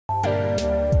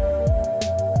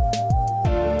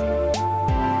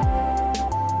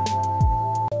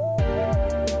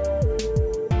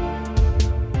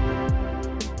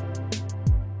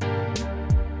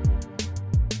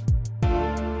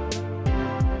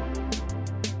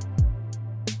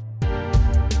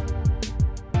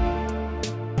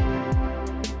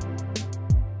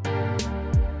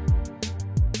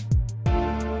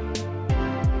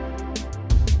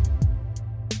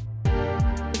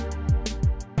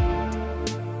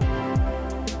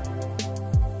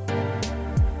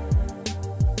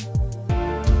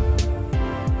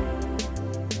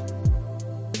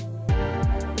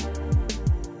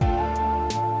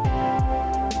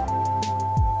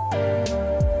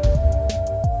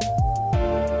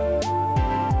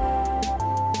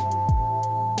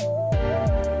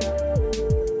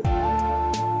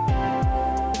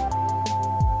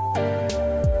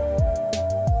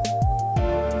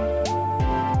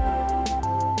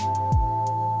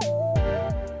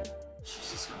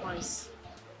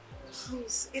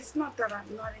it's not that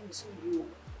I'm not into you,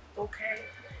 okay?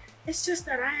 It's just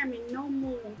that I am in no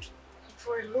mood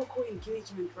for a local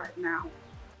engagement right now.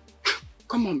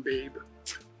 Come on, babe.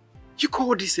 You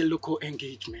call this a local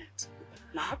engagement?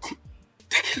 Not?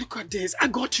 Take a look at this. I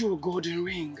got you a golden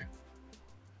ring.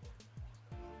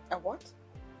 A what?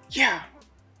 Yeah.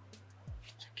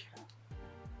 Check it out.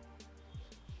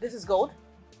 This is gold?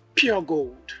 Pure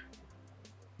gold.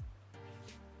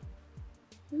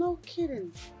 No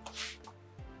kidding.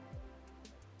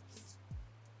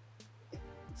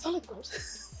 Solid gold.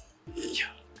 Yeah.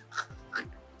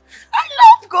 I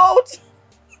love gold.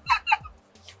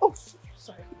 Oh,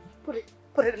 sorry. Put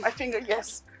it in my finger.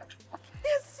 Yes.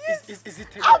 Yes. Is it?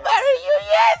 I'll marry you.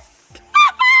 Yes.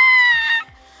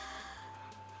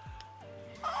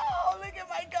 Oh, look at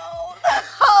my gold.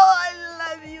 Oh, I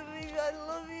love you, baby. I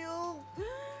love you.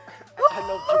 I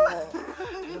love you more. I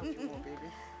love you more, baby.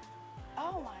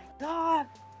 Oh my God.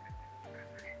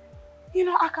 You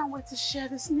know, I can't wait to share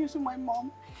this news with my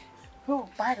mom, who,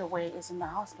 by the way, is in the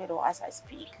hospital as I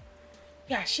speak.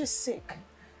 Yeah, she's sick,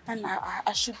 and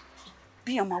I should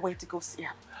be on my way to go see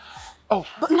her. Oh.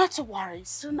 But not to worry, as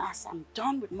soon as I'm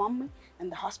done with mommy in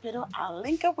the hospital, I'll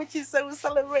link up with you so we'll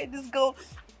celebrate this goal,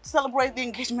 celebrate the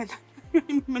engagement.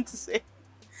 I meant to say.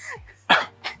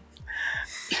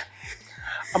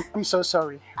 I'm so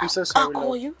sorry. I'm so sorry. I'll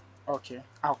call you. Okay,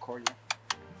 I'll call you.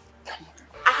 Come on.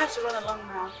 I have to run along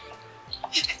now.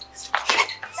 Let's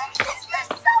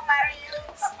so marry you.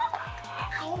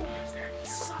 Oh,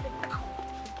 son of a gun.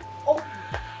 Oh,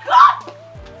 God!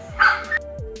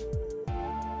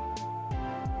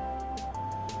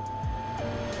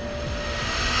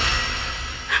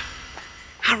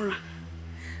 Haruna,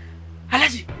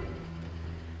 Alaji,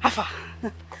 Hafa,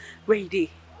 where you dey?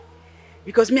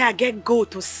 Because me, I get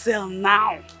gold to sell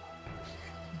now.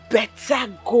 Better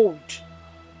gold.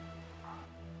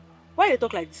 Why you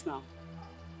talk like this now?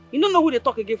 You don't know who they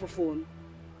talk again for phone?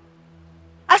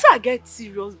 I said I get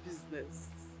serious business.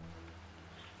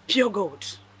 Pure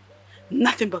gold.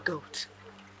 Nothing but gold.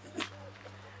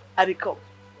 I dey come.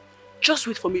 Just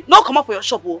wait for me. No come up for your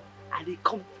shop, oh. I dey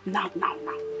come now.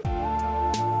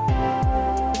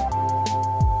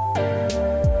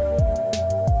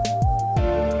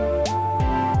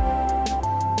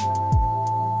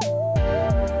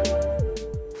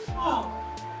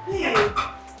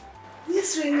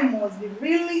 This ring must be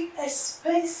really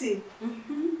expensive.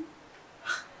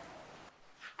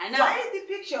 I know. Why is the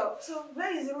picture? So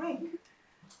where is the ring?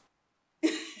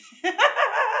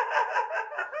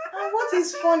 And what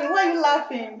is funny? Why are you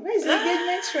laughing? Where is the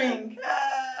engagement ring?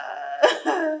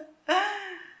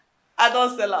 I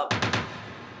don't sell up.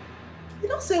 You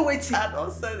don't say waiting. I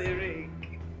don't sell the ring.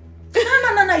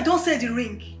 No, you don't say the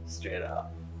ring. Straight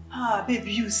up. Ah,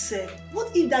 baby, you said.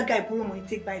 What if that guy borrow money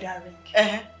take buy that ring?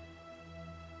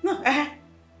 No,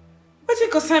 What it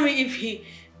concern me if he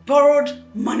borrowed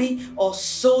money or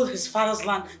sold his father's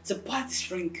land to buy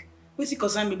this ring? What it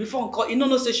concern me before I call? You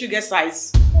know say she get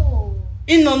size. Oh.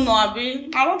 You know Abi.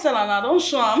 I don't tell her now. Don't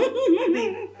show him.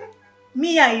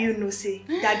 Me and you know say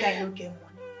that guy no get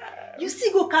money. You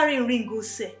still go carry a ring go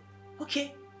say,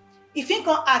 okay? If he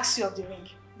can't ask you of the ring,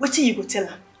 what you go tell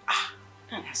him?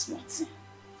 That's smart.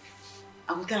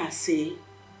 I was gonna say,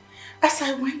 as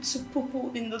I went to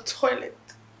poo-poo in the toilet,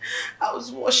 I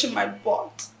was washing my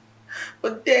butt,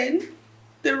 but then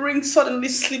the ring suddenly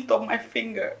slipped off my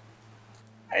finger.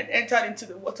 I entered into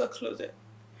the water closet,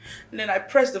 and then I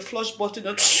pressed the flush button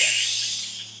and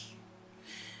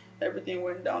everything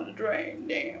went down the drain.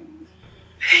 Damn.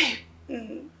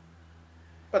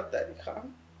 Pathetic, huh?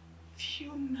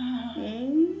 Fiona.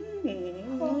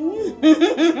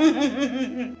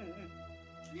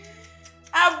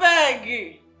 I beg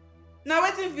you. Now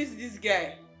waiting for this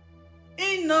guy.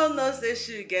 He no say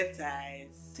she get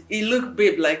eyes. He look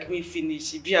babe like me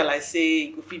finish. He be like say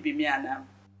he go fit be me and him.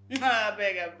 I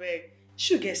beg.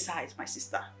 She get size, my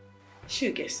sister.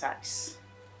 She get size.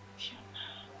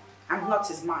 I'm not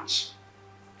his match.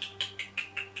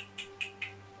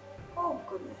 Oh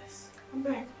goodness. I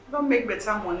beg. Don't make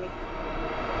better money.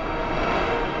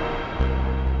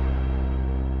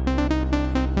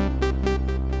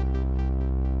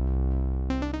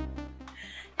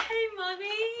 Hey,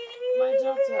 mommy. My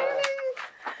daughter.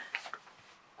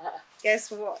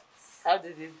 Guess what? How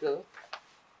did it go?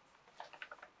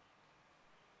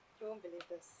 You won't believe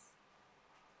this.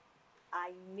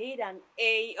 I made an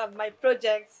A on my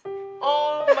project.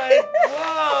 Oh my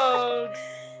God!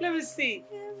 Let me see.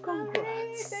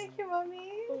 Congrats. Thank you,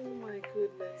 mommy. Oh my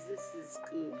goodness, this is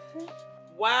good.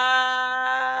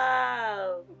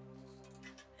 Wow!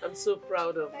 I'm so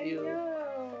proud of you. I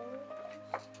know.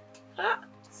 Ah,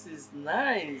 This is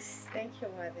nice. Thank you,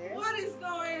 mother. What is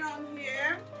going on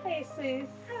here? Hey, sis.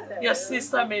 Your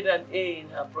sister made an A in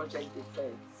her project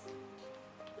defense.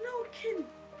 No kidding.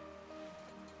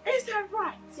 Is that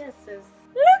right? Yes, sis.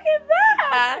 Look at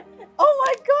that! Oh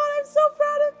my God, I'm so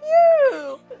proud of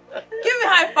you! Give me a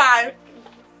high five.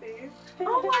 Sis.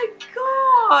 Oh my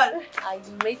God! I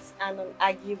made an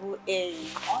unarguable A.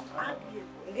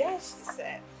 Unarguable. Yes.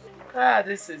 Ah,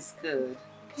 this is good.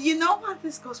 You know what?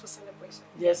 This goes for celebration.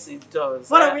 Yes, it does.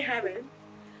 What are we having?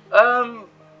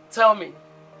 Tell me.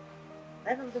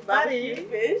 Life of the Barbecue body.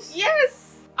 fish.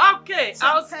 Yes. Okay,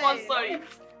 I'll Champagne. sponsor it.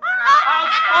 I'll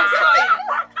sponsor it.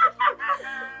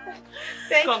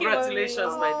 Thank Congratulations, you,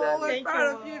 my Oh, darling. we're Thank proud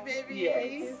you, of you, Mom. baby.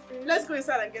 Yes. Let's go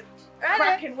inside and get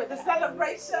cracking with the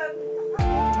celebration.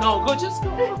 No, just go.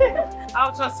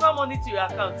 I'll transfer money to your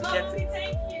account to get it.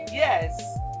 Thank you. Yes.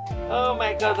 Oh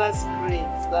my God, that's great.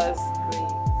 That's great.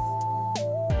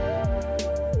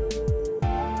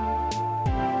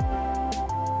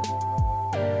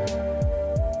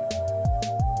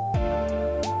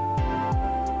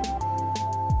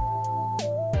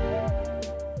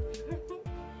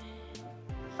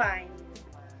 Fine.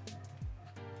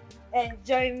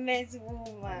 Enjoyment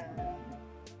woman.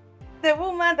 The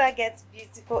woman that gets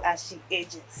beautiful as she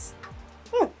ages.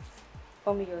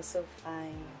 Mommy, you're so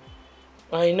fine.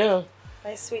 I know.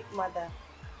 My sweet mother.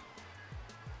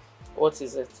 What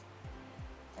is it?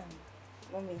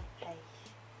 Mommy,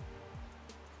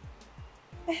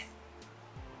 hi.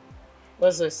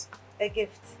 What's this? A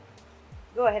gift.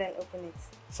 Go ahead and open it.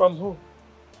 From who?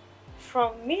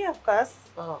 From me, of course.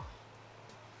 Oh.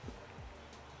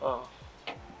 Oh.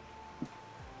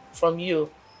 From you.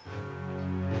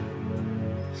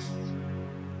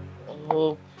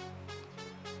 Oh.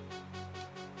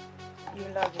 You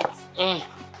love it.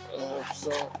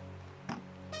 So,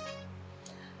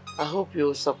 I hope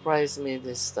you'll surprise me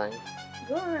this time.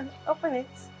 Go on, open it.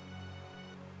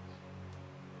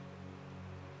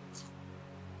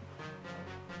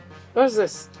 What's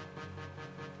this?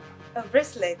 A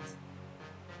bracelet.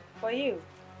 For you.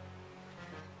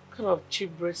 What kind of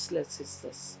cheap bracelet is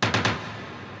this?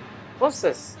 What's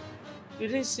this? You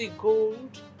didn't see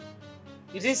gold?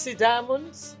 You didn't see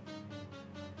diamonds?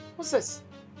 What's this?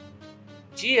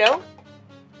 GL?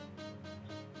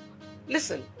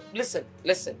 Listen.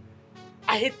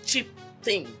 I hate cheap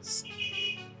things.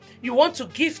 You want to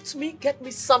gift me? Get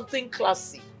me something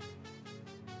classy.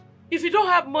 If you don't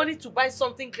have money to buy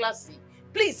something classy,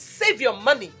 please save your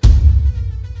money.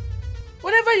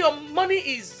 Whenever your money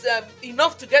is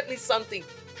enough to get me something,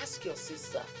 ask your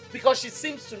sister, because she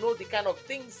seems to know the kind of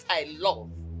things I love.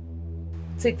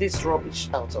 Take this rubbish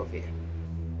out of here.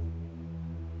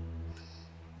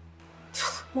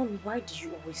 Mommy, why do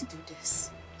you always do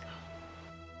this?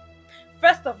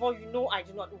 First of all, you know I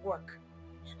do not work.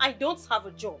 I don't have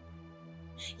a job.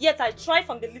 Yet I try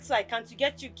from the little I can to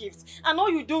get you gifts. And all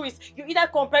you do is you either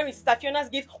compare with Sister Fiona's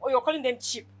gifts or you're calling them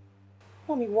cheap.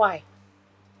 Mommy, why?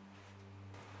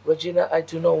 Regina, I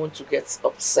do not want to get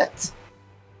upset.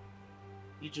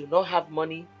 You do not have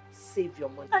money, save your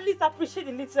money. At least appreciate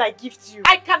the little I give to you.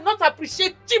 I cannot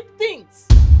appreciate cheap things.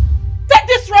 Take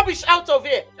this rubbish out of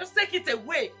here. Just take it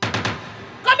away.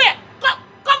 Come here.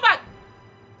 Come back.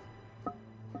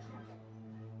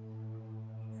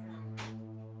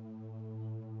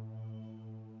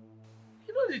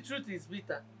 You know the truth is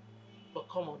bitter. But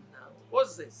come on now.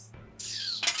 What's this?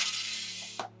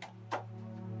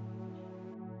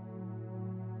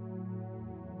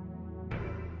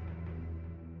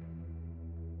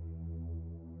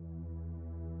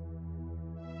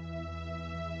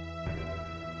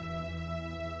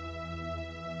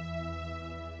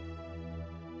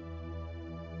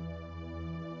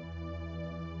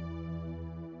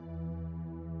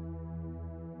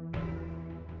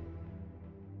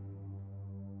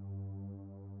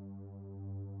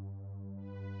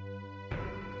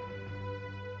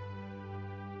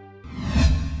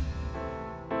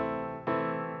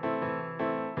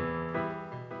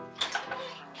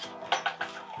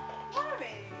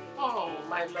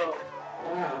 My love.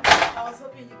 I was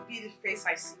hoping you'd be the face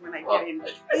I see when I get in.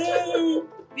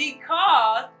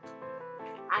 Because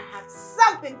I have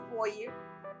something for you.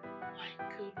 My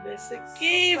goodness, a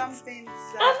gift. Something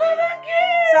Another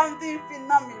gift. something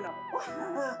phenomenal.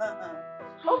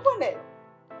 Open it.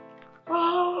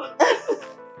 Oh.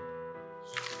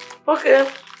 Okay.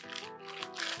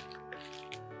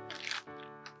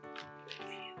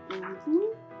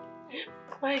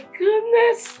 My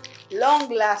goodness.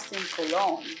 Long-lasting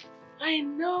cologne. I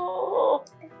know.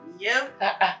 Yep.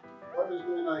 What is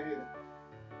going on here?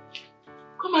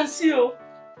 Come and see you.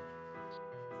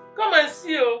 Come and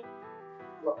see you.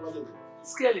 What is it?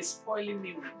 This girl is spoiling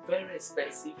me with very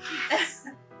expensive gifts.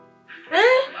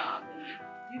 Mommy,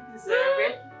 you deserve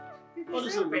it. All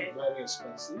this will be very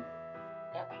expensive.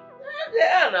 They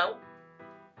are now.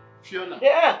 Fiona. They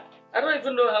are. I don't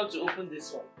even know how to open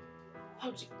this one.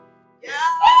 How do you? Yeah,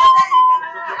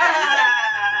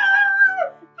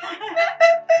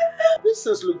 These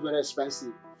things look very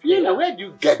expensive. Fiona, where do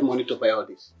you get money to buy all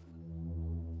this?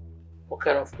 What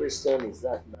kind of question is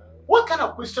that now? What kind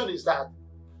of question is that?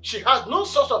 She has no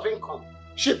source of income.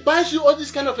 She buys you all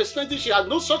this kind of expenses, she has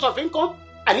no source of income,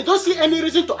 and you don't see any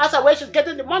reason to ask her where she's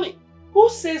getting the money. Who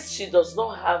says she does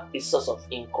not have a source of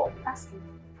income? Ask him.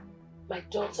 My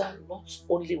daughter not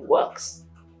only works,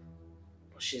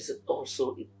 but she's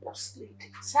also a boss lady.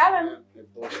 tell him.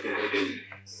 Boss lady.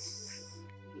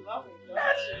 Love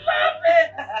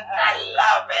it. I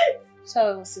love it!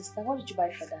 So, sister, what did you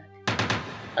buy for Dad?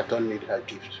 I don't need her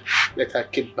gift. Let her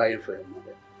keep buying for her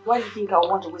mother. Why do you think I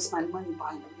want to waste my money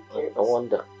buying it? I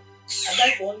wonder. I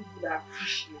buy for only people that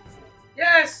appreciate it.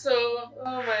 Yes, so,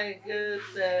 oh my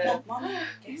goodness. Mama,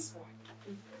 guess what?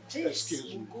 This Excuse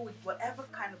will me. go with whatever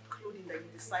kind of clothing that you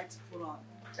decide to put on.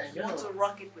 I You want to know.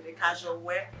 rock it with a casual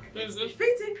wear, it's Mhm.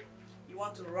 befitting. You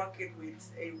want to rock it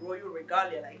with a royal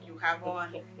regalia like you have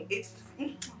on, it's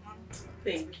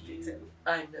Thank you.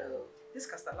 I know. This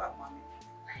costs a lot, mommy.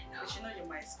 I know. But you know you're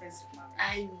my expensive mommy.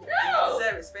 I You know.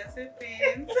 deserve expensive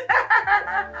things.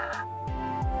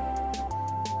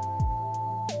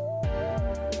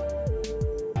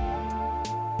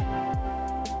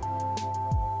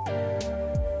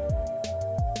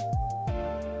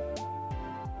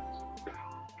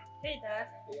 Hey, Dad.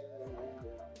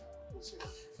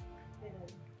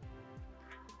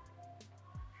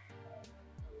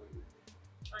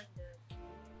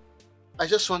 I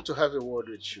just want to have a word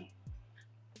with you.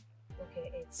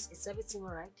 Okay, it's everything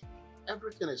alright?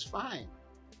 Everything is fine.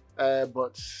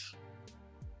 But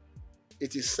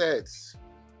it is said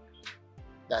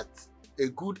that a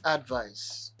good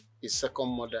advice is second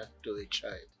mother to a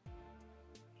child.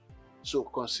 So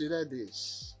consider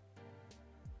this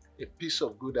a piece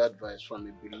of good advice from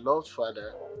a beloved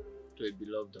father to a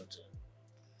beloved daughter.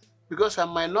 Because I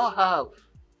might not have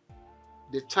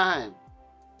the time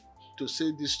to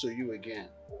say this to you again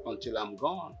until I'm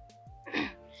gone.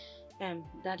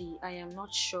 Daddy, I am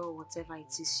not sure whatever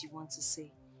it is you want to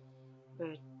say, but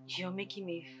you're making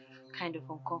me kind of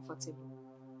uncomfortable.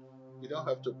 You don't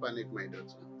have to panic, my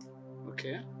daughter.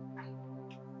 Okay?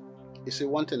 You see,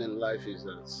 one thing in life is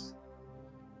that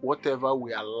whatever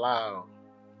we allow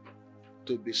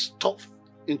to be stuffed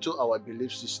into our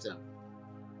belief system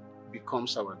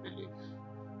becomes our belief.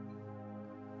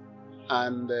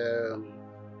 And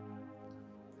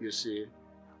you see,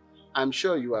 I'm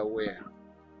sure you are aware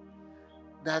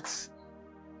that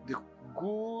the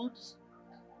good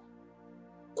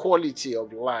quality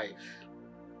of life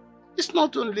is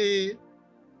not only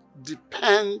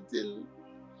depending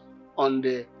on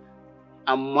the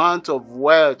amount of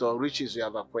wealth or riches you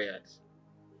have acquired,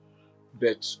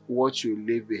 but what you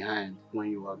leave behind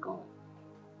when you are gone.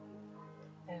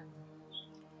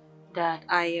 Dad,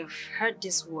 I have heard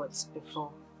these words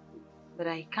before, but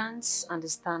I can't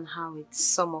understand how it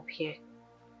sum up here.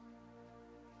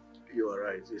 You are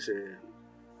right. You see,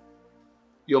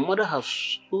 your mother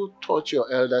who taught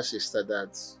your elder sister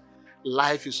that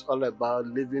life is all about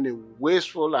living a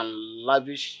wasteful and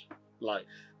lavish life.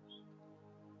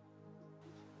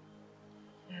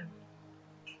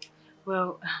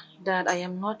 Well, Dad, I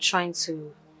am not trying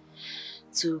to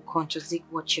contradict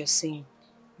what you're saying,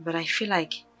 but I feel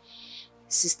like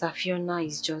Sister Fiona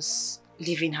is just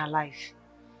living her life.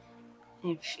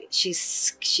 If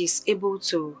she's able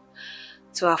to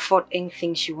afford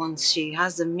anything she wants. She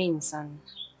has the means, and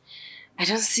I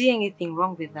don't see anything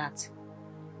wrong with that.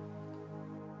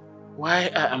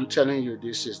 Why I am telling you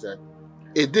this is that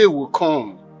a day will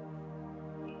come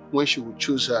when she will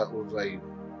choose her over you.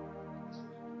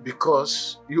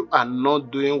 Because you are not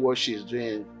doing what she is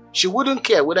doing. She wouldn't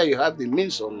care whether you have the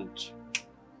means or not.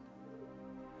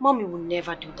 Mommy will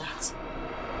never do that.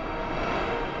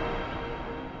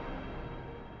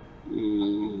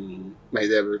 My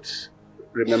David,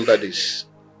 remember this.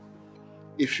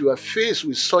 If you are faced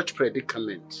with such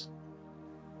predicament,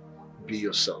 be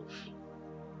yourself.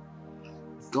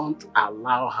 Don't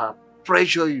allow her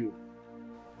pressure you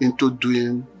into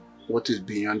doing what is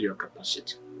beyond your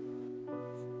capacity.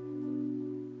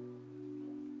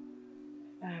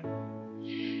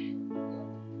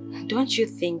 Don't you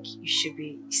think you should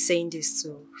be saying this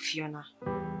to Fiona?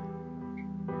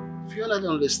 Fiona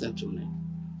don't listen to me.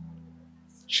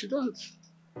 She don't.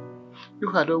 You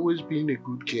had always been a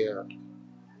good girl.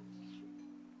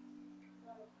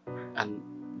 And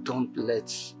don't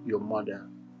let your mother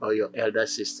or your elder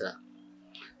sister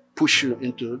push you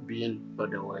into being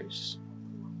otherwise,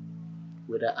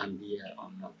 whether I'm here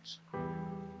or not.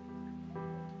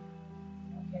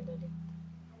 Okay, Daddy.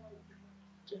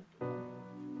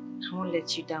 I won't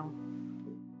let you down.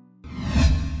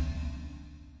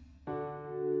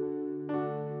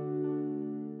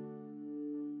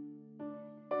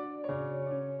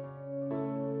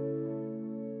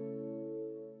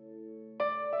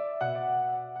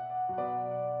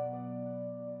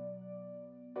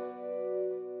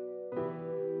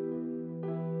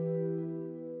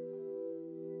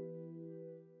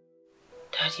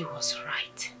 Daddy was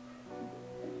right.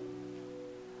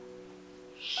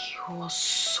 He was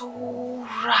so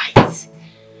right.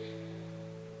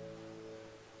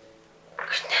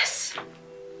 Goodness.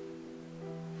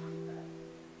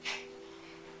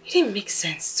 It didn't make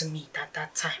sense to me at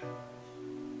that time.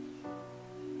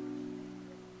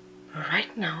 But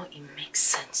right now, it makes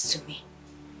sense to me.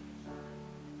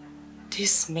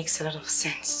 This makes a lot of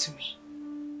sense to me.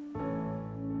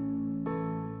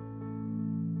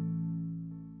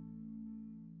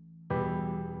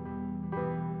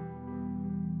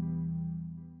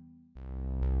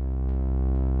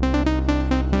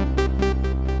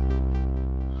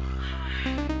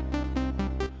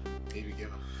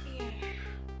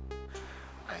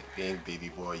 Baby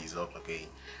boy is up again.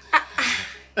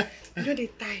 You know they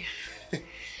tired.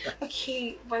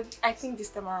 Okay, but I think this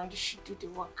time around you should do the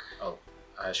work. Oh,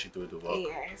 I should do the work.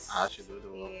 Yes. I should do the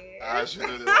work. Yes. I should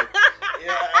do the work.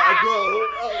 Yeah, I go.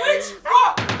 Wait,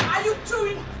 what are you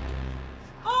doing?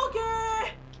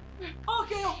 Okay.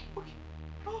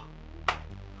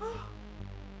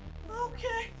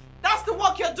 Okay. That's the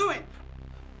work you're doing.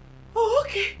 Oh,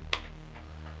 okay.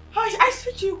 I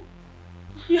said you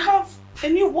have a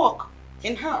new work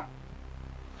in her.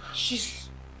 She's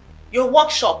your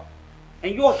workshop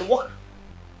and you're the worker.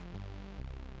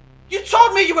 You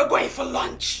told me you were going for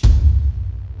lunch.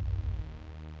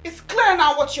 It's clear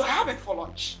now what you're having for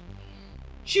lunch.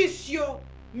 She's your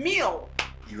meal.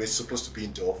 You were supposed to be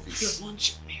in the office. Your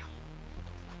lunch meal.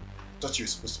 Thought you were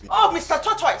supposed to be. Oh, Mr.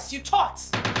 Tortoise, you taught.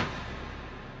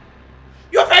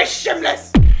 You're very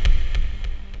shameless.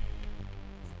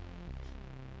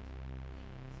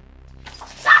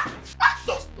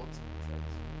 Don't.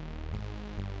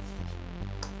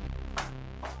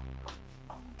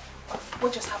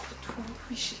 What just happened?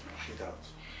 Who is she? Get out.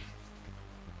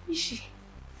 Who is she?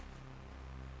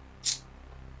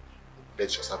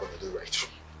 Let's just have another ride.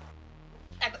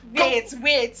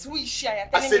 Wait. Who is she? I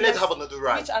said let's have another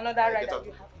ride. Which another ride that out.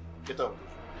 you have? Get out.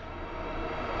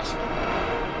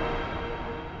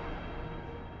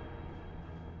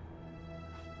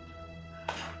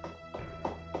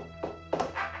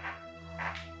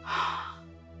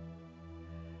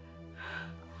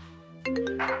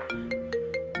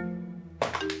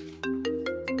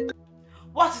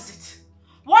 What is it?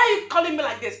 Why are you calling me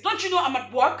like this? Don't you know I'm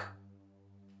at work?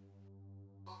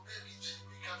 Oh, baby, it's a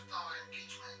week after our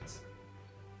engagement.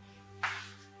 I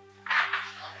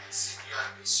haven't seen you,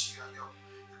 I miss you, and you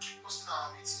keep posting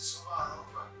our meetings over and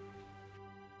over.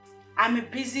 I'm a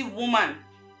busy woman. I know,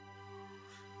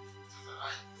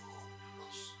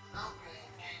 but now we're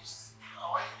engaged.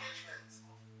 Our engagement.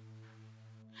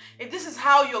 If this is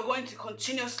how you're going to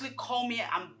continuously call me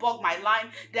and bug my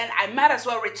line, then I might as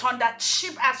well return that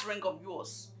cheap-ass ring of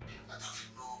yours. I don't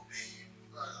know,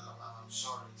 babe. I'm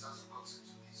sorry. It hasn't gotten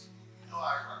to this. You know,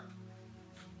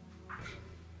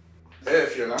 Hey,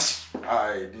 Fiona.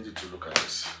 I needed to look at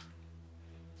this.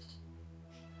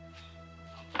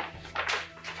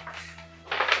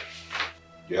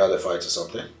 You had a fight or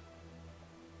something?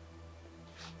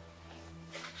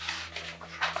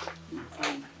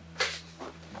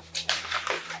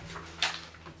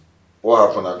 What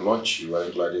happened at lunch? You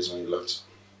weren't like this when you left.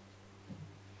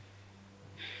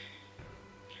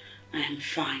 I am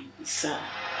fine, sir.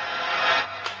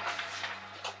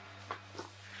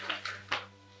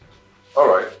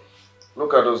 Alright.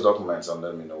 Look at those documents and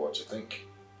let me know what you think.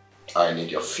 I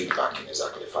need your feedback in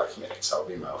exactly 5 minutes. I'll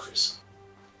be in my office.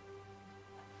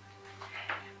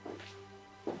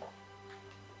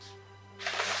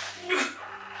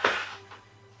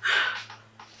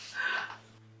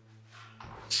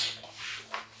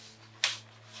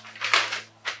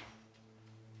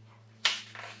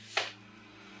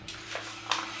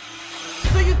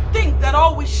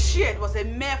 All we shared was a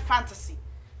mere fantasy,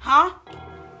 huh?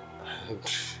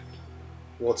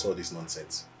 What's all this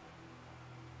nonsense?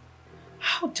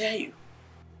 How dare you?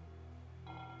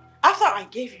 After I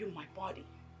gave you my body,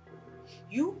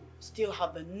 you still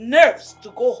have the nerves to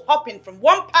go hopping from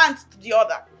one pant to the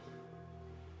other.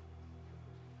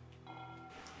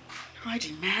 I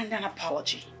demand an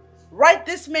apology. Right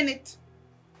this minute.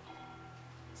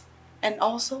 And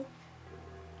also,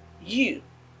 you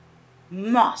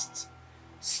must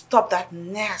stop that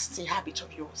nasty habit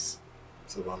of yours.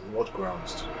 So on what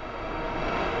grounds?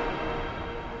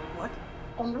 What?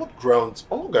 On what grounds?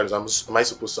 Am I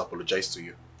supposed to apologize to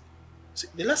you? See,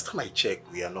 the last time I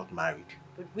checked, we are not married.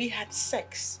 But we had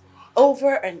sex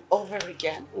over and over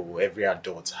again. Oh, every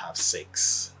adult have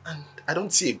sex. And I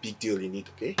don't see a big deal in it,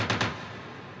 okay?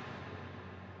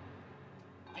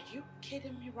 Are you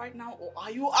kidding me right now, or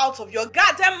are you out of your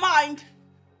goddamn mind?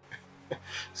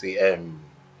 See,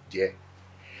 dear,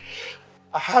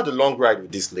 I had a long ride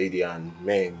with this lady and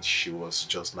man, she was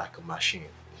just like a machine.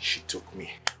 She took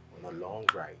me on a long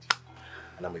ride.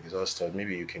 And I'm exhausted.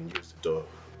 Maybe you can use the door.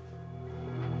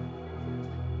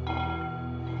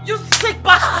 You sick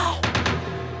bastard!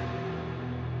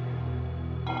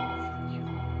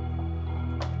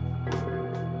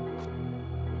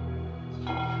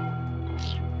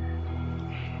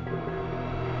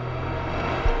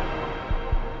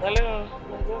 Hello,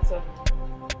 my daughter.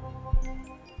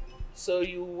 So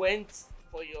you went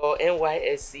for your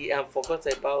NYSC and forgot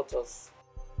about us?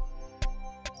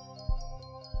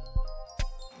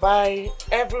 By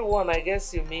everyone, I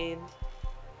guess you mean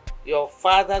your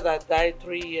father that died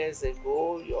 3 years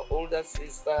ago, your older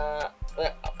sister.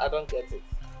 I don't get it.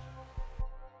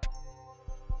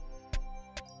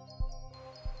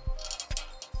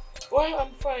 Well,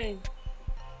 I'm fine.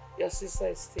 Your sister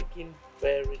is taking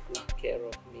very good care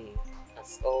of me,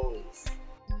 as always.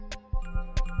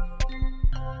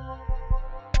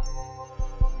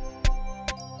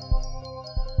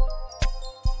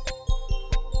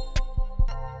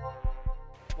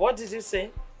 What did you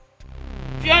say?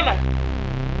 Fiona!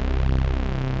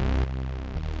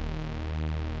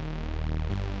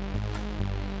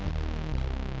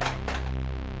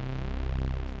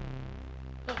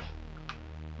 Oh,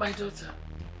 my daughter.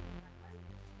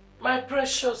 My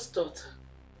precious daughter.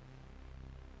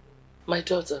 My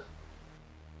daughter.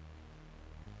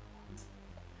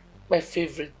 My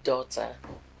favorite daughter.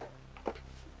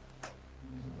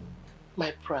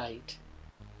 My pride.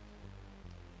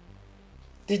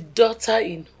 The daughter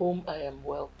in whom I am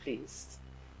well pleased.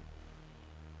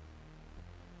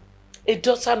 A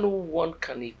daughter no one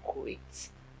can equate.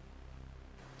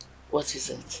 What is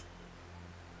it?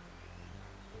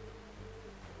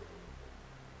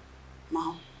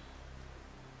 Mom,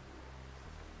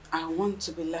 I want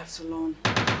to be left alone.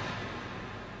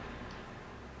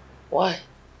 Why?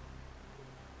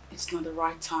 It's not the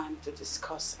right time to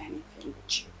discuss anything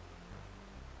with you.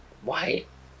 Why?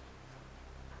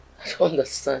 I don't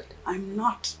understand. I'm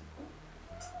not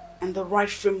in the right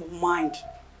frame of mind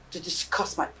to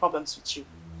discuss my problems with you.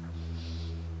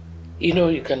 You know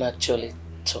you can actually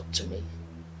talk to me.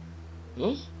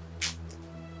 Hmm?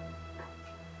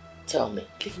 Tell me.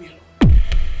 Leave me alone.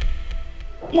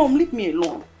 Mom, leave me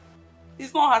alone.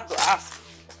 It's not hard to ask.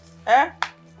 Eh?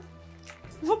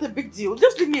 It's not a big deal.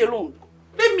 Just leave me alone.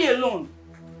 Leave me alone.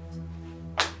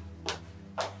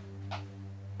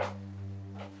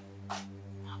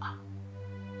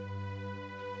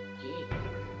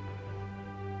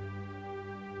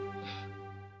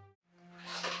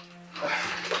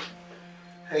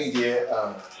 Hey dear,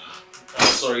 I'm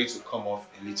sorry to come off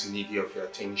a little needy of your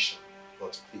attention,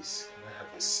 but please, can I have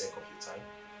a sec of your time?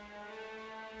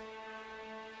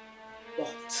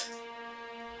 What?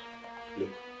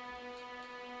 Look,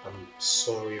 I'm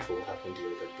sorry for what happened the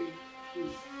other day.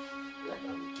 Like,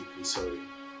 I'm deeply sorry.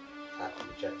 I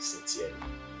apologize sincerely.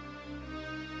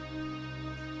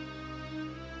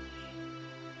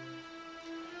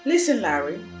 Listen,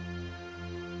 Larry.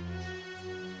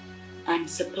 I'm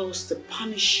supposed to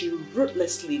punish you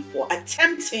ruthlessly for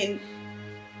attempting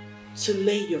to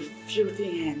lay your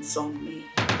filthy hands on me.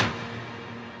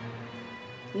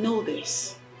 Know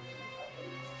this.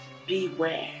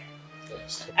 Beware.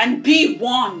 And be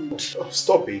warned. Oh,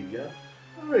 stop, baby. Yeah?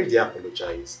 I already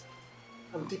apologized.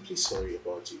 I'm deeply sorry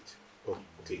about it. Oh,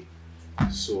 okay.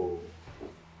 So,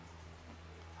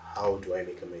 how do I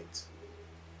make amends?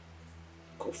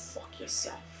 Go fuck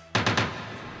yourself.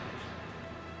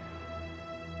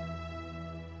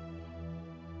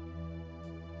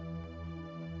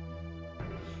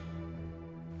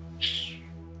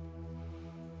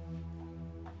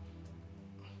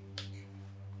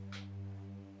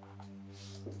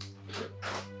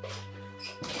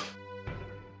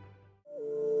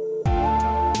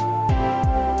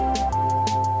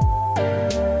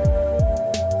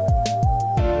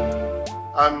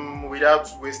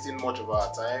 Without wasting much of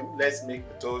our time, let's make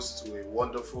a toast to a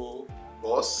wonderful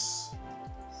boss.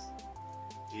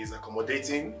 He's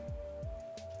accommodating,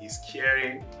 he's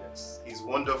caring, Yes, he's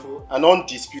wonderful and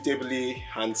undisputably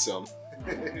handsome.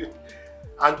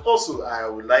 And also, I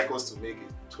would like us to make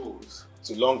a toast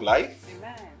to long life,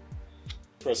 Amen.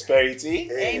 prosperity,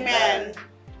 Amen.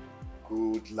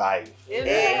 good life,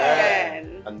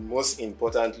 Amen. and most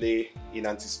importantly, in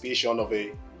anticipation of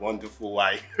a wonderful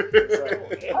wife. Oh,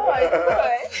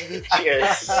 good.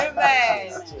 Cheers.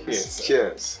 Amen. Cheers.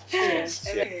 Cheers. Cheers.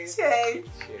 Cheers. Cheers. Cheers.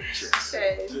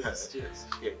 Cheers.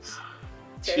 Cheers.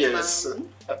 Cheers.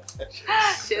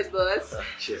 Cheers, boss.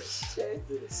 Cheers.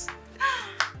 Cheers.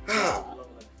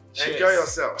 Enjoy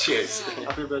yourself. Cheers.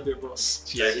 Happy birthday, boss.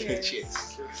 Cheers.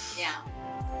 Cheers. Yeah.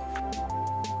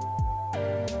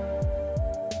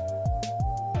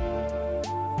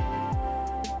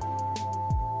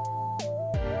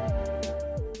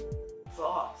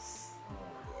 Boss.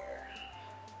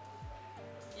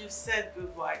 You said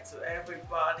goodbye to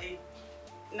everybody.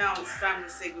 Now it's time to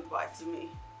say goodbye to me.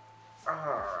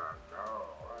 Oh, no.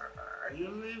 Are you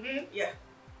leaving? Yeah.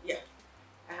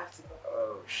 I have to go.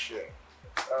 Oh, shit.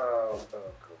 Oh,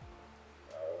 cool.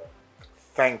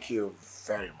 Thank you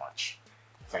very much.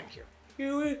 Thank you.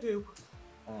 You're welcome.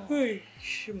 Hey,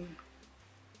 shit.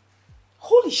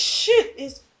 Holy shit!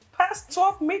 It's past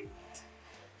 12 midnight.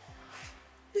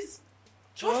 It's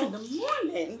 12 in the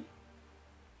morning.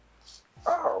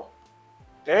 Oh,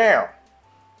 damn.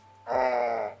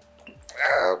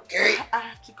 Okay. I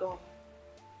have to go.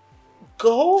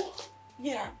 Go?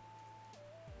 Yeah.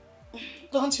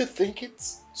 Don't you think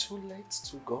it's too late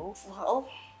to go? Well.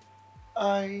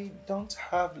 I don't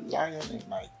have lion in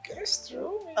my guest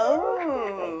room.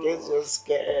 Oh. I guess you're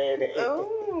scared. Oh.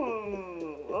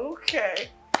 Okay.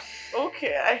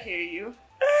 Okay, I hear you.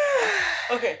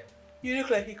 Okay. You look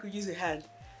like you could use a hand.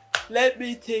 Let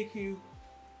me take you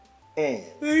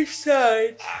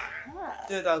inside.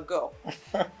 Then I'll go.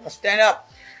 Stand up.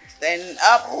 Stand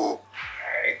up.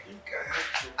 I think I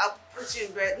have to. I'll put you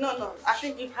in bed. No. I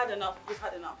think you've had enough. You've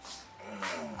had enough.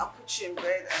 I'll put you in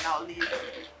bed and I'll leave.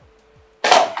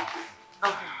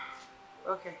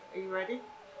 Okay. Are you ready?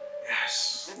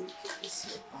 Yes. Let me put this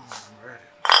here. I'm ready.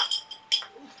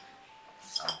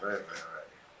 I'm very, very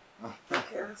ready.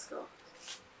 Okay, let's go.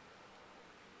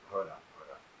 Hold on.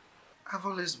 I've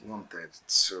always wanted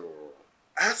to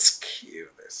ask you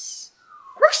this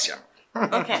question.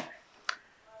 Okay.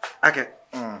 Okay.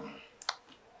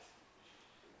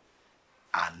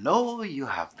 I know you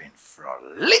have been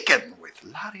frolicking with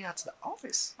Larry at the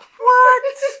office. What?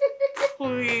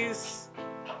 Please.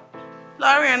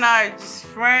 Larry and I are just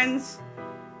friends.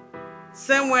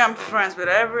 Same way I'm friends with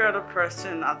every other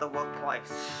person at the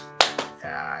workplace.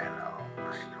 Yeah, I know.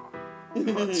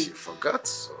 But you forgot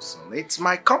so soon. It's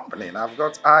my company and I've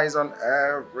got eyes on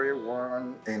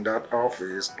everyone in that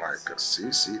office like a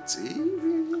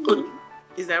CCTV.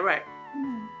 Is that right?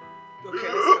 Okay,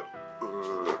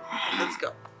 let's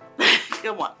go.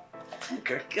 Come on.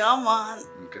 Okay. Come on.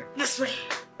 Okay. This way.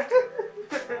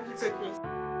 It's okay.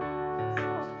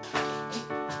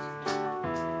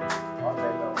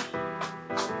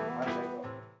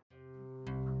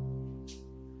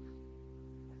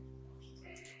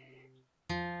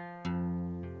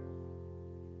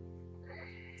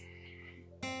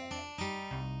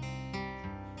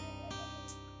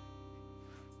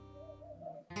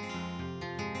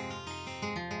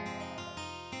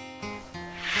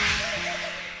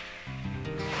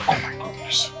 Oh my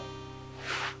goodness.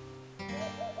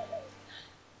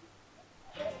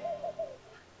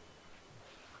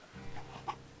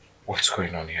 What's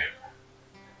going on here?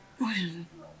 What is it?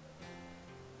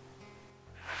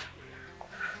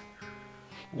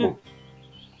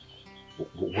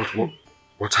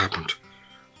 What happened?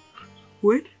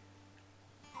 What?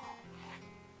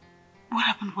 What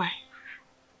happened where?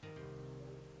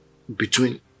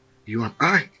 Between you and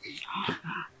I.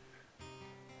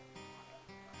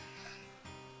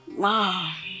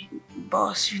 Wow,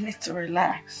 boss, you need to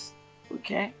relax,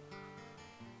 okay?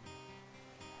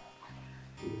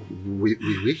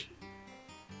 We?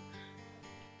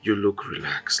 You look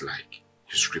relaxed, like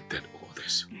you scripted all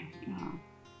this.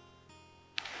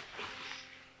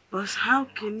 Boss, how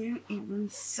can you even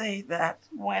say that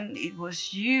when it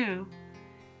was you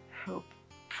who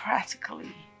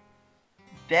practically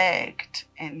begged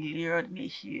and lured me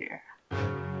here?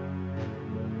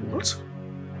 What?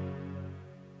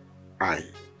 I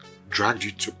dragged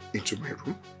you into my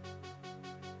room?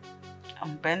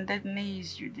 On bended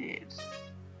knees you did.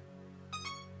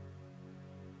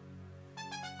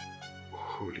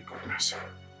 Holy goodness.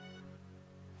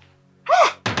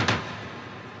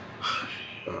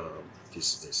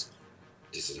 This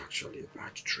is actually a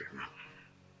bad dream.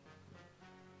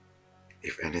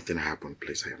 If anything happened,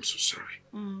 please, I am so sorry.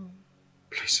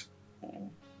 Please.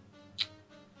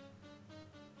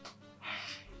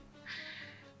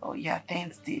 So yeah,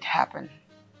 things did happen.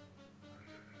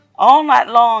 All night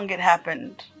long it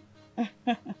happened.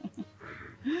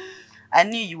 I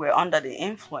knew you were under the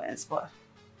influence, but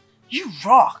you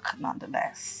rock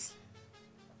nonetheless.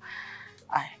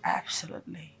 I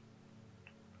absolutely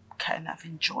kind of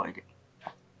enjoyed it.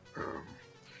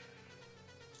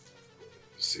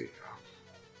 See,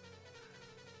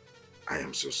 I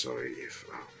am so sorry if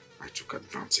I took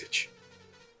advantage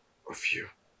of you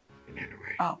in any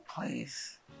way. Oh,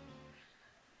 please.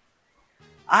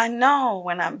 I know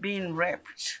when I'm being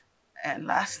raped. And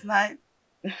last night...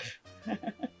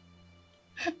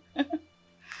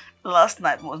 last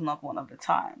night was not one of the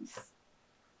times.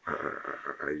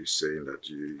 Are you saying that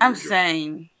you... I'm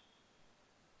saying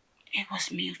it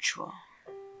was mutual.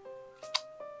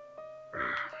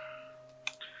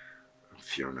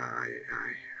 Fiona,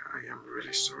 I am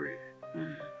really sorry.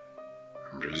 I'm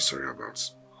really sorry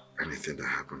about anything that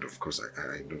happened. Of course,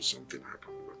 I know something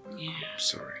happened, but Yeah. I'm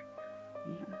sorry.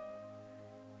 Yeah.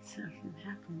 Something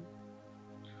happened.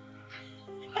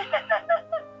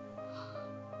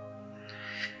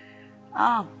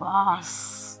 Oh,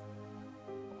 boss.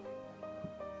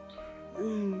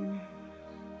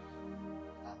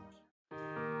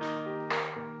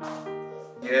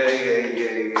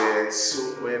 Yeah.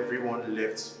 So everyone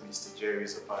left Mr.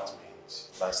 Jerry's apartment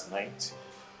last night.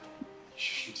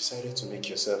 You decided to make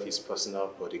yourself his personal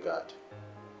bodyguard.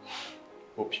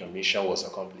 Hope your mission was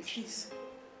accomplished. Please,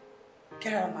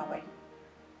 get out of my way.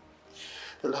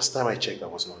 The last time I checked, I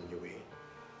was not on your way.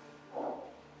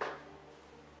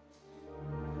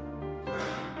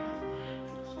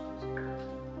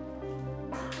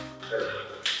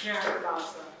 Here are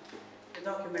the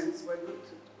documents. We're good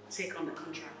to take on the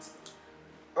contract.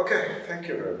 Okay, thank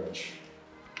you very much.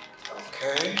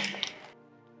 Okay.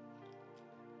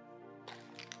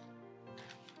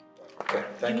 Okay,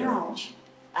 thank you very much.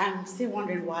 I'm still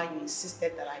wondering why you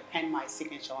insisted that I pen my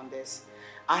signature on this.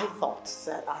 I thought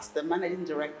that as the managing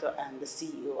director and the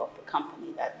CEO of the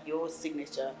company that your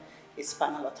signature is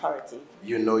final authority.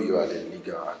 You know you are the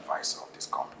legal advisor of this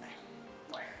company.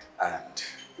 And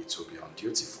it will be on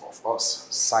duty of us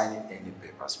signing any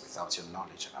papers without your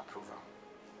knowledge and approval.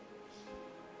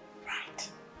 Right.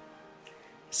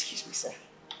 Excuse me, sir.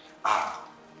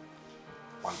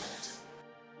 1 minute.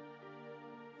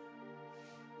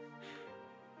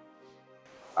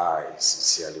 I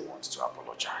sincerely want to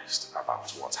apologize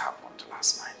about what happened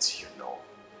last night. You know,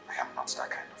 I am not that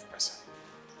kind of person.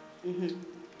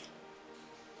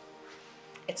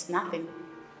 It's nothing.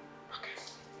 Okay.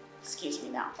 Excuse me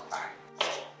now. Bye.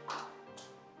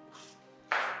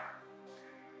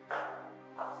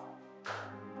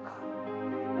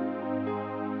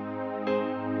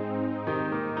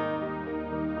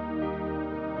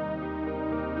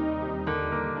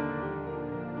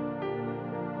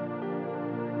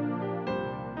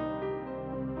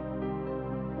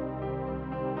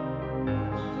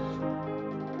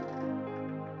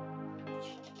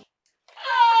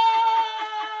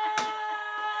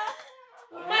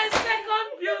 My second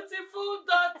beautiful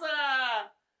daughter.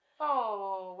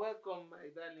 Oh, welcome, my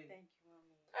darling. Thank you,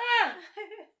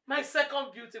 Mommy. My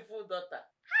second beautiful daughter.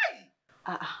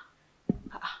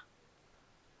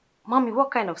 Mommy,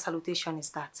 what kind of salutation is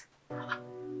that?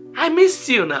 I missed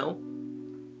you now.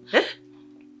 Eh?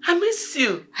 I miss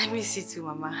you. I miss you too,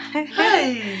 Mama.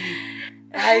 Hey,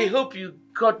 I hope you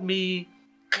got me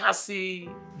classy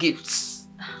gifts.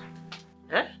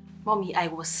 Eh? Mommy, I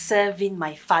was serving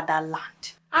my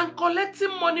fatherland. And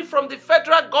collecting money from the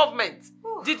federal government.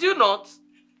 Did you not?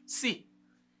 See,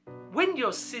 when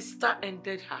your sister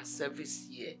ended her service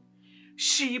here,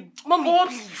 she bought...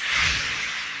 Please.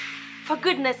 For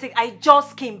goodness sake, I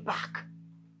just came back.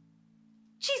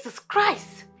 Jesus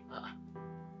Christ.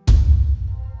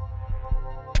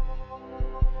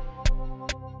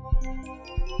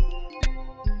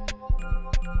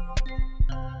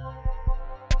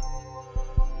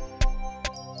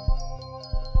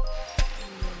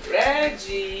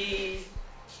 Reggie.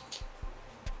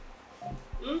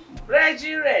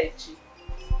 Reggie.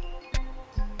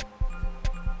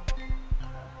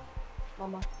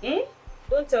 Mama,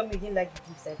 don't tell me you didn't like the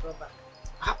gifts I brought back.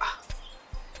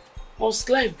 Must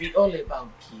life be all about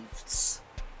gifts?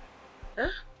 Huh?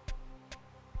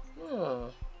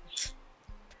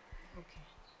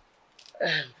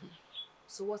 Okay.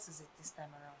 So what is it this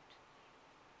time around?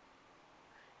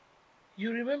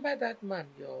 You remember that man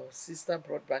your sister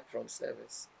brought back from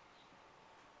service?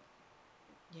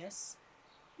 Yes.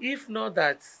 If not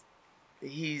that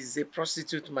he's a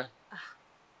prostitute man.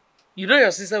 You know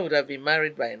your sister would have been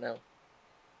married by now.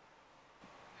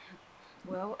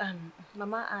 Well,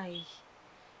 Mama,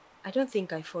 I don't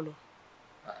think I follow.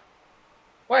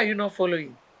 Why are you not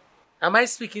following? Am I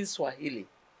speaking Swahili?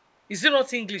 Is it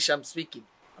not English I'm speaking?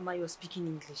 Mama, you're speaking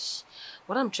English.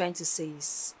 What I'm trying to say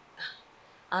is,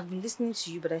 I've been listening to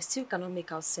you, but I still cannot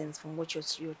make out sense from what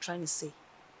you're trying to say.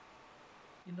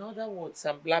 In other words,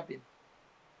 I'm blabbing.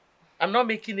 I'm not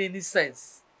making any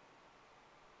sense.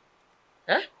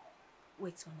 Huh?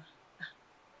 Wait, Mama.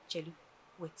 Chelu,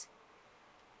 wait.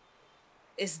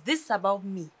 Is this about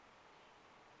me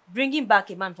bringing back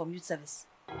a man from youth service?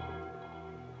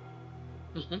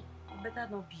 Mm-hmm. It better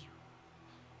not be you.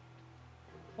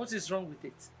 What is wrong with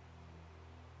it?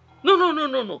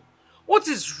 No. What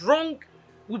is wrong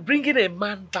with bringing a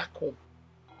man back home?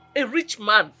 A rich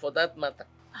man, for that matter.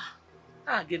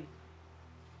 Again.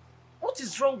 What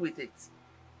is wrong with it?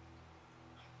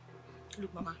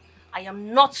 Look, Mama, I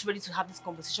am not ready to have this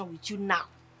conversation with you now.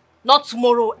 Not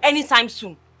tomorrow, anytime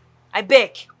soon. I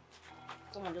beg.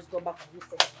 Someone just go back from youth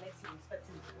service. Let's see,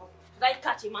 expecting me. Should I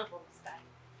catch a man from the sky?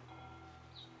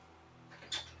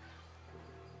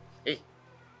 Hey.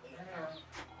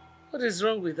 What is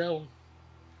wrong with that one?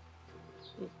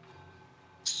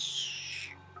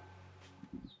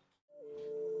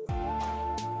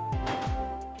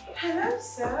 Hello,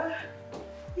 sir.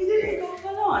 You didn't go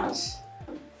for lunch?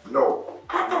 No.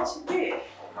 I thought you did.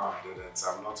 No, I didn't.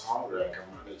 I'm not hungry. I can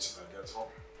manage till I get home.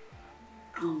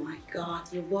 Oh my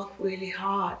God, you work really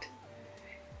hard.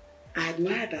 I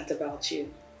admire that about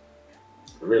you.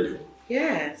 Really?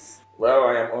 Yes. Well,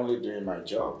 I am only doing my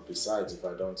job. Besides, if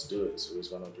I don't do it, who is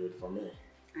going to do it for me?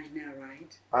 I know,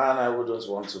 right? And I wouldn't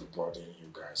want to burden you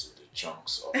guys with the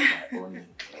chunks of my own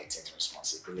neglected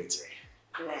responsibility.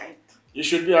 Right. You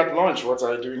should be at lunch. What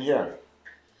are you doing here?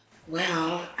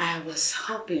 Well, I was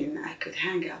hoping I could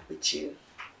hang out with you.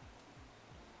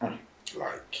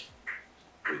 Like,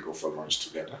 we go for lunch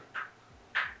together?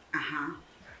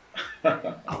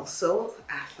 Uh-huh. Also,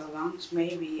 after lunch,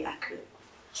 maybe I could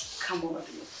come over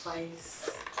to your place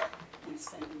and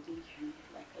spend the weekend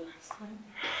like last time.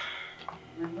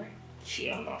 Remember?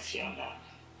 Fiona.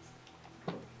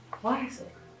 What is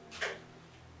it?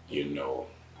 You know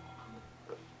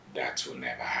that will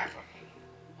never happen.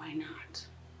 Why not?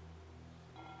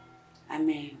 I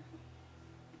mean,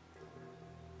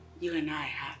 you and I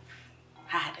have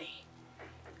had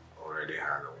Already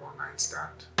had a one-night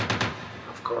stand.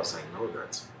 Of course, I know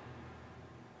that.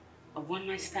 a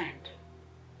one-night stand.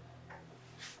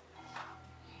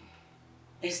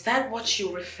 Is that what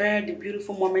you refer the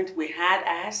beautiful moment we had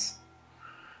as?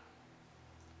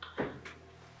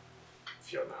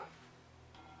 Fiona,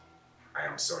 I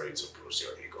am sorry to bruise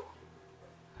your ego,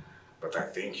 but I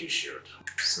think you should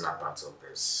snap out of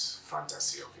this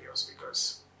fantasy of yours,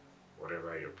 because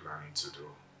whatever you're planning to do,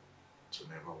 it will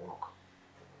never work.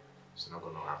 It's not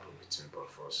going to happen between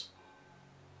both of us.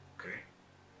 Okay?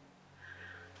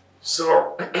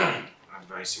 So, I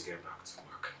advise you get back to work.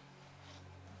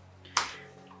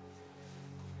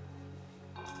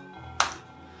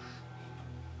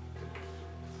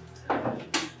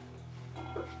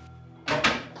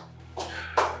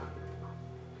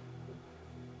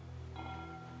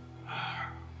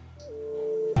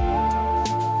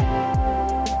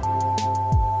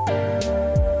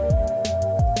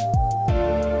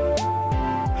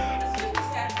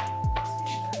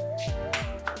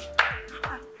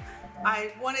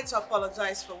 I wanted to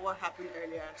apologize for what happened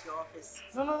earlier at your office.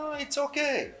 No, it's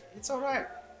okay. It's all right.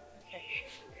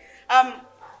 Okay.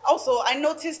 Also, I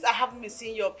noticed I haven't been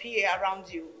seeing your PA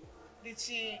around you. Did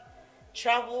she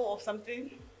travel or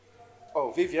something?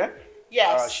 Oh, Vivian?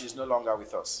 Yes. She's no longer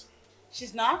with us.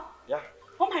 She's not? Yeah.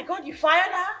 Oh my God, you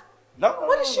fired her? No.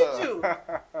 What did she do?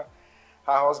 Her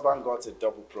husband got a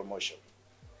double promotion.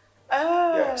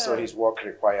 Oh. Yeah, so his work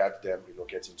required them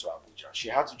relocating to Abuja. She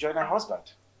had to join her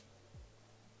husband.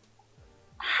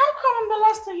 How come I'm the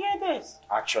last to hear this?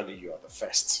 Actually, you are the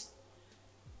first.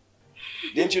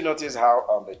 Didn't you notice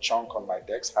how the chunk on my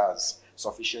desk has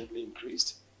sufficiently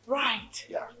increased? Right.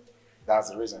 Yeah, that's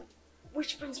the reason.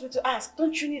 Which brings me to ask,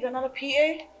 don't you need another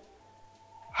PA?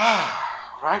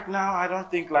 Right now, I don't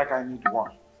think like I need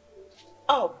one.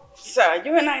 Oh, sir,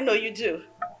 you and I know you do.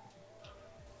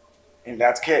 In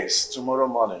that case, tomorrow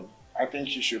morning, I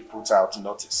think you should put out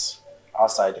notice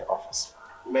outside the office.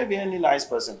 Maybe any nice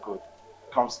person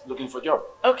comes looking for a job.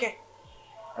 Okay.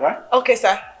 All right? Okay, sir.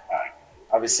 All right.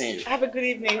 I'll be seeing you. Have a good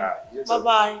evening. All right. You too.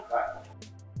 Bye-bye. Bye.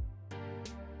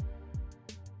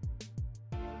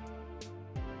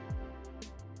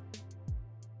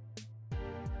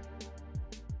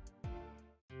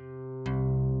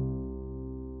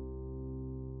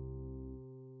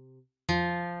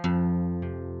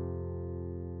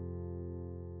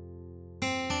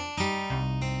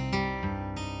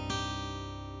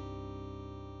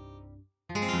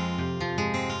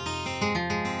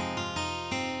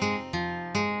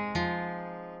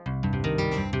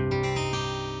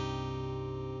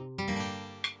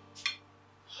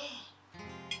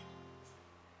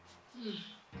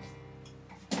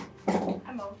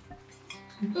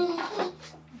 Mom.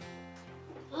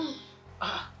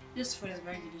 This food is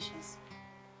very delicious.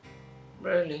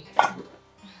 Really?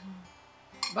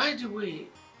 By the way,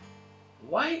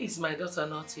 why is my daughter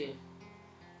not here?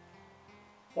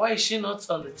 Why is she not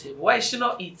on the table? Why is she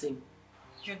not eating?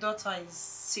 Your daughter is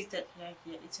seated right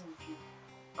here eating with you.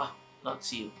 Ah,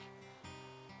 not you.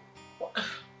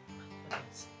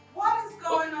 What is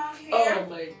going on here? Oh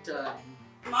my darling.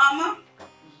 Mama,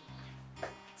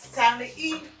 it's time to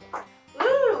eat.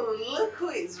 Ooh, look who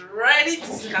is ready to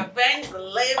scavenge the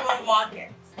labor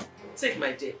market. Take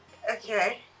my dear.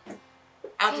 Okay,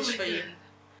 I'll dish for you.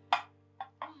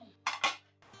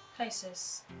 Hi,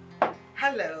 sis.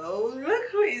 Hello,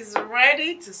 look who is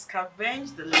ready to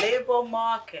scavenge the labor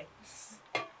market.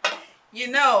 You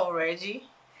know, Reggie,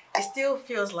 it still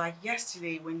feels like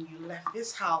yesterday when you left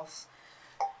this house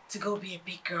to go be a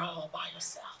big girl all by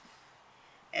yourself.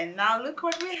 And now look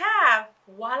what we have.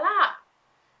 Voila!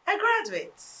 A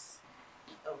graduate.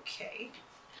 Okay.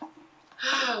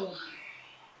 Oh.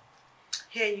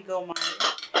 Here you go,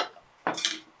 Mommy.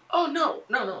 Oh,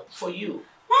 no, for you.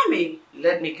 Mommy!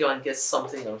 Let me go and get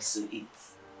something else to eat.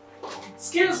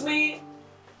 Excuse me.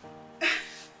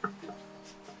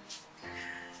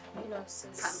 You know,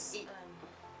 sis,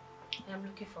 I'm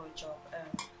looking for a job.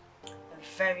 A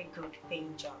very good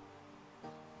paying job.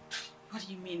 What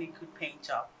do you mean a good paying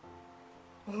job?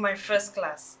 With my first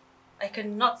class, I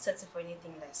cannot settle for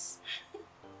anything less.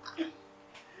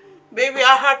 Baby,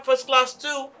 I had first class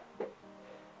too.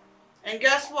 And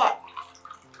guess what?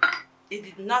 It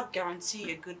did not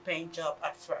guarantee a good paying job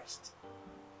at first.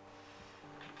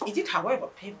 It did, however,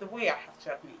 pave the way, I have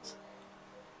to admit.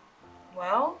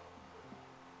 Well,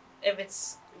 if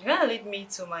it's gonna lead me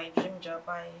to my dream job,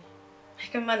 I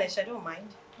can manage, I don't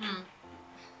mind.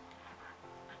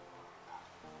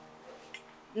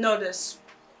 Notice,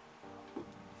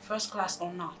 first class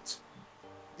or not,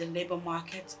 the labor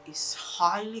market is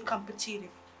highly competitive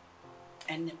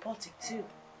and nepotic too.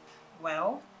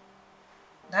 Well,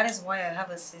 that is why I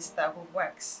have a sister who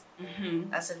works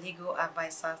as a legal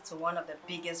advisor to one of the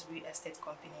biggest real estate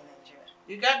companies in Nigeria.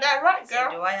 You got that right,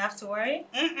 girl. So do I have to worry?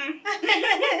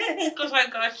 Because I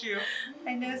got you.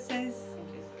 I know, sis.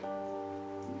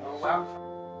 Oh, wow.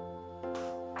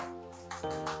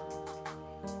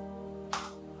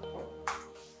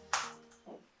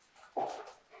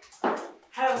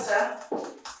 Hello, sir.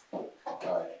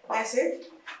 Hi. That's it?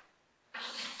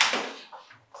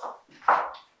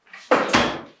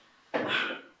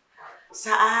 So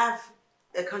I have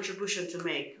a contribution to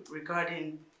make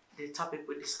regarding the topic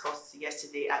we discussed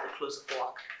yesterday at the close of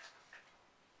work.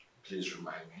 Please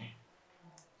remind me.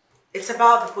 It's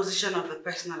about the position of the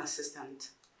personal assistant.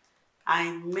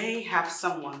 I may have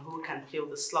someone who can fill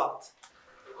the slot.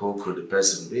 Who could the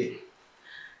person be?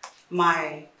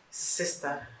 My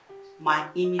sister, my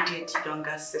immediate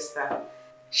younger sister.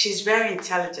 She's very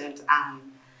intelligent and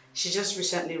she just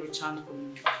recently returned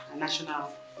from a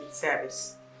national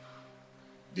service.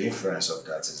 The inference of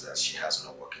that is that she has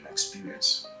no working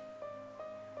experience.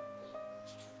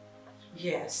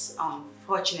 Yes,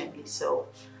 unfortunately so.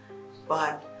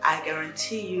 But I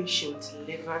guarantee you she will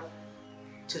deliver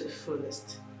to the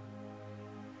fullest.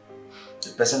 The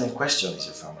person in question is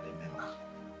a family member.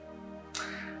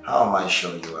 How am I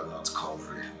sure you are not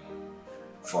covering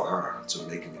for her to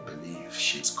make me believe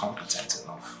she's competent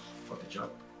enough for the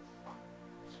job?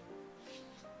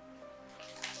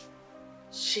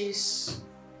 She's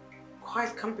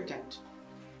quite competent.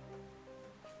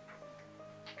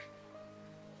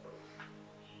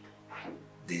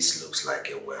 This looks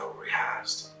like a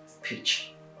well-rehearsed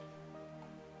pitch.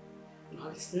 No,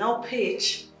 it's no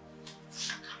pitch.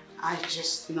 I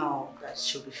just know that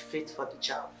she'll be fit for the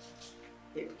job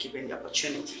if given the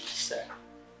opportunity, sir.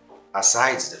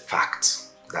 Aside the fact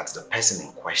that the person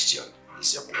in question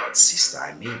is your blood sister,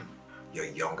 I mean your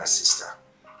younger sister,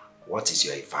 what is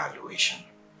your evaluation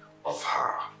of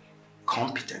her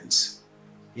competence?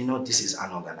 You know, this is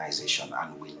an organization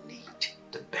and we need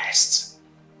the best.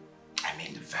 I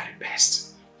mean the very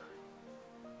best.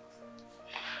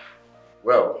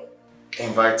 Well,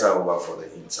 invite her over for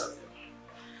the interview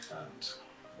and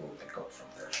we'll pick up from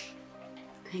there.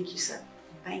 Thank you, sir.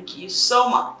 Thank you so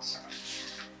much.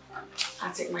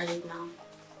 I'll take my leave now.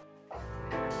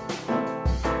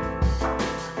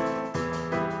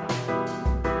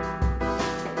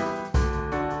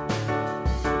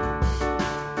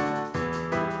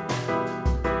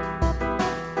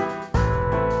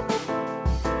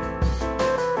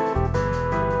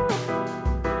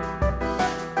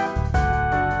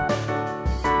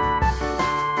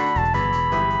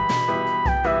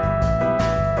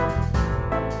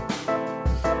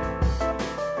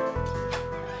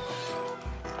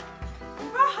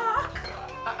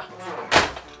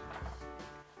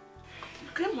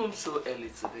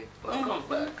 babe. Welcome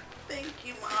back. Thank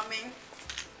you, Mommy.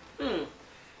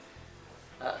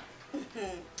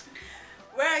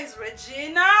 Where is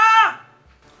Regina?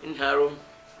 In her room.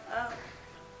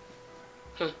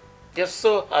 Oh. You're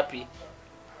so happy.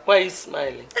 Why are you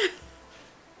smiling?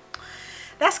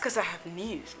 That's because I have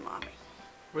news, Mommy.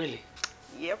 Really?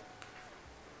 Yep.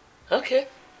 Okay.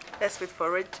 Let's wait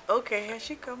for it. Okay, here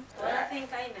she comes. Well, I think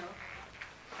I know.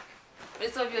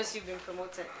 It's obvious you've been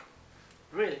promoted.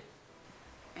 Really?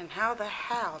 And how the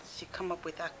hell did she come up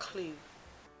with that clue?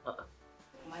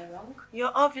 Am I wrong?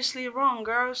 You're obviously wrong,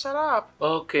 girl. Shut up.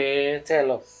 Okay,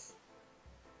 tell us.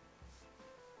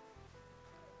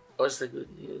 What's the good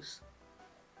news?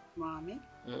 Mommy,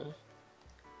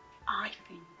 I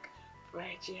think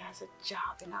Reggie has a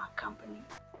job in our company.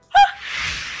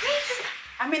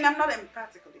 I mean, I'm not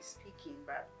emphatically speaking,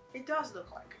 but it does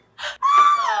look like it.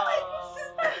 Oh,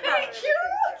 Thank you.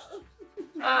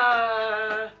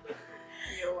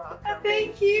 You're welcome.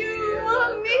 Thank you,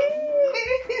 Mommy.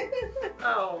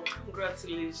 Oh,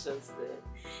 congratulations then.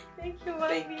 Thank you,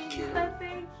 Mommy. Thank you.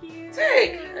 Thank you.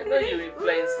 Take! I know you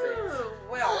replaced it. Ooh,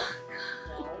 well.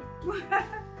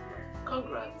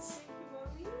 Congrats.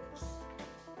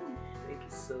 Thank you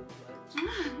so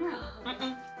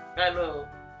much. I know.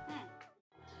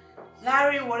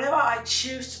 Larry, whatever I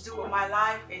choose to do with my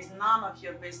life is none of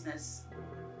your business.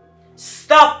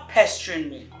 Stop pestering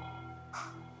me.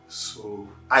 So,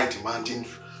 I demanding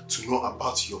to know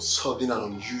about your sudden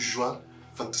and unusual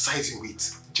fantasizing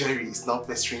with Jerry is now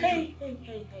pestering you. Hey.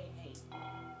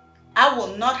 I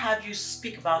will not have you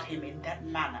speak about him in that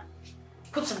manner.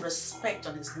 Put some respect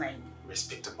on his name.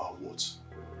 Respect about what?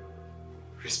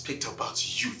 Respect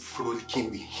about you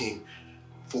frolicking with him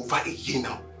for over a year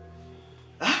now.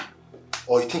 Huh?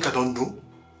 Or you think I don't know?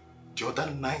 The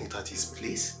other night at his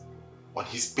place, on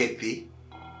his birthday,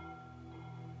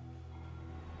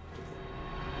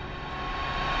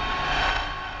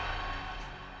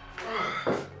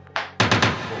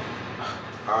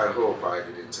 I hope I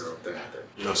didn't interrupt that.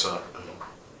 no sir,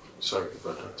 sorry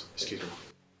about that, excuse me.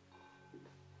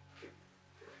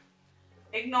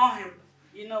 Ignore him.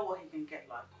 You know what he can get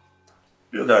like.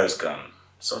 You guys can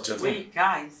sort your thing. Wait,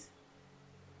 guys.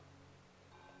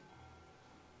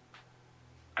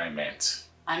 I meant.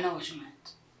 I know what you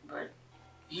meant, but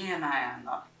he and I are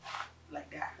not like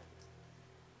that.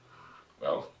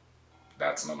 Well,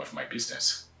 that's none of my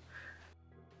business.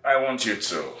 I want you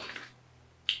to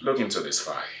look into this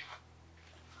file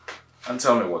and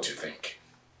tell me what you think.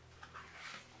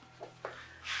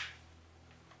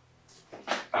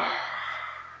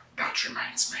 That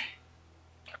reminds me.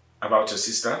 About your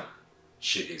sister,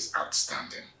 she is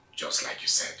outstanding, just like you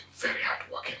said, very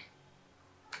hardworking.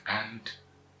 And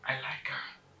I like her.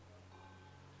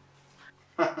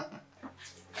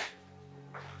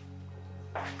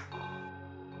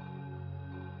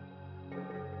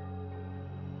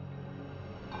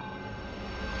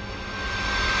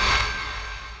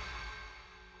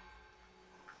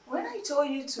 When I told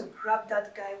you to grab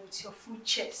that guy with your full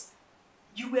chest,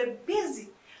 you were busy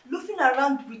loafing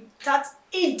around with that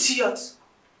idiot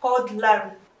called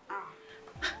Larry.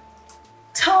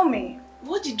 Tell me,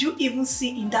 what did you even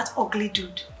see in that ugly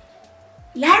dude?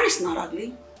 Larry's not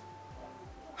ugly.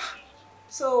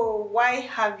 So why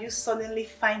have you suddenly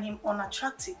find him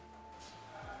unattractive?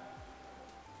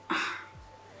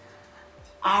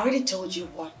 I already told you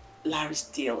what Larry's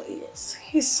deal is.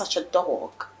 He's such a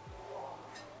dog.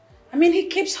 I mean, he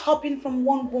keeps hopping from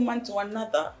one woman to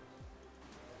another.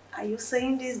 Are you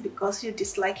saying this because you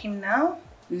dislike him now?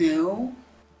 No.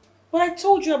 But I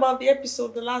told you about the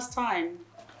episode the last time.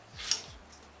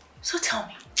 So tell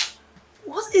me,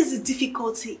 what is the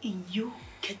difficulty in you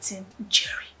getting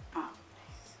Jerry?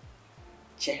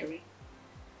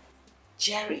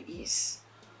 Jerry is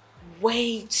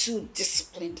way too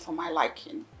disciplined for my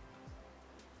liking.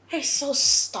 He's so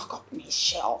stuck up in his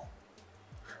shell.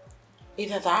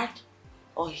 Either that,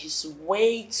 or he's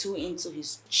way too into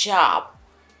his job.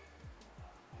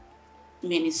 I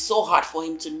mean, it's so hard for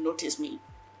him to notice me.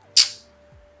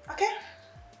 Okay,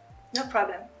 no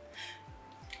problem.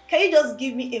 Can you just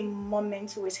give me a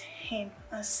moment with him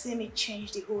and see me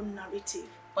change the whole narrative?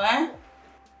 What?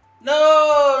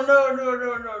 No, not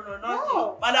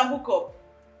you. Madam, hook up.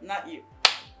 Not you.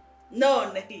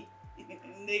 No, Nehi.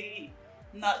 Nehi.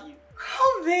 Not you.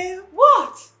 Come, babe.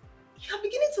 What? You're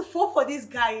beginning to fall for this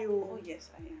guy, Oh, yes,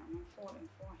 I am. I'm falling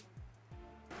for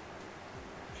him.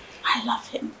 I love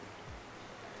him.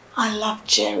 I love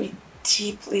Jerry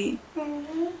deeply.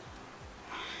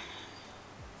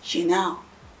 You know,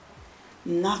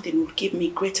 nothing would give me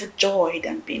greater joy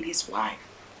than being his wife.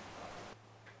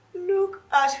 Look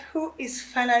at who is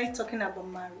finally talking about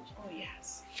marriage. Oh,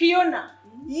 yes. Fiona,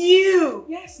 you!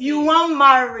 Yes, You please. want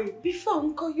marry? Before,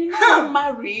 Uncle, you know I'm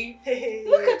married.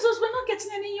 Look at us, we're not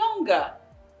getting any younger.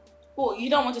 Oh, you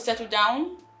don't want to settle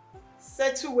down?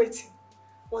 Settle waiting.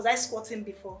 Was I squatting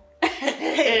before?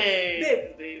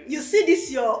 Hey, Babe, you see this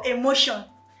your emotion.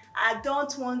 I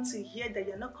don't want to hear that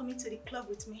you're not coming to the club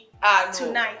with me no,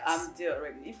 tonight. I'm there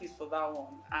already. If it's for that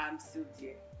one, I'm still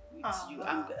there with you.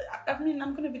 Uh-huh.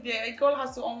 I'm gonna be there. A girl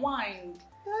has to unwind.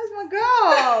 That's my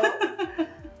girl.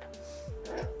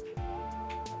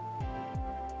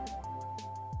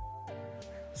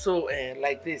 So,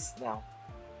 like this now.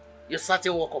 You're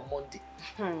starting work on Monday.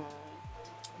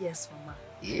 Yes, Mama.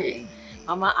 Yay.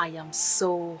 Mama, I am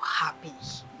so happy.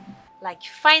 Like,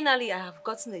 finally, I have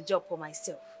gotten a job for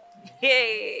myself.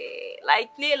 Hey,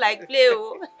 like play,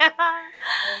 oh.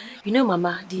 You know,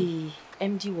 Mama, the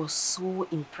MD was so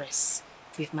impressed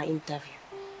with my interview.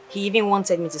 He even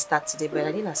wanted me to start today, but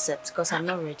I didn't accept because I'm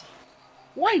not ready.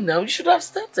 Why now? You should have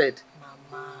started.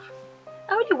 Mama,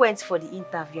 I already went for the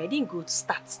interview. I didn't go to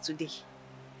start today.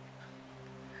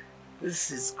 This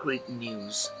is great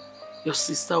news. Your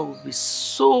sister will be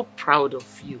so proud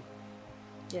of you.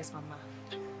 Yes, Mama.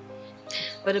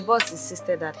 But the boss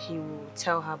insisted that he will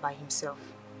tell her by himself.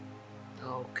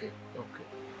 Okay.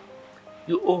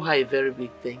 You owe her a very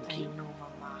big thank I you. know,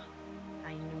 Mama.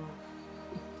 I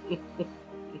know.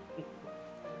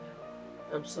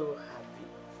 I'm so happy.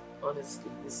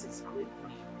 Honestly, this is great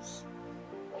news.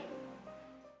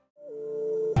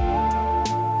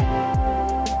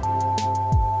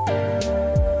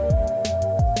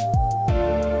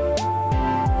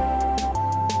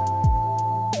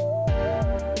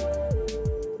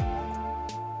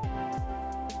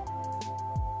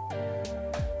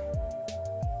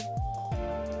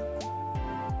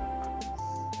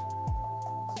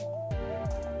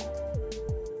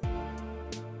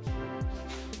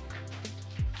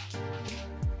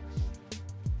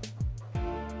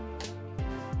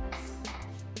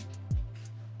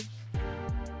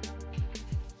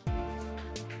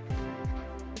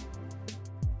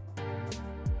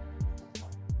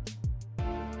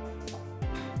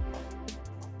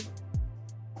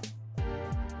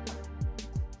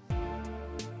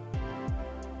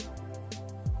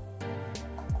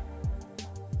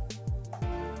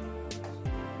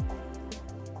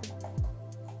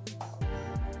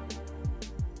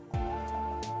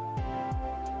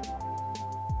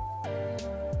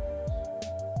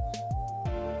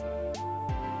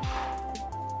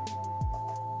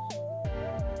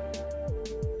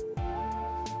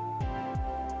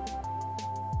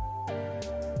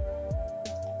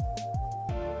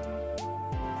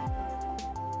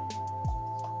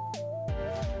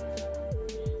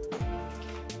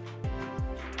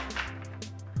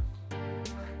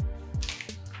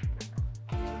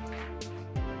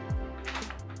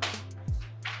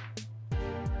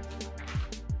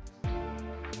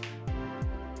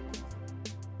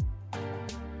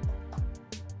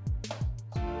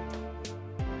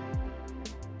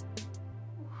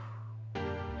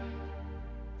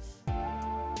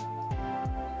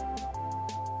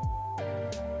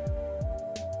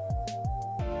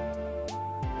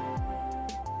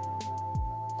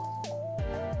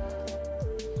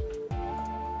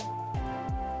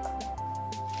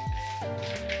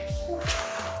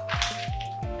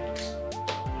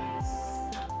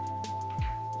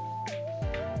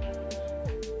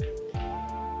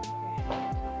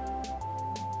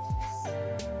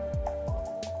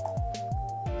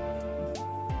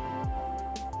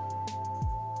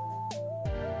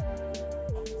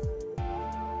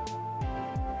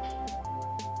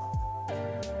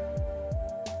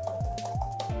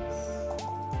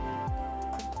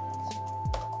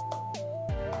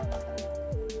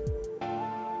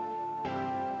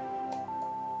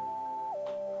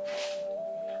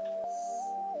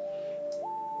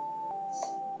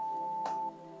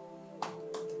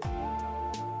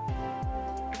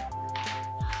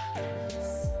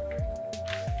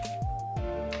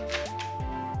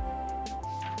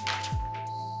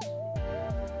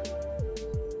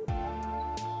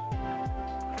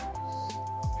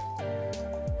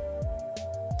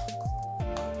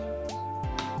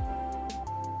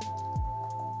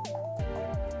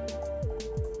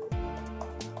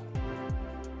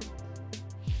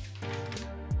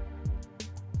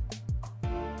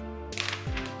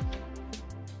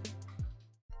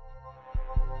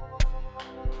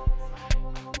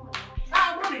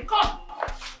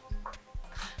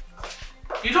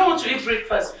 You don't want to eat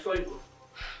breakfast before you go?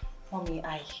 Mommy,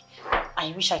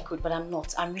 I wish I could, but I'm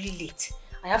not. I'm really late.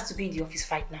 I have to be in the office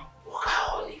right now.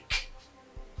 Workaholic.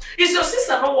 Is your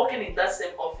sister not working in that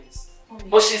same office? Mommy.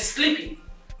 But she's sleeping.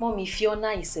 Mommy, Fiona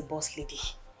is a boss lady.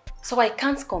 So I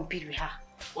can't compete with her.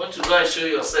 Want to go and show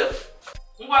yourself?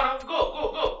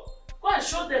 Go. Go and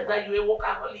show them that you're a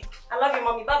workaholic. I love you,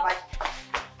 mommy. Bye-bye.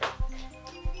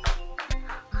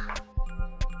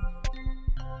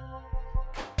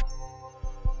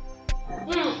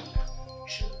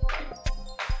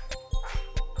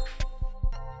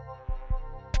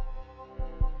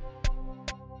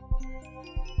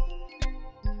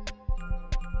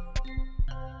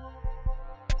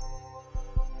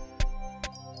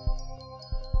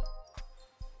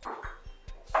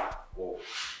 Whoa.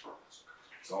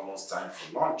 It's almost time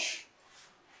for lunch.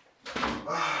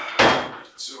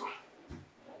 So,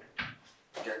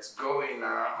 get going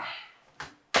now.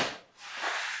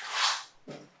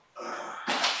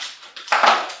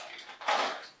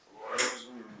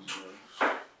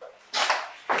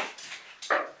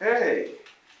 Hey,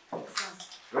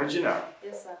 Regina.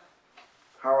 Yes, sir.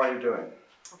 How are you doing?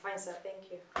 I'm fine, sir.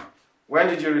 Thank you. When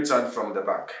did you return from the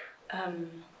bank?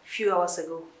 Few hours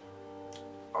ago.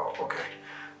 Oh, okay.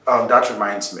 That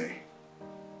reminds me.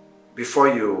 Before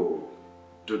you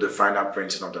do the final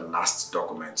printing of the last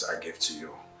document I gave to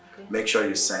you, okay, make sure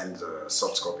you send the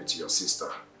soft copy to your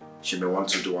sister. She may want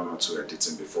to do 1 or 2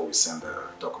 editing before we send the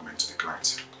document to the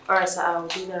client. Alright, sir. I'll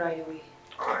do that right away.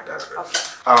 Alright, that's good. Okay.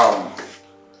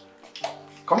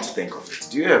 Come to think of it,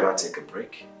 do you ever take a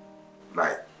break?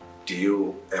 Like, do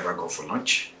you ever go for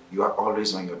lunch? You are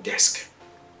always on your desk.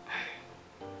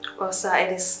 Well, sir,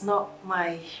 it is not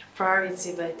my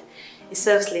priority, but it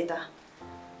serves later.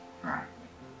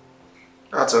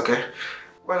 That's okay.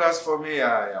 Well, as for me,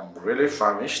 I am really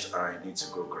famished. I need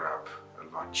to go grab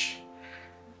a lunch.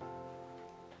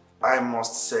 I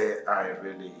must say I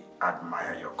really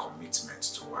admire your commitment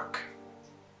to work.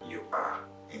 You are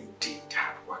indeed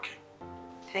hardworking.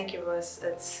 Thank you, boss.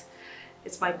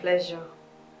 It's my pleasure.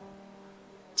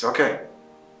 It's okay.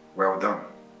 Well done.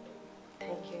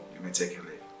 Thank you. You may take your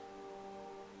leave.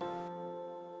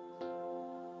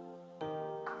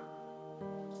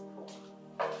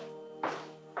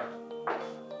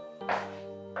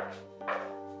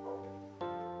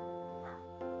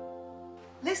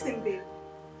 Listen, babe.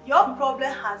 Your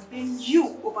problem has been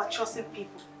you over-trusting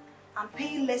people and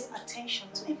paying less attention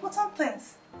to important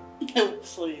things.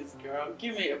 Please, girl,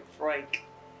 give me a break.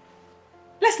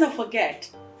 Let's not forget,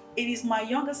 it is my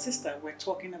younger sister we're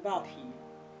talking about here.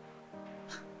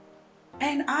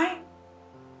 And I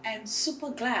am super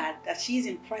glad that she's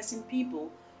impressing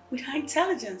people with her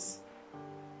intelligence.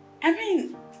 I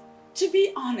mean, to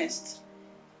be honest,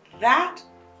 that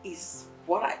is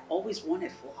what I always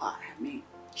wanted for her. I mean,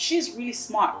 she's really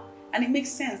smart, and it makes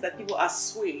sense that people are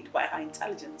swayed by her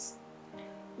intelligence.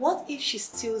 What if she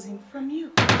steals him from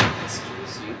you?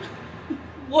 Excuse you?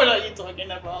 What are you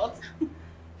talking about?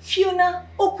 Fiona,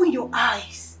 open your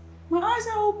eyes. My eyes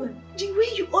are open. The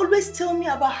way you always tell me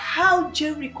about how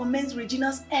Jerry recommends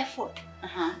Regina's effort. The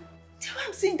way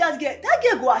I'm seeing that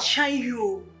girl go outshine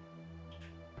you.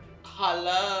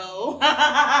 Hello?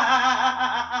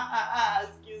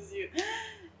 Excuse you.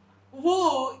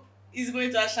 Who is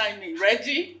going to outshine me?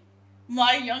 Reggie?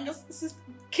 My youngest sister,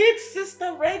 kid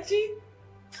sister Reggie?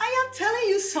 I am telling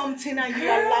you something and you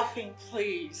are laughing.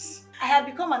 Please. I have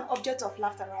become an object of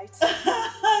laughter, right? No.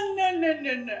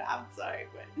 I'm sorry,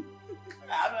 but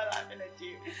I'm not laughing at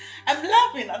you. I'm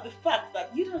laughing at the fact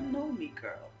that you don't know me,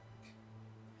 girl.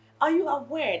 Are you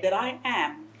aware that I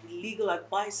am the legal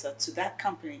advisor to that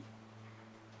company?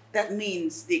 That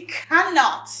means they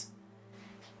cannot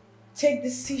take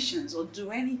decisions or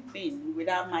do anything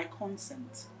without my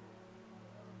consent.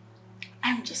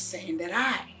 I'm just saying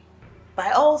that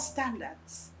by all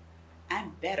standards,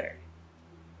 I'm better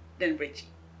than Reggie.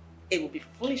 It would be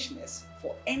foolishness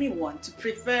for anyone to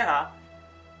prefer her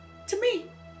to me.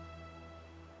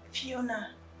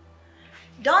 Fiona,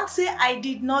 don't say I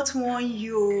did not warn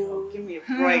you. Oh, give me a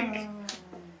break.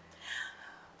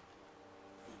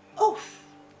 Oh,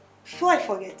 before I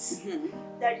forget,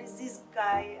 there is this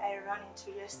guy I ran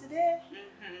into yesterday,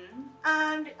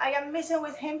 and I am meeting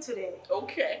with him today.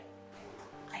 Okay.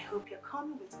 I hope you're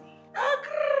coming with me. Am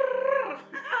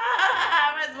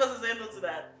I supposed to say no to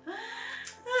that?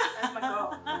 That's my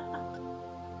girl.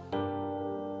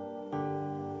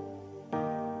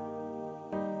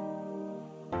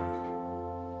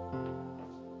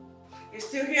 You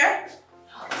still here?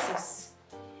 Oh, sis.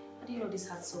 I didn't know this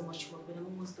had so much work, but I'm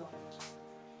almost done.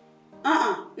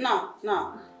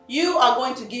 No. You are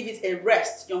going to give it a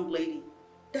rest, young lady.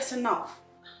 That's enough.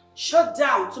 Shut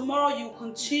down. Tomorrow you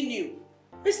continue.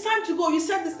 It's time to go. You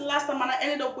said this the last time and I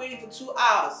ended up waiting for 2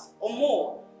 hours or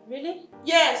more. Really?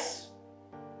 Yes.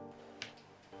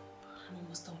 I'm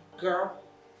almost done. Girl.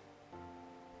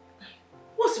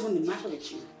 What's even the matter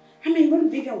with you? I mean, when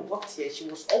Vivian worked here, she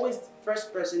was always the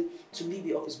first person to leave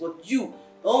the office. But you,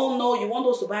 oh no, you want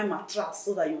us to buy a mattress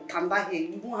so that you can die here.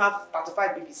 You won't have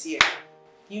 35 babies here.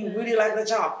 You really like the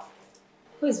job.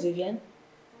 Who is Vivian?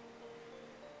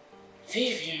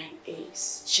 Vivian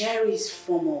is Jerry's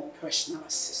former personal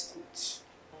assistant.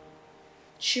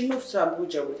 She moved to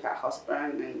Abuja with her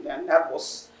husband, and that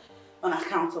was on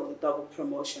account of the double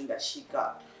promotion that she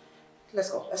got. Let's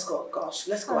go, gosh,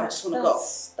 let's go. I just want to go.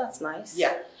 That's nice.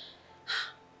 Yeah.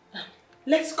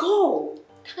 Let's go.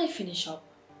 Can I finish up?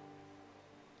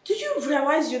 Do you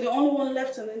realize you're the only one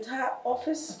left in the entire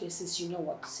office? Okay, sis, you know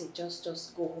what? Say,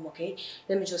 just go home, okay?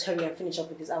 Let me just hurry and finish up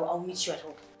with this. I'll meet you at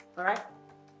home. All right?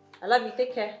 I love you.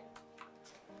 Take care.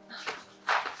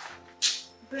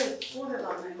 Babe, hold it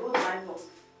on, man. Hold my nose.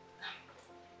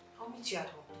 I'll meet you at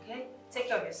home, okay? Take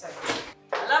care of yourself.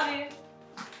 I love you.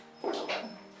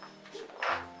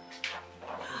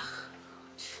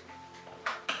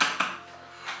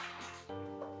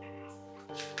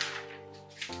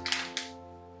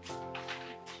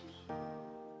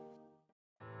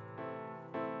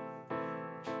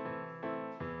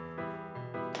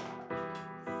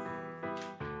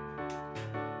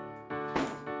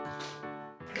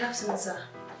 Good afternoon, sir.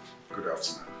 Good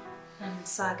afternoon.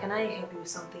 Sir, can I help you with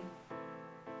something?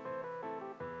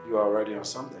 You are already on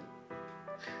something.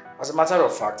 As a matter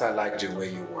of fact, I like the way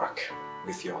you work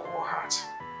with your whole heart.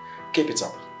 Keep it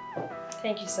up.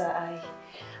 Thank you, sir.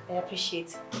 I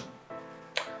appreciate.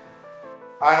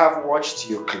 I have watched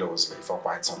you closely for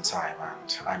quite some time,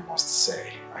 and I must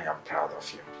say I am proud of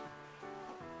you.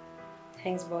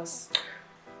 Thanks, boss.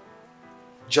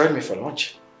 Join me for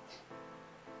lunch.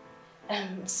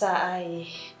 Sir, I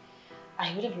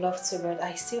would have loved to, but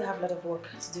I still have a lot of work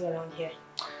to do around here.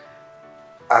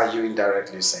 Are you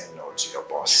indirectly saying no to your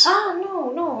boss?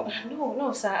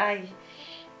 No, sir.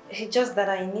 It's just that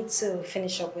I need to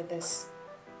finish up with this.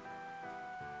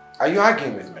 Are you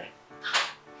arguing with me?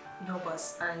 No,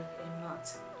 boss, I am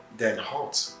not. Then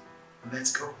halt.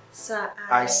 Let's go. Sir,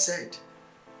 I said.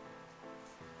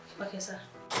 Okay, sir.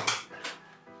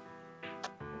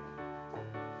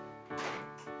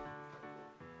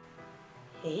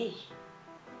 Hey.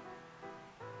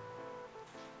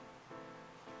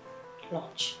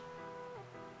 Lunch.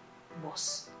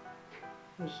 Boss.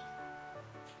 Me.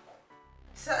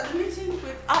 So the meeting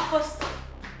with our first...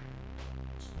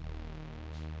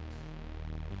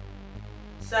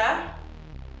 Sir?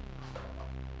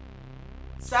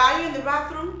 Sir, are you in the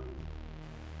bathroom?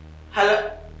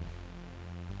 Hello?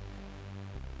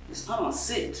 It's not on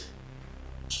seat.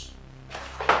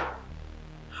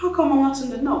 How come I'm not in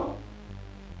the know?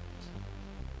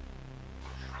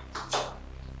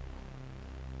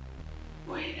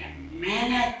 Wait a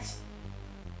minute.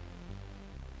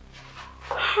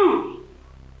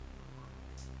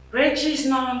 Reggie's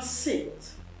not on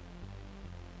seat.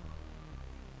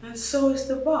 And so is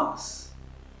the boss.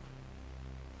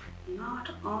 Not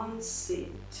on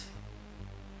seat.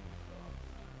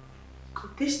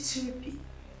 Could these two be?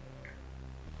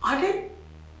 Are they?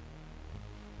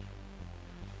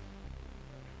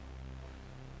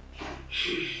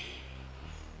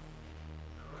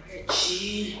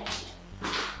 Reggie.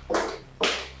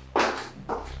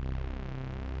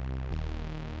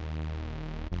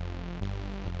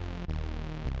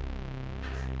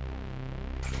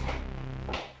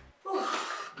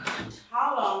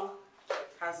 How long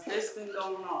has this been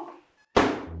going on?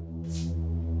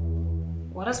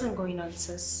 What has been going on,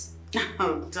 sis?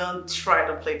 Don't try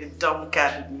to play the dumb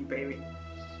cat with me, baby.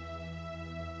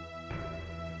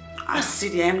 I see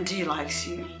the MD likes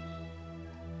you.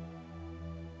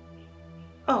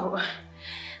 Oh,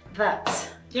 that.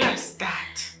 Yes,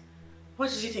 that. What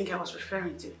did you think I was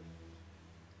referring to?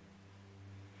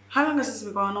 How long has this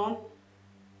been going on?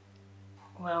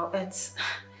 Well,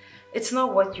 it's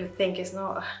not what you think. It's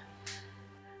not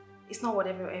what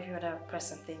every other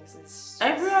person thinks. It's just...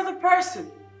 Every other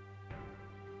person?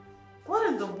 What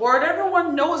in the world?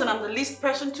 Everyone knows and I'm the least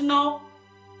person to know?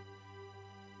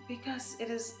 Because it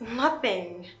is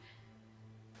nothing.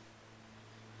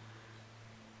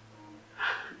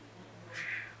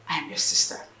 I am your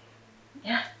sister.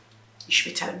 Yeah. You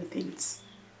should be telling me things.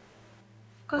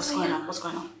 What's going on? What's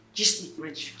going on? Just me,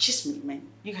 Rich. Just me, man.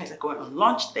 You guys are going on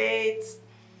lunch dates.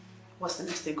 What's the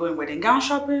next day? Going wedding gown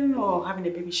shopping or having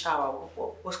a baby shower?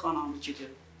 What's going on with you two?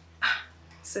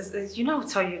 Sis, you know I'll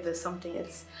tell you there's something.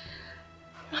 It's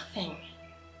nothing.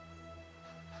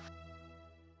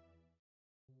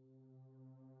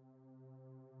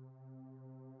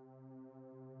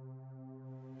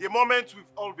 The moment we've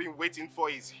all been waiting for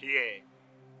is here.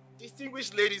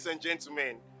 Distinguished ladies and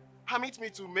gentlemen, permit me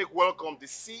to make welcome the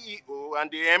CEO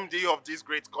and the MD of this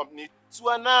great company to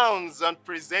announce and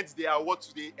present the award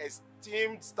to the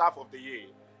esteemed staff of the year.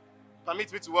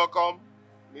 Permit me to welcome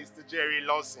Mr. Jerry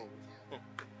Lawson.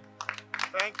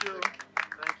 Thank you.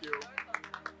 Thank you.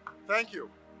 Thank you.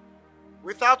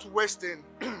 Without wasting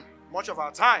much of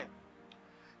our time,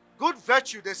 good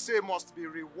virtue, they say, must be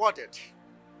rewarded.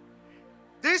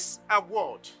 This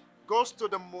award goes to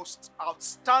the most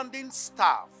outstanding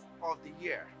staff of the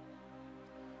year.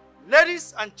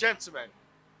 Ladies and gentlemen,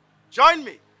 join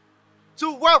me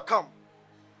to welcome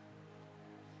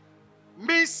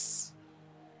Miss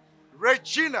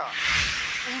Regina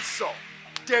Uso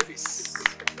Davis.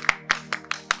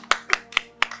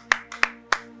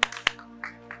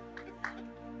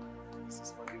 This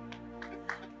is for you.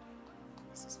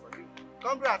 This is for you.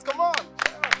 Congrats, come on.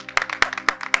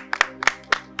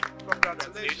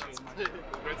 Congratulations.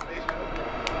 Congratulations.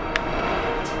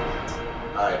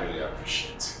 I really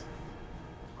appreciate it.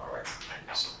 All right, thank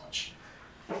you so much.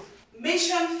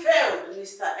 Mission failed,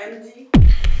 Mr. MD.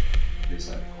 Please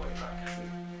let me call you back.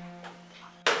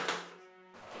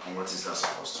 And what is that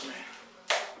supposed to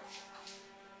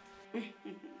mean?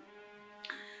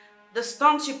 The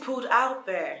stunt you pulled out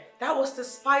there, that was to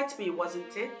spite me,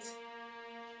 wasn't it?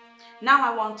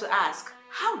 Now I want to ask,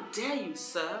 how dare you,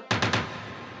 sir?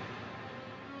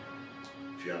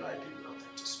 Fiona, I did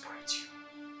nothing to spite you.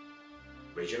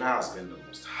 Regina has been the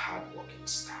most hardworking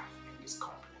staff in this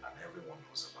company and everyone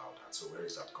knows about that. So where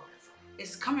is that coming from?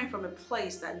 It's coming from a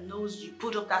place that knows you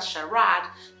put up that charade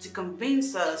to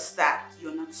convince us that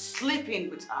you're not sleeping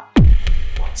with her.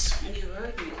 What? And you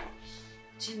heard me.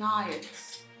 Deny it.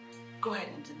 Go ahead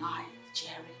and deny it,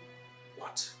 Jerry.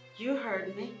 What? You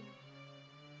heard me.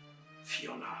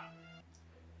 Fiona,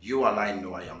 you and I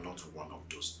know I am not one of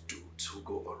those dudes who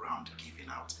go around giving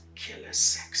out careless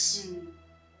sex.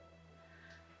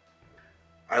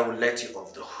 I will let you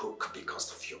off the hook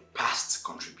because of your past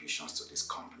contributions to this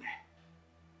company.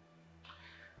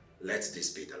 Let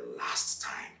this be the last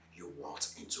time you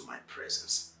walked into my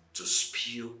presence to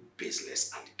spew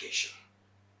baseless allegation.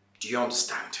 Do you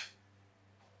understand?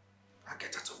 Now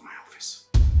get out of my office.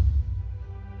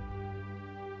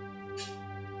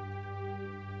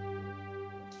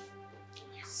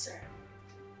 Yes, sir.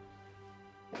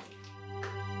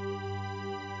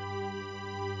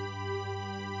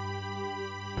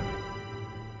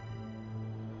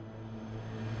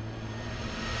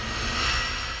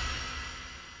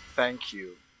 Thank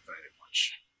you very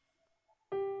much.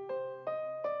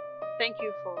 Thank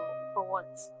you for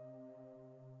what?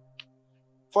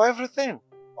 For everything.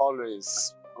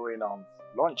 Always going on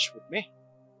lunch with me.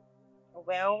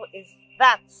 Well, is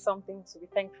that something to be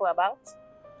thankful about?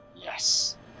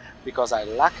 Yes, because I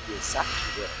lack the exact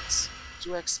words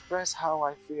to express how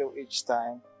I feel each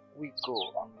time we go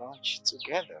on lunch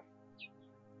together.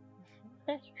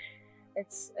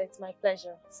 It's my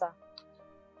pleasure, sir.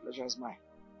 Pleasure is mine.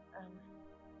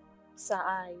 Sir,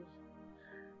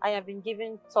 I have been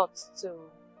giving thoughts to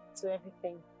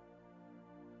everything.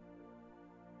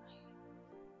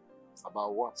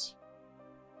 About what?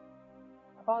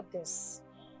 About this.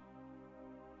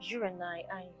 You and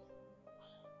I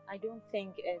don't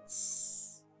think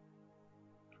it's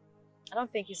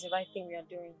the right thing we are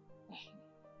doing.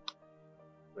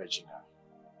 Regina,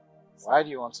 why do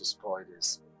you want to spoil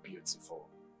these beautiful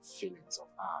feelings of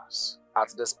ours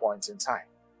at this point in time?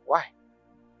 Why?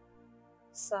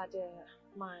 Sir,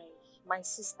 my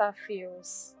sister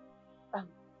feels...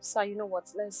 sir, you know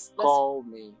what? Let's call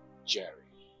me Jerry.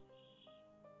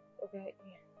 Okay,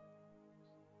 yeah.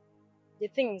 The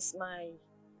thing is,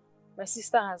 my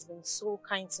sister has been so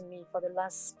kind to me for the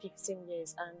last 15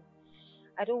 years and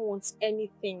I don't want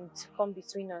anything to come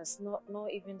between us,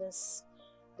 not even this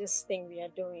thing we are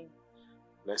doing.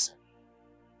 Listen,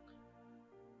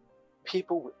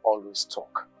 people will always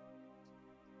talk.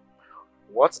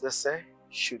 What they say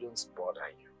shouldn't bother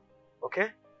you,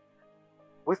 okay?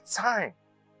 With time,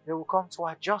 they will come to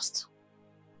adjust.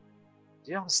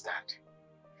 Do you understand?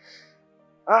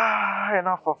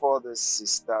 Enough of all this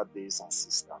sister this and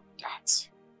sister that.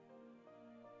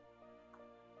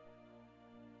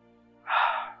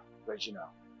 Regina.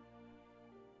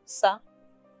 Sir?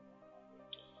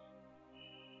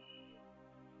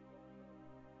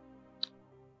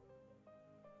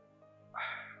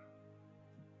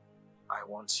 I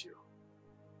want you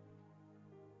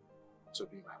to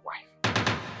be my wife.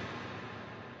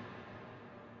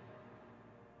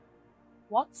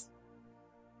 What?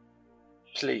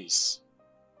 Please,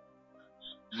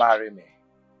 marry me.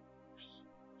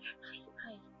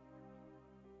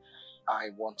 I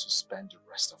want to spend the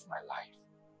rest of my life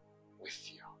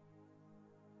with you.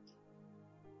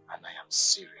 And I am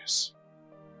serious.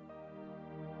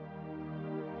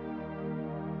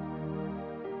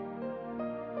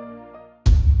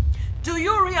 Do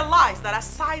you realize that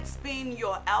aside being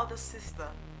your elder sister,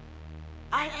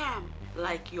 I am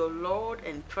like your Lord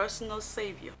and personal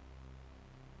Savior?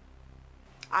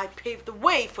 I paved the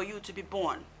way for you to be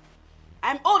born.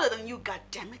 I'm older than you,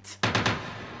 goddammit.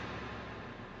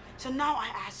 So now I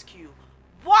ask you,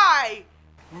 why,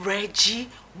 Reggie,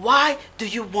 why do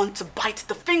you want to bite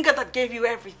the finger that gave you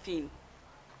everything?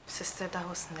 Sister, that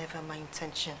was never my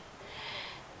intention.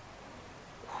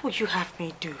 What would you have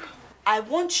me do? I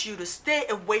want you to stay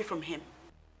away from him.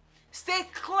 Stay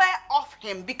clear of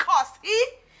him because he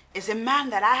is a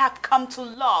man that I have come to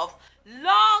love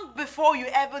long before you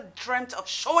ever dreamt of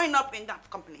showing up in that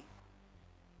company.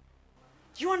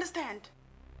 You understand?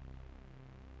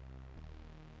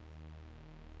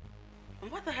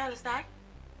 And what the hell is that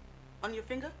on your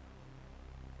finger?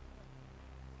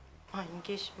 My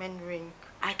engagement ring.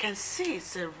 I can see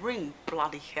it's a ring,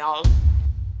 bloody hell.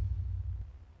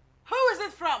 Who is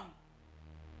it from?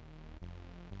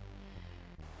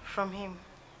 From him.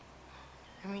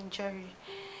 I mean, Jerry.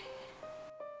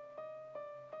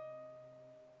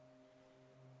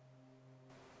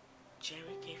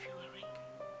 Jerry gave you a ring.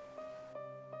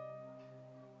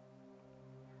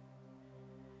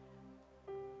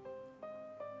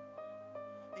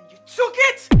 And you took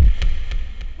it?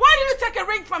 Why did you take a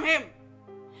ring from him?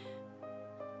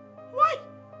 Why?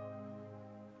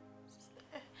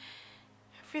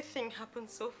 Everything happened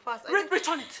so fast.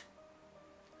 Return it.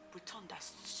 Return that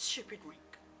stupid ring.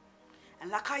 And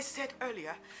like I said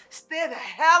earlier, stay the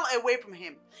hell away from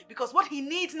him. Because what he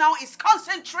needs now is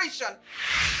concentration.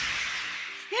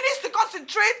 He needs to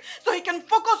concentrate so he can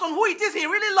focus on who it is he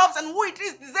really loves and who it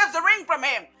is deserves a ring from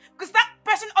him. Because that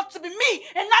person ought to be me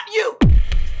and not you.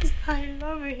 I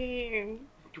love him.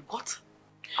 You what?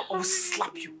 I will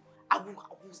slap you. I will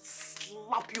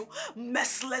slap you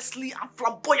mercilessly and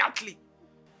flamboyantly.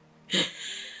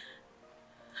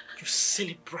 You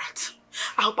silly brat.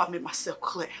 I hope I made myself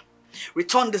clear.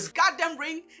 Return this goddamn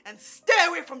ring and stay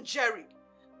away from Jerry.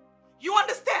 You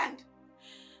understand?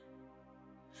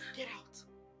 Get out.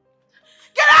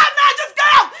 Get out now! Just get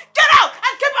out! Get out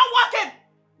and keep on walking!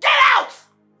 Get out!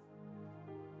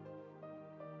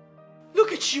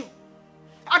 Look at you.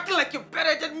 Acting like you're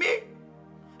better than me.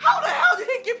 How the hell did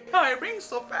he give her a ring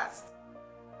so fast?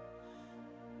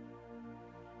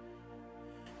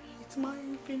 It's my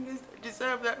fingers that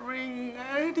deserve that ring.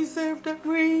 I deserve that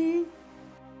ring.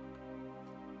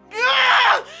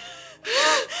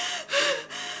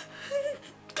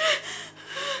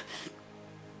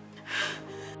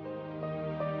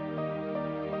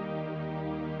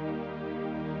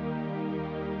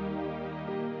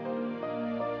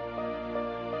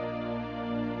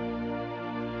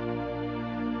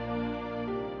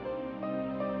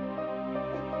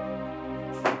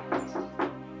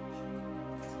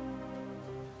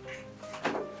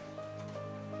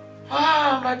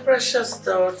 My precious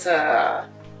daughter.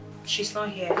 She's not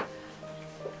here.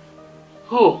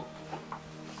 Who?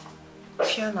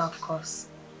 Fiona, of course.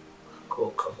 Oh,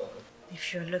 come on.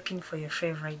 If you're looking for your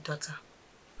favorite daughter,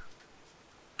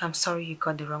 I'm sorry you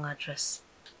got the wrong address.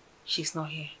 She's not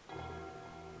here.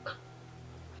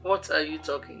 What are you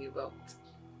talking about?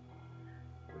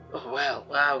 Oh, well,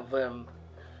 I've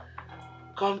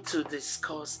come to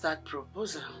discuss that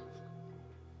proposal.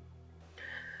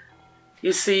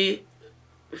 You see,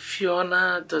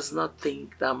 Fiona does not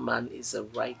think that man is the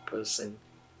right person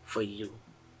for you.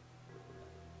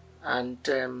 And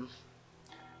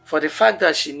for the fact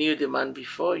that she knew the man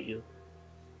before you,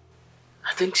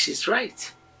 I think she's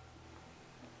right.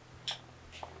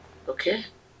 Okay?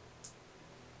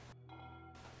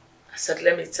 I said,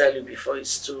 let me tell you before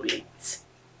it's too late.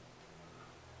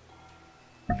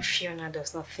 Fiona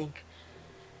does not think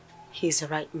he's the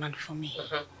right man for me.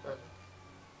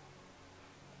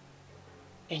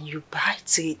 And you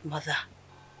bite it, mother.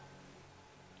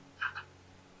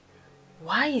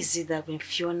 Why is it that when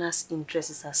Fiona's interest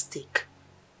is at stake,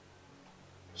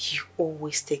 you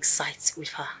always take sides with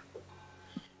her?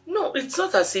 No, it's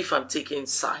not as if I'm taking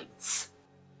sides.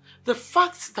 The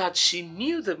fact that she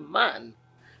knew the man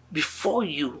before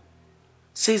you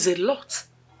says a lot.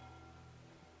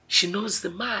 She knows the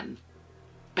man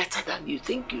better than you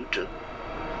think you do.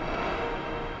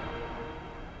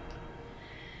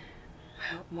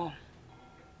 Mom,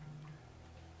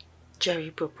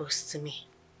 Jerry proposed to me.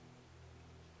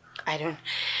 I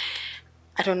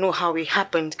don't know how it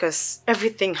happened because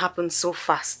everything happened so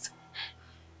fast.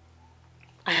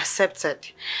 I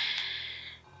accepted.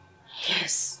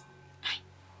 Yes.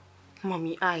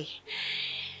 Mommy, I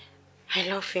I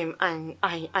love him and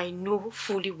I know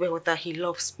fully well that he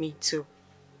loves me too.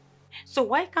 So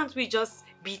why can't we just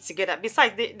be together?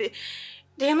 Besides,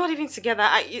 they are not even together.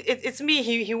 It's me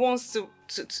he wants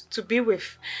to be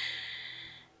with.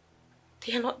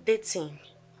 They are not dating.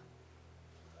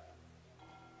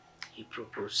 He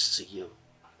proposed to you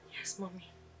Yes,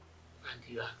 mommy. and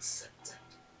you accepted.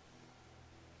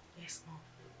 Yes, mom.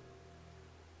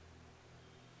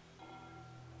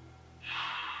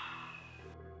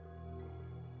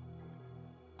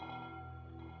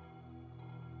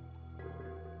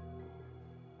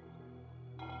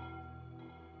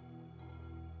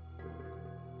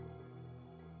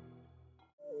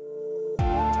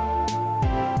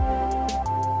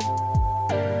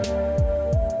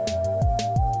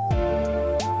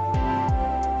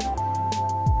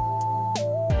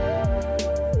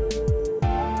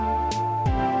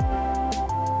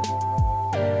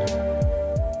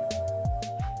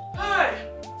 Hi!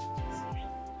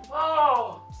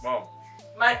 Oh, Mom.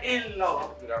 my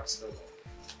in-law. Good afternoon.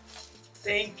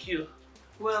 Thank you.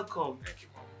 Welcome. Thank you,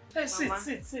 Mom. Hey, sit, Mama.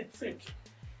 sit.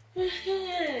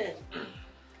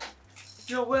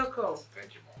 You're welcome.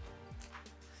 Thank you,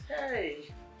 Mom. Hey.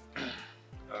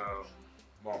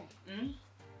 Mom,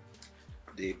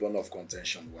 the bone of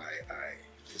contention why I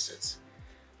visit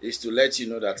is to let you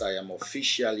know that I am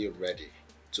officially ready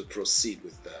to proceed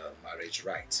with the marriage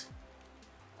rite.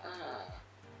 Ah,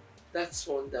 that's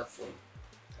wonderful.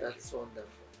 That's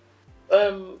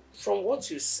wonderful. From what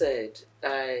you said,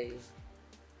 I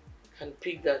can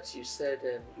pick that you said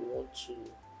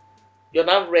you're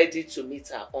now ready to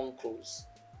meet our uncles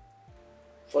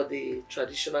for the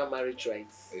traditional marriage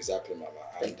rites. Exactly, Mama.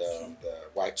 And the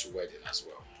white wedding as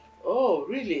well. Oh,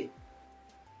 really?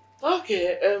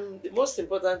 Okay, the most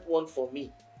important one for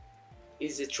me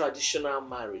is the traditional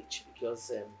marriage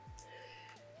because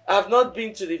I've not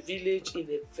been to the village in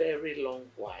a very long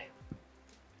while.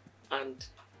 And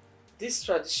this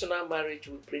traditional marriage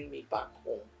will bring me back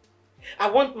home. I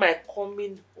want my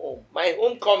coming home, my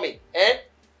homecoming,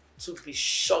 to be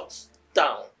shut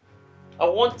down. I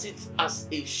want it as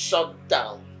a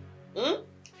shutdown.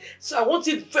 So I want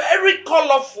it very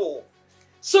colorful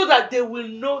so that they will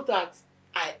know that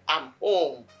I am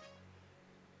home.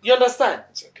 You understand?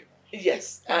 It's okay, Mom.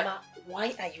 Yes. Mama,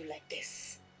 why are you like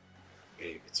this?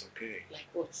 Babe, it's okay. Like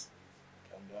what?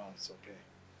 Calm down, it's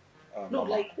okay. No, Mama,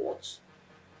 like what?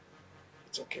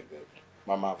 it's okay, babe.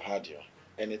 Mama, I've had you.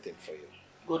 Anything for you.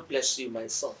 God bless you, my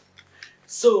son.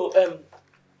 So,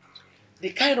 the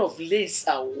kind of lace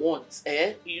I want,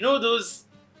 you know those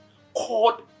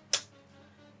cord,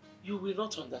 you will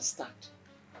not understand.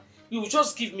 You will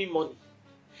just give me money.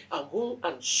 I'll go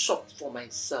and shop for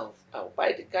myself. I'll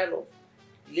buy the kind of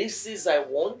laces I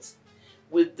want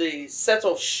with the set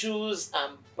of shoes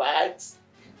and bags,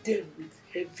 then with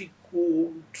heavy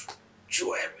gold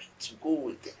jewelry to go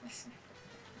with it.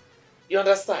 You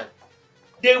understand?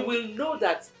 They will know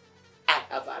that I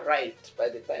have arrived by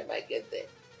the time I get there.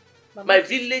 Mama, My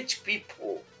village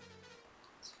people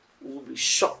will be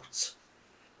shocked.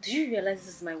 do you realize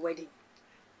this is my wedding?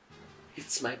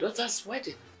 It's my daughter's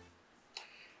wedding.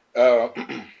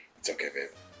 It's okay, babe.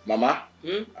 Mama,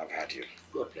 I've had you.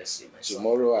 God bless you, my son.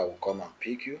 Tomorrow I will come and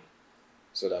pick you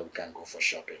so that we can go for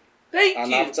shopping. Thank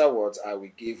And you. afterwards, I will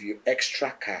give you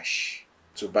extra cash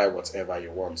to buy whatever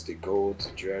you want. The gold, the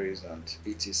jewelries, and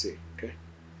etc. Okay?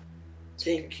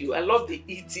 Thank you. I love the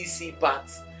ETC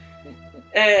part.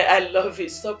 I love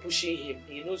it. Stop pushing him.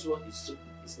 He knows what he's doing.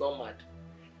 He's not mad.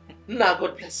 Now,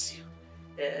 God bless you.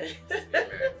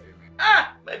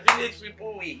 My village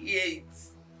people will hear it.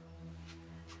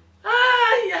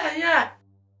 Yeah.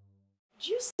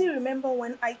 Do you still remember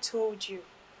when I told you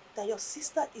that your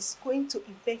sister is going to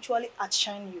eventually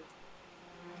outshine you?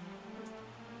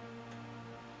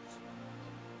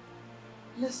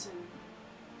 Listen,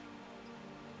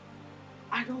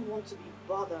 I don't want to be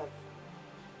bothered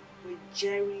with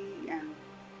Jerry and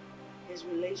his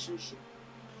relationship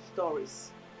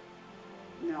stories.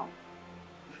 No.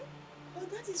 Well,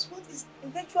 that is what is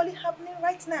eventually happening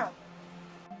right now.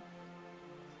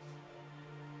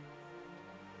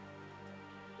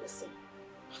 Listen,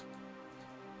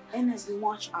 in as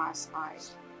much as I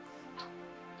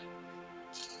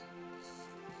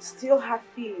still have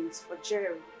feelings for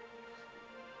Jerry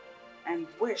and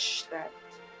wish that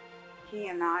he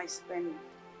and I spend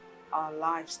our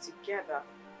lives together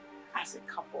as a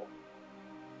couple,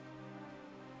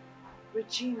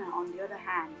 Regina, on the other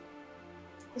hand,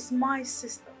 is my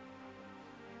sister.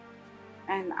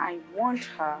 And I want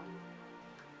her,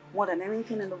 more than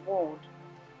anything in the world,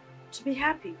 to be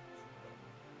happy.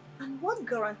 And what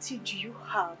guarantee do you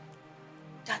have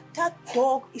that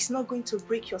dog is not going to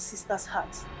break your sister's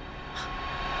heart.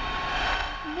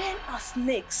 Men are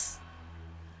snakes.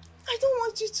 I don't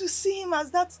want you to see him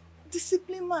as that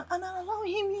disciplined man and allow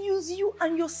him use you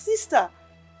and your sister.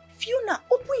 Fiona,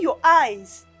 open your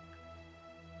eyes.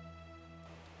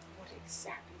 What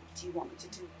exactly do you want me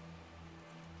to do?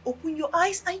 Open your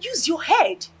eyes and use your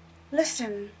head.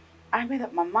 Listen, I made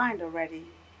up my mind already.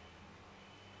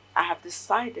 I have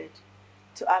decided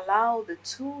to allow the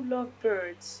two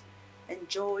lovebirds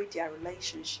enjoy their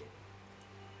relationship.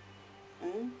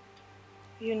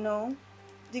 You know,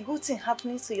 the good thing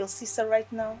happening to your sister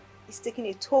right now is taking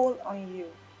a toll on you.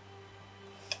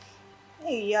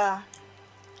 Hey, yeah.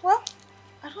 Well,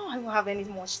 I don't even have any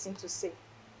much thing to say.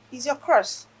 It's your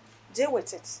curse. Deal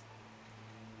with it.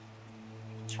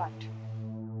 Tried.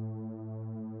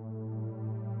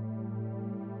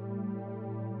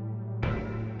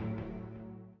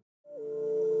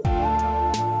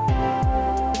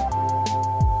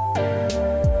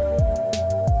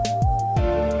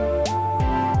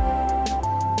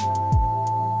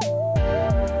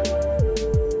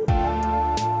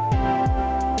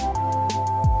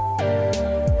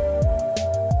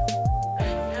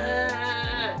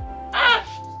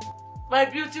 My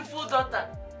beautiful daughter.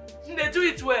 They do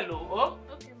it well, oh?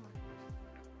 Okay, ma.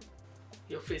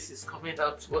 Your face is coming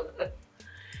out well.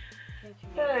 Thank you,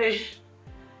 Hey.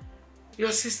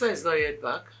 Your sister is not yet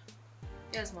back?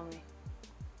 Yes, mommy.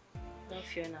 No,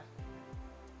 Fiona.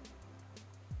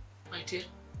 My dear,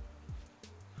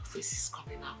 your face is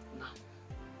coming out now.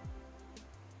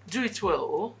 Do it well,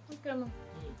 oh? Okay, ma.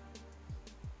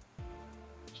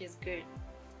 She's good.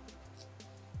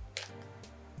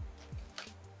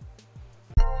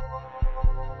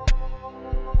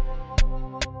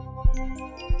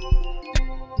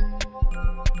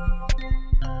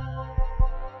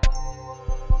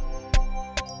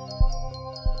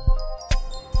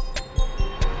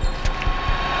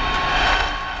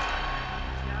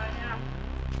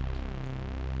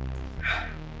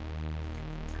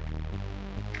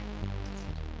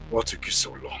 What took you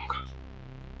so long?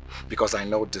 Because I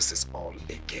know this is all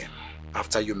a game.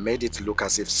 After you made it look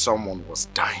as if someone was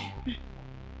dying.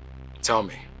 Tell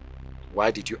me,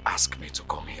 why did you ask me to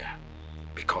come here?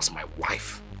 Because my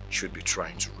wife should be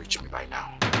trying to reach me by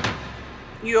now.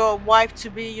 Your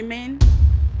wife-to-be, you mean?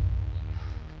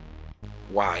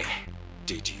 Why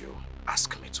did you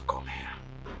ask me to come here?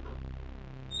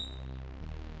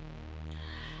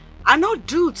 I know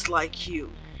dudes like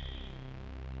you.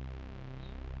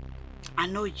 I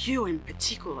know you in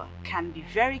particular can be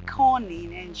very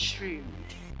cunning and shrewd.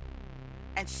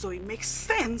 And so it makes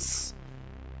sense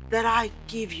that I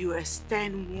give you a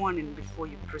stern warning before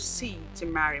you proceed to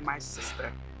marry my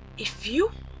sister. If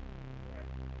you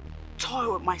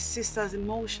toy with my sister's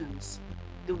emotions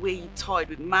the way you toyed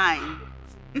with mine,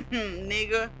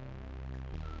 nigga,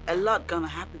 a lot gonna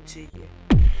happen to you.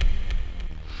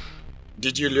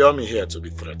 Did you lure me here to be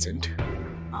threatened?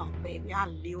 Oh, baby, I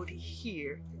lured you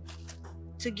here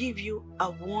to give you a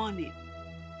warning,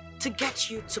 to get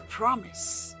you to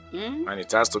promise. And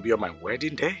it has to be on my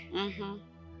wedding day?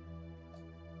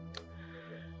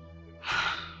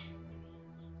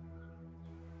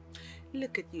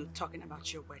 Look at you talking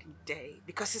about your wedding day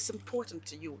because it's important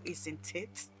to you, isn't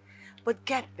it? But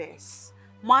get this,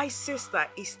 my sister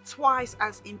is twice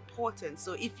as important.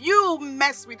 So if you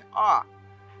mess with her,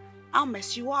 I'll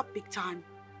mess you up big time.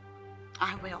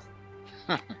 I will.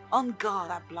 On God,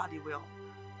 I bloody will.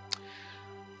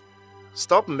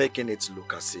 Stop making it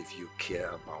look as if you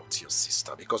care about your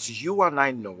sister, because you and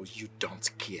I know you don't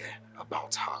care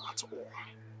about her at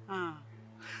all.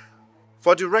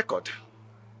 For the record,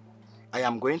 I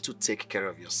am going to take care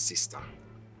of your sister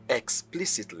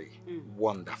explicitly,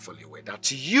 wonderfully well, that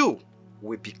you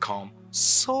will become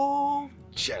so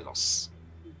jealous.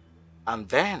 And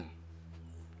then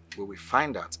we will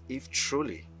find out if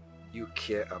truly you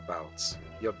care about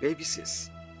your baby sis.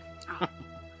 At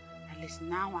least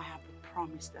now I have the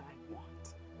promise that I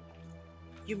want.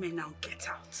 You may now get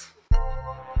out.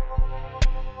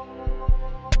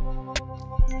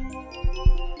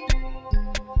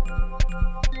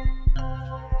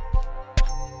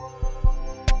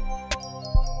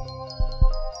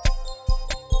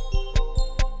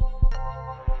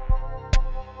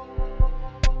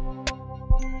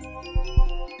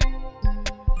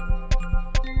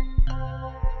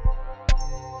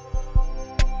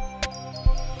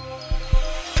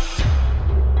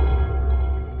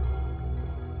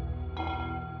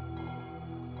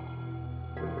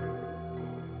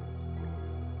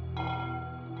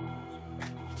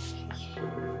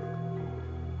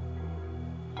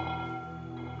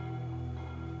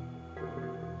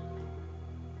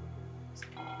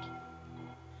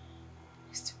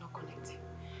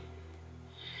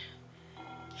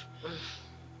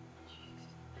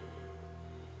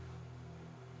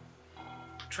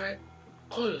 tried.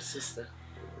 Call your sister.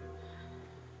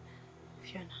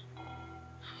 Fiona.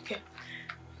 Okay.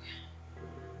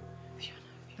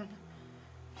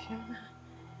 Fiona.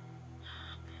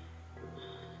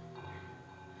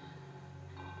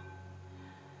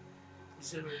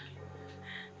 Is it ready?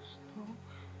 No.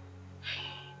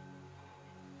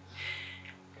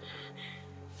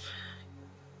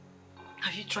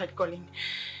 Have you tried calling?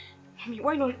 Mommy,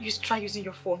 why not you try using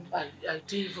your phone? I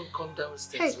didn't even come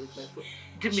downstairs with my phone.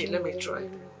 Give me, let me try.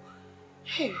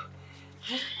 Hey.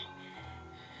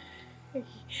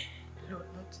 No,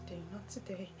 not today, not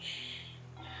today.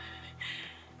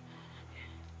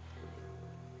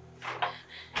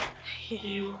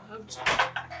 You have to.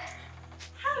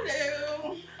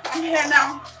 Hello. I'm here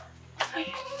now.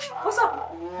 What's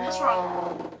up? What's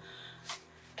wrong?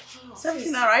 Is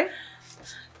everything alright?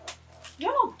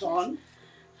 You're not done.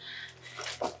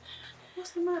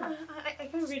 What's the matter? I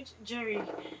can't reach Jerry.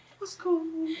 What's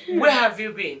going on? Where have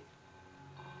you been?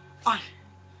 I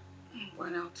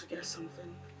went out to get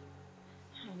something.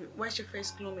 Why's your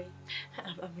face gloomy?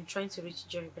 I've been trying to reach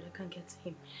Jerry, but I can't get to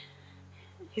him.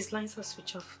 His lines are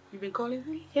switched off. You've been calling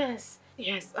him? Yes,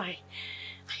 I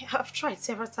have tried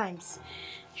several times.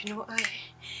 You know, I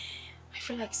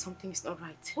feel like something is not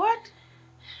right. What?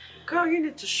 Girl, you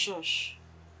need to shush.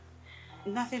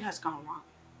 Nothing has gone wrong.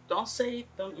 Don't say it,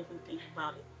 don't even think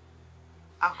about it.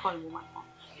 I'll call you on my phone.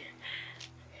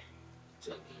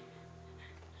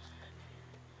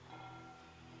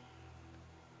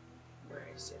 Where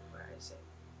is it? Where is it?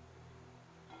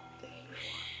 There you are.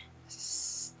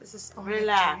 This is all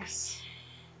Relax.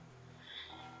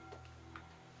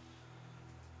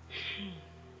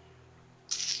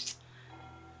 Is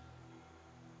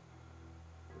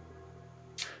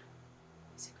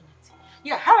it connected?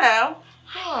 Yeah, hello.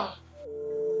 Oh.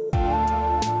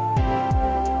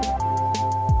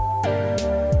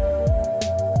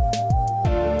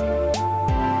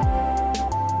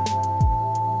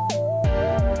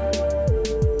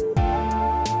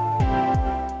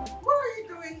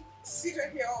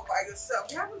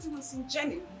 You haven't even seen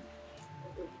Jenny.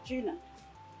 Gina.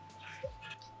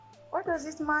 What does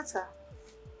it matter?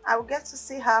 I will get to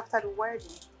see her after the wedding.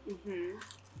 Mm-hmm.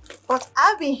 But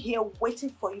I've been here waiting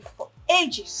for you for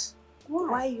ages. Why?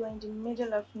 Why you are in the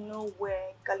middle of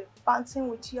nowhere, gallivanting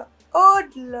with your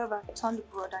old lover turned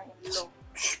brother-in-law.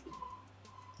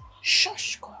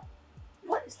 Shush, girl.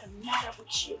 What is the matter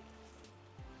with you?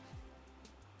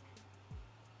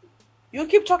 You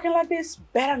keep talking like this,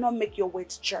 better not make your way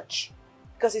to church.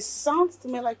 Because it sounds to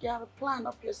me like you have a plan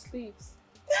up your sleeves.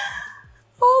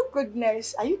 Oh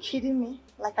goodness, are you kidding me?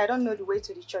 Like I don't know the way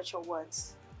to the church or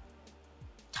words.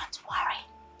 Don't worry.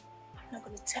 I'm not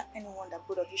going to tell anyone that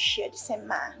both of you share the same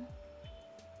man.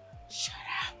 Shut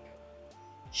up.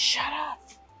 Shut up.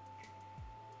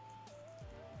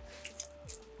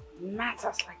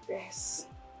 Matters like this,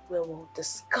 we will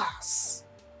discuss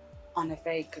on a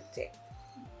very good day.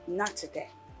 Not today.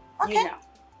 Okay. You know.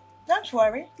 Don't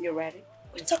worry. You ready?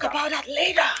 We'll talk about that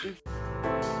later.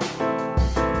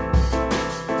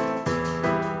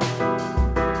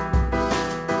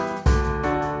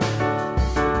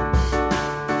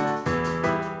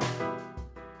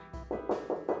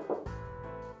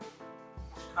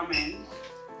 Come in.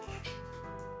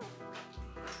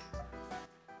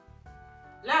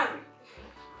 Larry.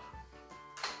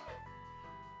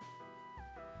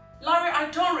 Larry, I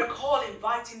don't recall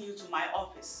inviting you to my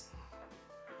office.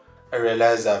 I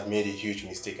realize I've made a huge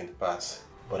mistake in the past,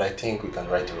 but I think we can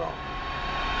right the wrong.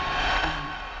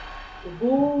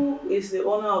 Who is the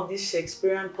owner of these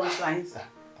Shakespearean punchlines? I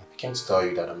came to tell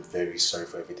you that I'm very sorry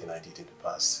for everything I did in the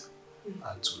past,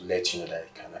 and to let you know that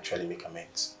I can actually make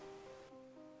amends.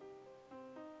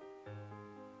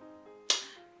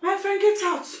 My friend, get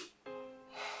out.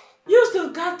 Use the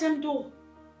goddamn door.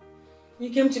 You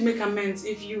came to make amends.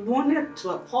 If you wanted to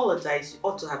apologize, you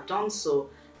ought to have done so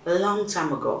a long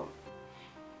time ago.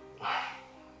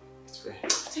 It's fair.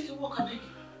 Take a walk, I beg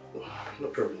you. No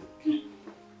problem.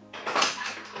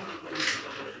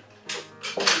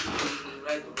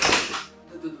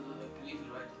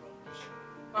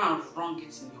 I'm wrong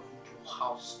it in your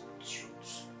house,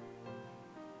 dudes.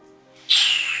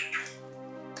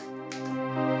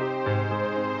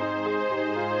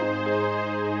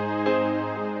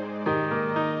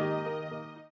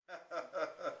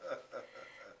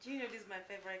 Do you know this is my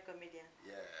favorite comedian?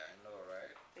 Yeah, I know,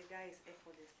 right? The guy is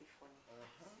effortlessly funny.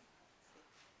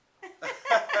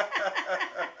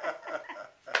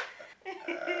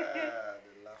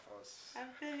 The laughers. I'm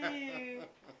telling you,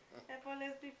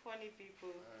 effortlessly funny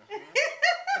people.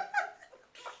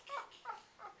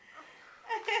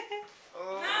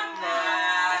 Oh Nana,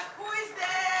 who is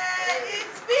there?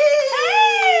 It's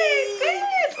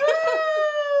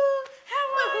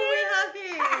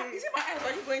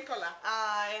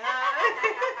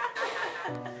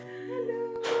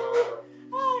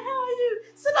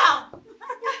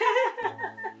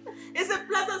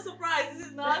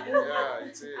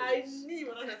I knew you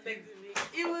were not expecting me.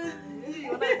 You were not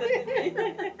expecting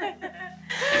me.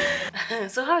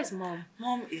 So how is mom?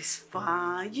 Mom is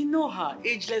fine. You know her,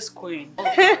 ageless queen.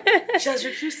 She has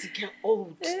refused to get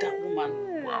old, that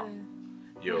woman. Wow.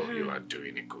 You are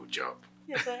doing a good job.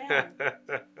 Yes, I am.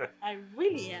 I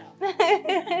really am. Yeah,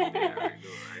 I know, right?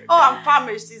 Oh, I'm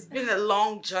famished. It's been a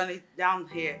long journey down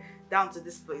here, down to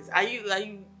this place.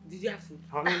 Did you have food?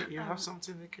 Honey, you have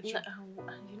something in the kitchen?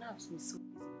 You know I'm so busy.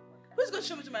 Who's going to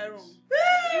show me to my room?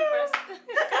 You first.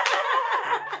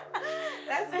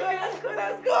 Let's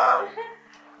go.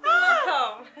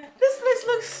 Welcome. This place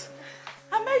looks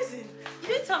amazing. You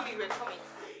didn't tell me you were coming.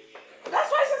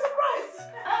 That's why it's a surprise.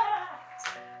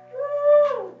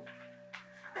 Woo.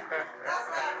 That's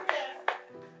why I'm here.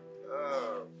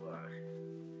 Oh, boy.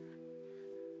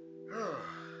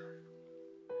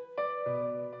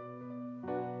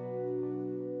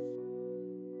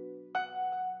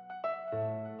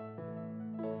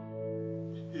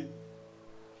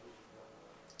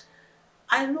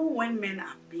 I know when men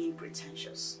are being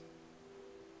pretentious.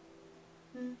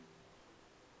 And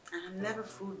I'm never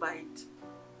fooled by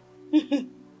it.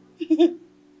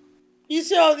 You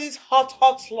see all this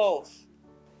hot love.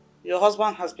 Your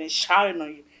husband has been showering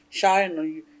on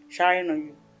you.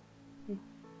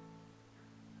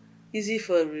 Is it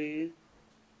for real?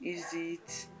 Is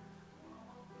it?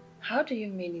 How do you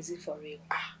mean, is it for real?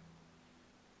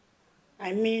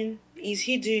 I mean, is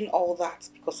he doing all that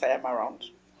because I am around?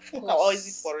 Of course. Or is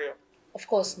it for real? Of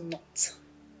course not.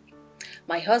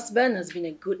 My husband has been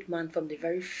a good man from the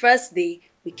very first day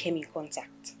we came in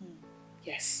contact.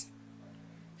 Yes.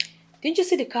 Didn't you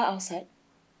see the car outside?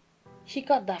 He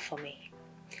got that for me.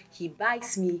 He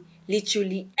buys me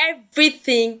literally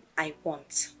everything I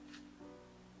want.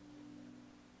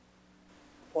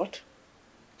 What?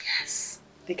 Yes.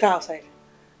 The car outside?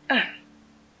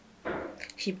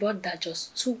 He bought that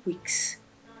just 2 weeks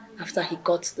after he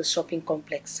got the shopping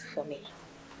complex for me.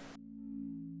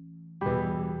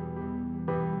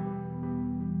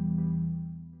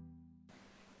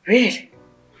 Really?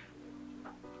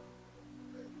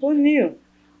 Who knew?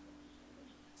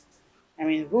 I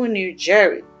mean, who knew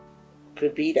Jerry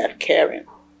could be that caring?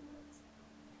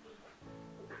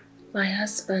 My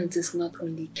husband is not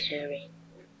only caring.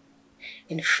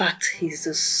 In fact, he's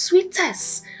the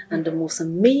sweetest and the most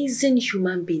amazing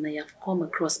human being I have come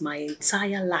across my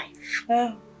entire life.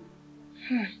 Oh.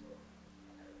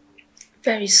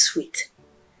 Very sweet.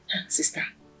 Sister,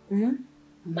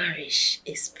 marriage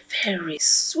is very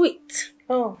sweet.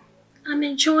 Oh. I'm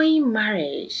enjoying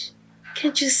marriage.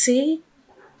 Can't you see?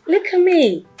 Look at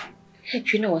me.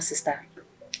 You know what, sister?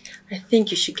 I think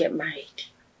you should get married.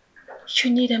 You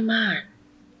need a man.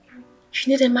 You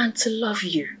need a man to love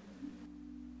you.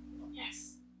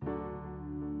 Yes.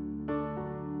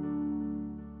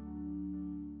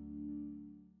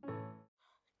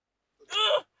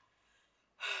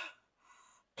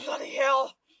 Bloody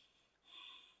hell.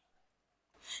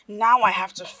 Now I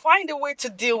have to find a way to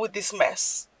deal with this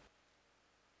mess.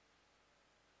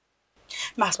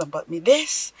 My husband bought me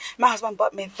this. My husband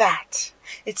bought me that.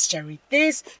 It's Jerry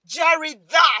this, Jerry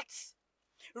that.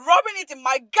 Rubbing it in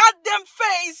my goddamn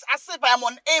face as if I am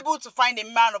unable to find a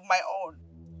man of my own.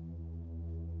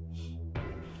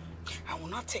 I will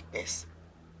not take this.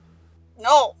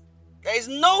 No, there is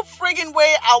no friggin'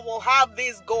 way I will have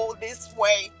this go this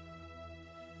way.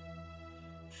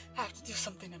 I have to do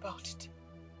something about it.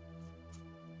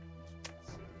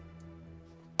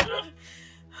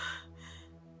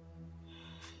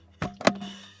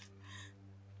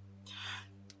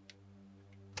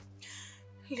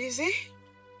 Lizzie,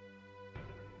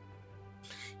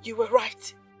 you were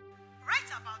right. Right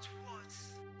about what?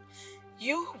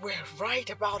 You were right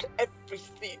about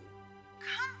everything.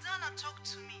 Calm down and talk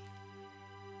to me.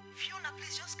 Fiona,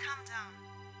 please just calm down.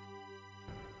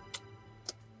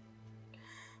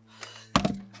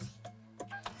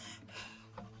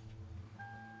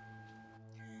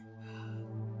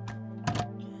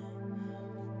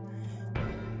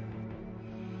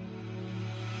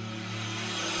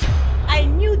 I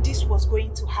knew this was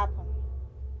going to happen.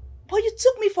 But you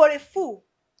took me for a fool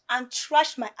and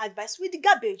trashed my advice with the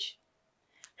garbage.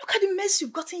 Look at the mess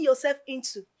you've gotten yourself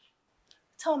into.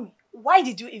 Tell me, why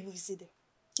did you even visit them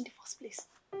in the first place?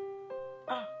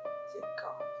 Oh, dear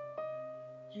God.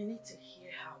 You need to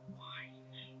hear her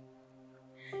whine.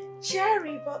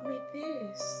 Jerry bought me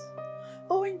this.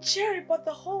 Oh, and Jerry bought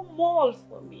the whole mall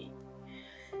for me.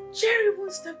 Jerry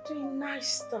won't stop doing nice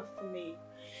stuff for me.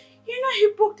 You know,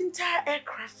 he booked the entire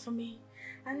aircraft for me.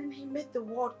 And then he made the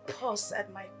world pause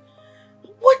at my...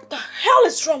 What the hell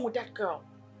is wrong with that girl?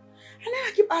 And then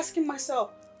I keep asking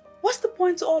myself, what's the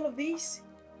point to all of these?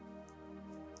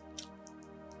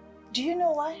 Do you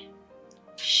know why?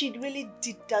 She really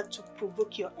did that to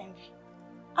provoke your envy.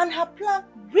 And her plan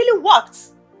really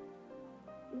worked.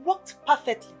 Worked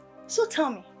perfectly. So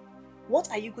tell me, what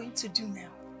are you going to do now?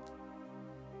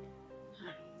 I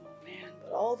don't know, man,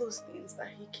 but all those things that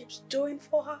he keeps doing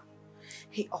for her,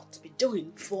 he ought to be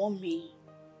doing for me.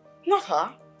 Not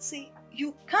her. See,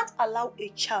 you can't allow a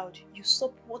child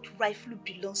usurp what rightfully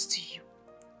belongs to you.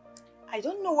 I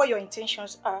don't know what your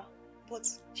intentions are, but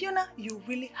Fiona, you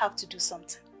really have to do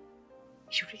something.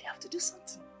 You really have to do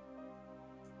something.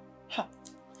 Huh.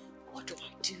 What do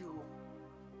I do?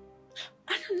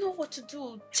 I don't know what to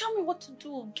do. Tell me what to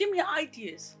do. Give me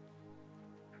ideas.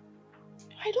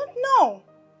 I don't know.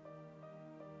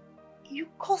 You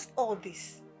caused all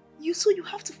this. So you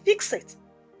have to fix it.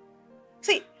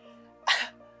 See,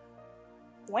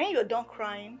 when you're done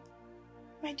crying,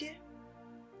 my dear,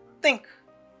 think.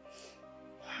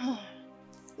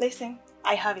 Listen,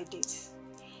 I have a date.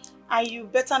 And you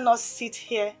better not sit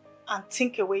here and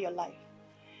think away your life.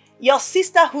 Your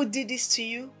sister who did this to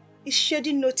you is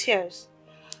shedding no tears.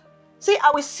 See,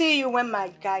 I will see you when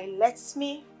my guy lets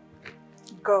me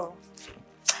go.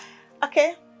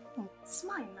 Okay?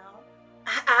 Smile now.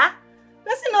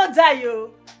 Let's not die,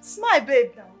 yo. Smile,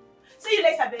 babe, now. See you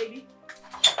later, baby.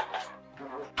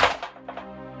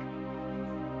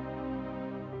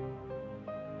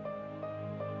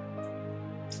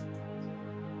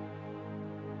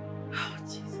 Oh,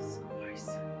 Jesus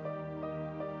Christ.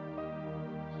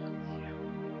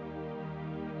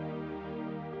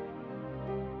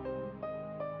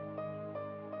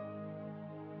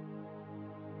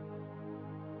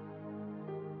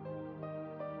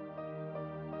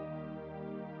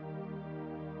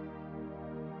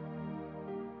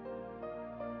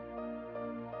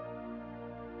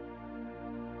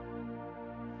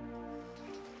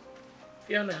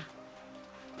 Fiona,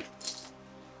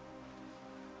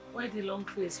 why the long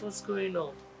face? What's going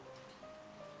on?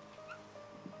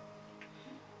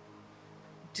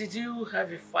 Did you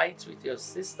have a fight with your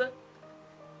sister?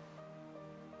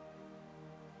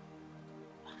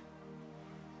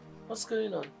 What's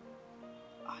going on?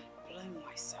 I blame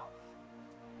myself.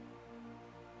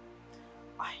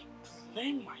 I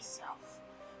blame myself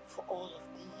for all of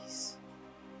these.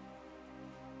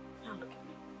 Now look at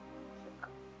me. Look at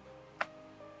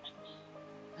me.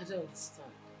 I don't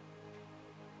understand.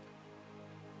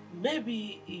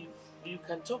 Maybe if you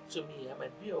can talk to me, I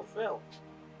might be of help.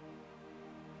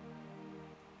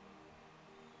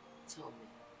 Tell me.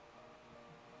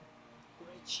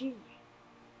 Regina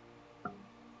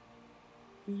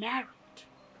married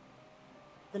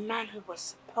the man who was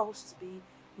supposed to be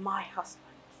my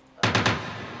husband.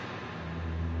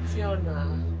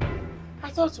 Fiona, I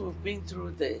thought we've been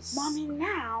through this. Mommy,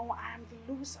 now I'm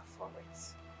the loser for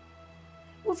it.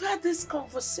 We've had this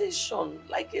conversation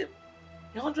like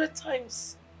 100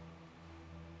 times.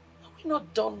 Are we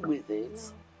not done with it? No.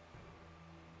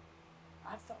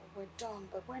 I thought we're done,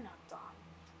 but we're not done.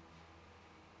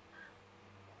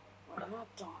 We're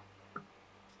not done.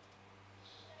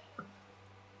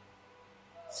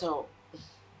 So,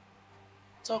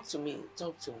 talk to me.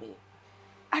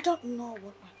 I don't know what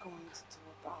we're going to do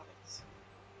about it.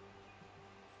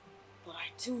 But I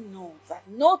do know that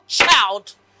no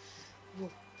child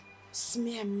will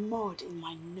smear mud in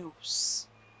my nose.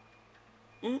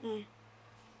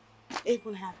 It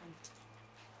won't happen.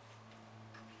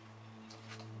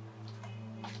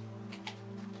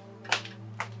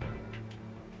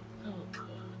 Oh God.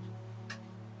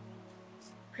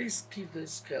 Please give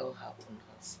this girl her own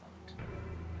husband.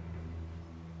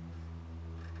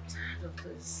 I'm tired of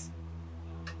this.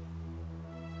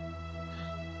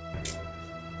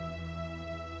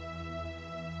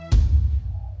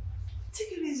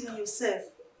 Take it easy on yourself.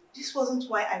 This wasn't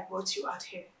why I brought you out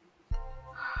here.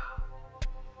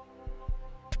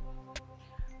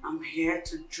 I'm here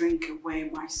to drink away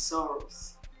my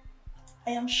sorrows.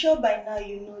 I am sure by now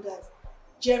you know that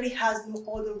Jerry has no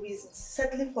other reason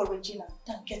settling for Regina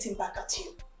than getting back at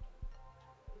you.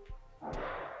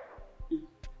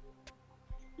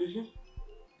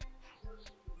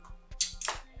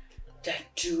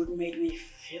 That dude made me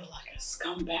feel like a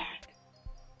scumbag.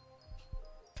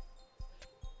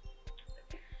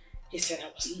 He said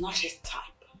I was not his type.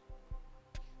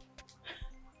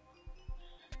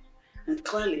 And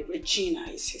clearly Regina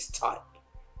is his type.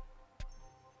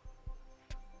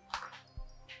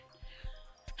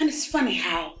 And it's funny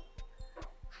how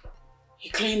he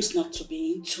claims not to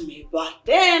be into me, but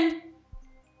then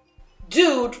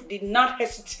dude did not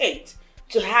hesitate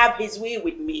to have his way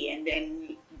with me and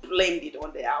then blamed it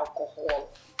on the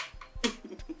alcohol.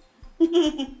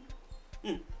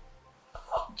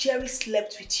 Jerry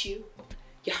slept with you?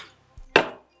 Yeah,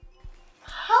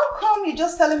 come you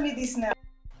just telling me this now?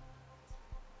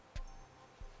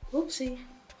 Oopsie.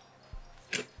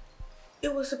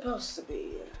 It was supposed to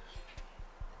be.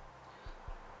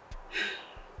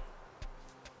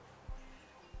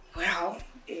 Well,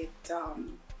 it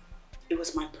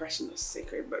was my personal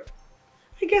secret, but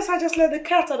I guess I just let the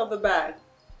cat out of the bag.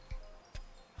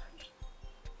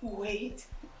 Wait.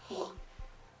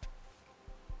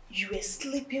 You were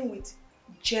sleeping with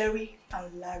Jerry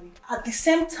and Larry at the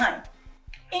same time,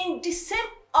 in the same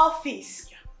office.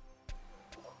 Yeah.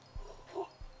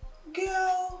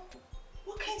 Girl,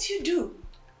 what can't you do?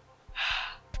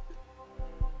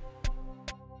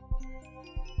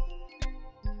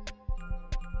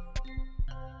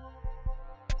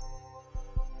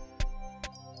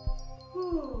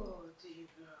 Oh, dear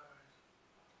God.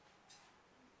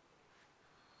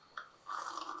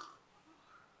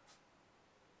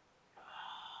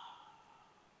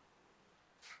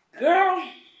 Girl.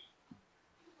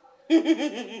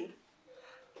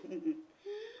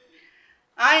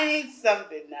 I need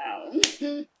something now.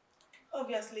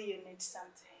 Obviously, you need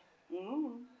something.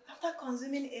 After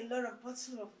consuming a lot of bottles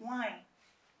of wine,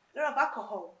 a lot of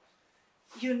alcohol,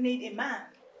 you need a man.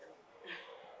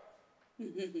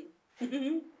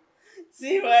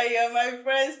 See why you're my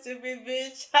friends to be,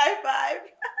 bitch. High five.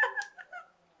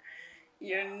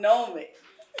 You know me.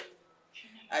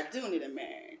 I do need a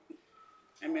man.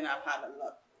 I mean, I've had a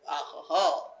lot of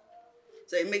alcohol.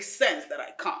 So it makes sense that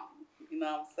I come. You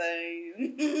know what I'm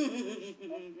saying?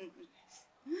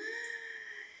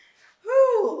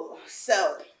 Whew.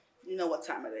 So, you know what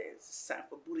time it is. It's time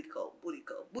for booty call, booty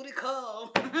call, booty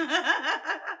call.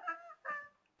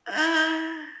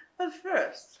 But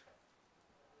first,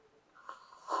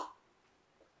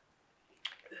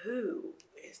 who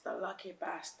is the lucky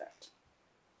bastard?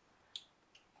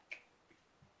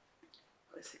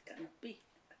 Who is it gonna be?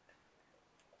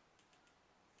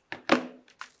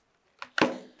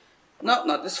 No,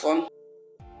 not this one.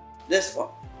 This one.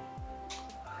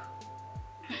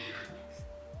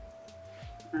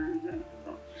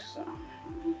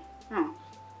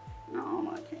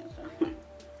 No, I can't.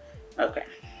 Okay.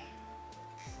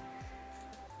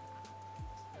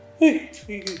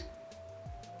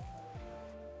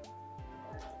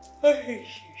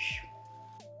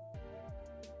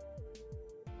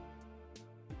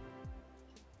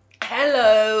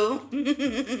 Hello.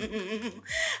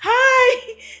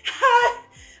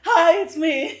 Hi, it's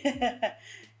me.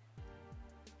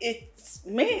 It's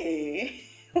me.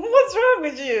 What's wrong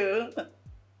with you?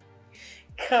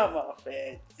 Come off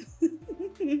it.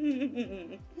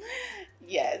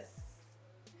 Yes.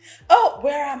 Oh,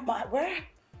 where am I? Where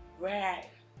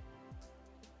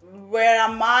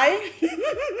am I?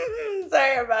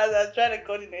 Sorry about that. I'm trying to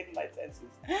coordinate my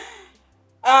senses.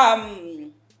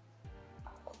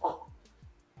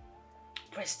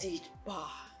 Prestige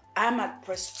Bar. I'm at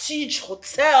Prestige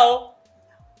Hotel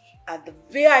at the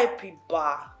VIP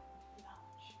bar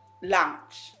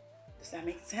lounge. Does that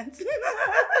make sense?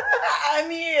 I'm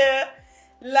here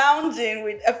lounging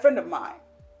with a friend of mine.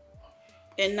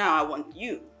 And now I want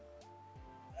you,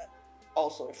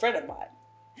 also a friend of mine,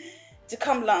 to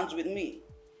come lounge with me.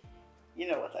 You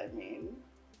know what I mean?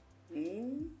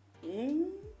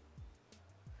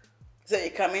 So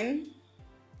you coming?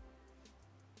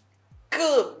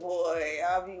 Good boy,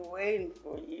 I'll be waiting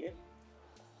for you.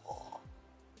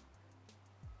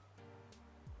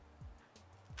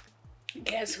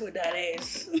 Guess who that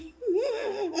is?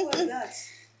 Who was that?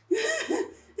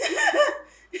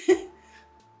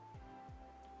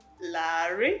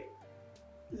 Larry?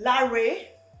 Larry?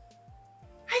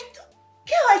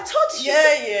 I thought you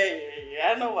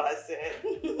Yeah. I know what I said.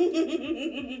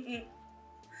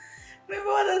 Maybe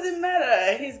what does it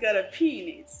matter? He's got a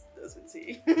penis, doesn't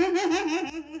he?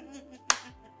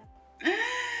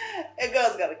 A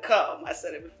girl's gotta come. I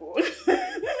said it before.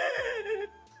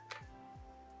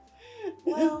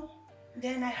 Well,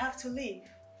 then I have to leave.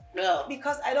 No.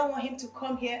 Because I don't want him to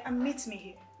come here and meet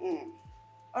me here.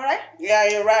 Alright? Yeah,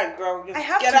 you're right, girl. Just I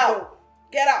have get to out. go.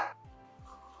 Get out.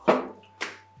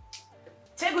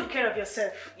 Take good care of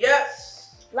yourself.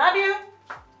 Yes. Love you.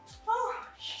 Oh,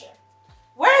 shit.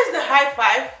 Where's the high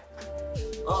five?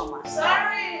 Oh my.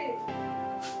 Sorry.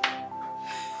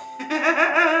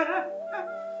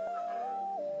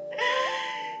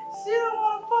 She don't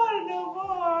want to party no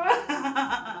more.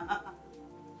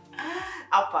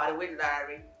 I'll party with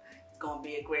Larry. It's gonna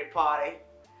be a great party.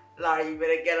 Larry, you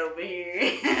better get over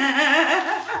here.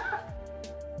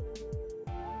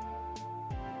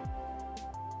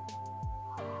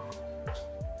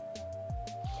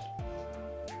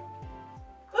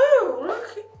 Ooh,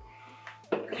 look.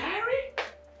 Larry?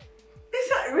 Is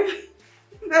that really?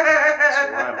 So why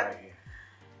am I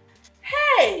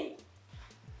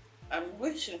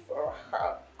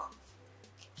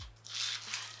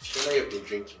Shona, you've been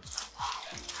drinking.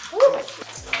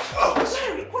 Oh,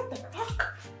 sorry, what the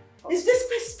fuck? Is this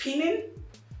place spinning?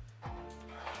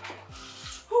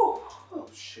 Oh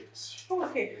shit. Oh,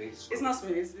 okay. It's not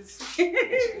spinning, it's it's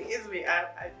me.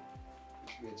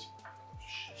 Wait.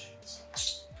 Shit.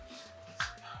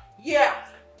 Yeah,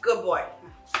 good boy.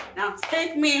 Now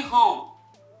take me home.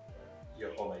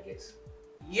 You're home, I guess.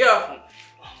 You're home.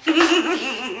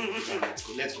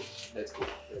 Let's go.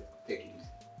 Take it easy.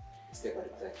 Step at a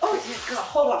time. Oh my God,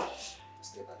 hold on.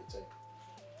 Step at a time.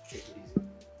 Take it easy.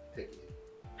 Take it easy.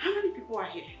 How many people are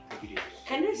here? Take it easy.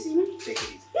 Can they see me? Take it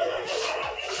easy.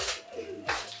 Take it easy.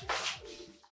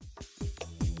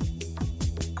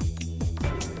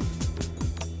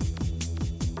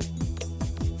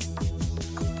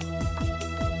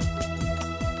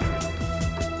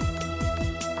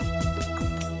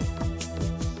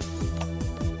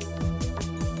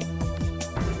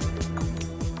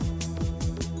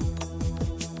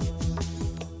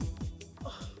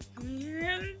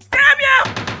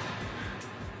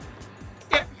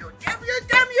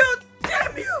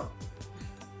 Damn you!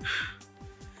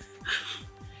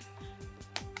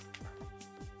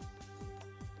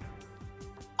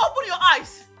 Open your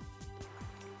eyes!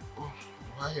 Oh,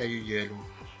 why are you yelling?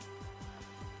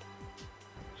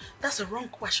 That's a wrong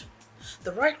question.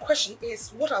 The right question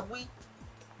is, what are we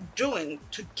doing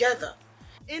together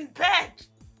in bed?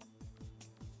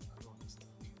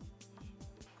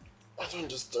 I don't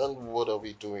understand. What are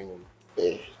we doing in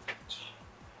bed?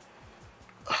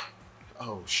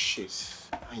 Oh shit.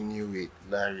 I knew it,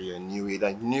 Larry. I knew it.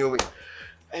 I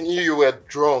knew you were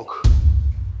drunk.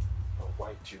 Oh,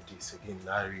 why did you do this again,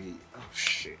 Larry? Oh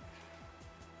shit.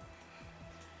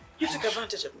 You took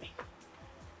advantage of me.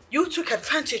 You took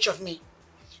advantage of me.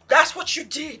 That's what you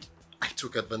did. I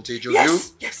took advantage of you?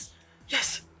 Yes.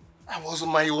 I was on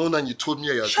my own and you told me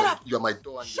you're my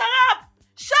door. Shut up!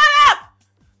 Shut up!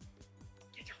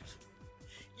 Get out.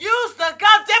 Use the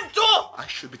goddamn door! I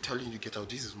should be telling you get out.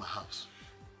 This is my house.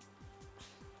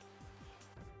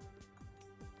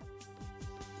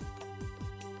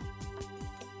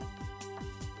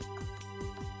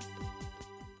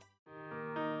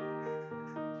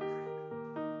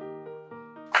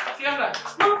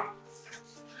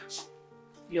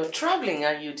 You're traveling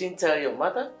and you didn't tell your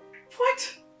mother?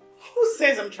 What? Who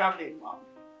says I'm traveling, Mom?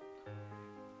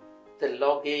 The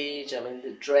luggage,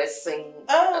 the dressing.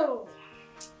 Oh.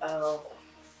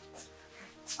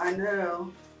 I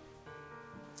know.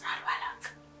 How do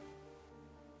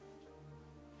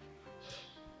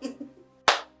I look?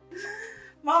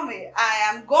 Mommy, I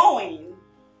am going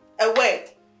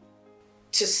away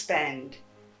to spend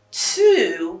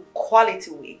 2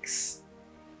 quality weeks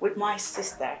with my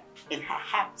sister in her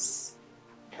house.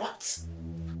 What?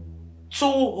 2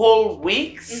 whole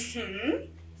weeks? Mm-hmm.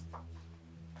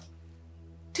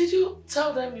 Did you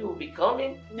tell them you will be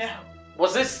coming? No.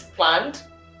 Was this planned?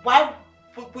 Why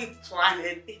would we plan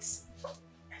it? It's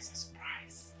a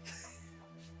surprise.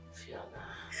 Fiona.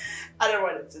 I don't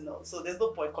want them to know, so there's no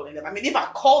point calling them. If I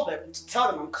call them to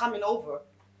tell them I'm coming over,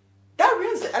 that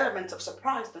ruins the element of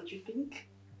surprise, don't you think?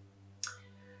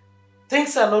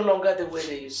 Things are no longer the way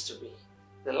they used to be.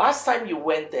 The last time you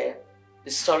went there,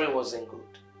 the story wasn't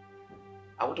good.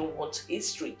 I wouldn't want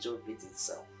history to repeat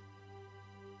itself.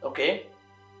 Okay?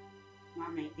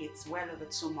 Mommy, it's well over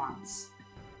 2 months.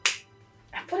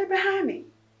 I put it behind me.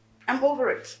 I'm over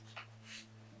it.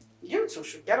 You two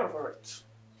should get over it.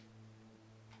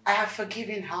 I have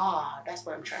forgiven her. That's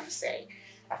what I'm trying to say.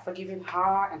 I've forgiven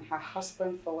her and her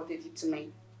husband for what they did to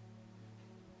me.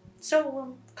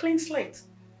 So, clean slate.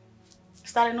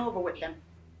 Starting over with them.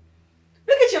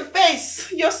 Look at your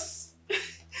face. Your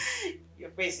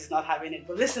face is not having it.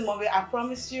 But listen, Mommy, I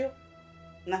promise you,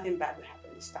 nothing bad will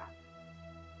happen this time.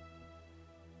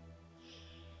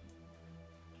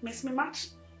 Miss me much?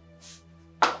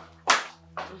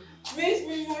 Miss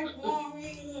me much,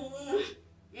 Mommy.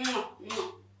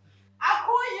 I'll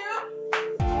call you.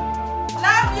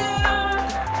 Love you.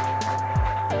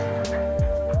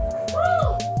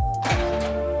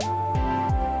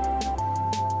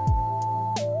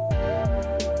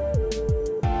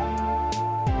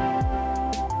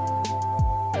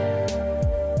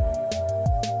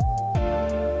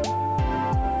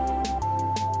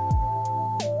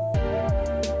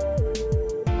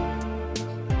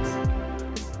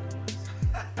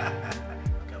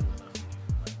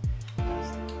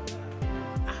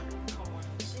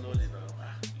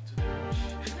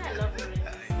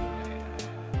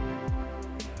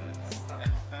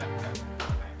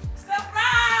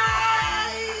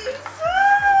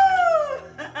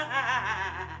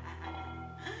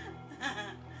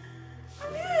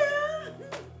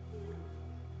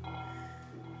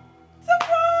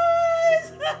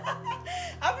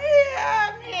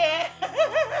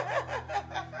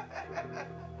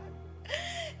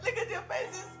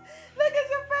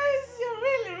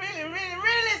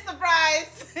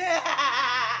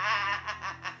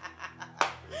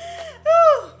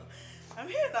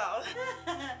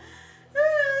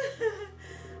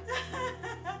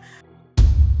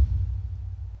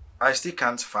 I still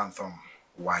can't fathom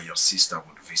why your sister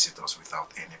would visit us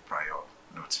without any prior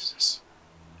notices.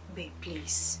 Babe,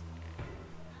 please.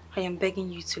 I am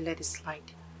begging you to let it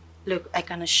slide. Look, I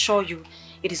can assure you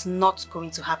it is not going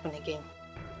to happen again.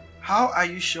 How are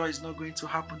you sure it's not going to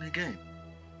happen again?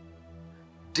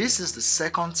 This is the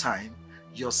second time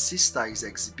your sister is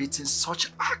exhibiting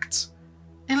such acts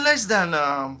in less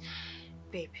than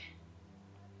Babe.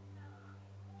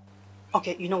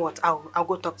 Okay, you know what? I'll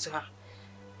go talk to her.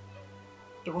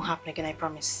 It won't happen again, I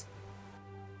promise.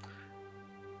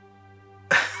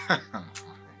 Funny.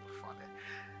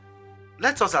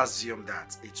 Let us assume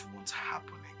that it won't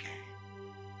happen again.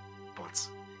 But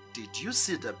did you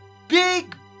see the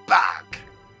big bag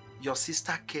your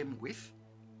sister came with?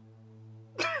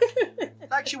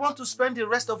 Like she wants to spend the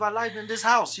rest of her life in this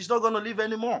house. She's not going to leave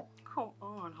anymore. Come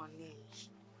on, honey.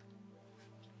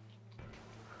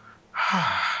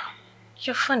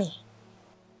 You're funny.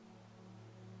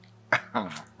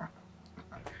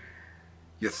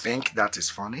 You think that is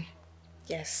funny?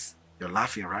 Yes. You're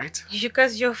laughing, right?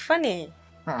 Because you're funny.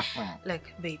 Look,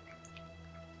 babe.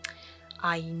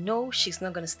 I know she's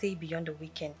not going to stay beyond the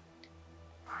weekend.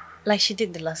 Like she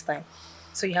did the last time.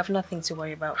 So you have nothing to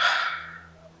worry about.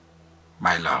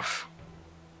 My love.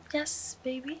 Yes,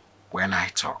 baby. When I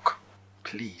talk,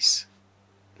 please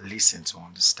listen to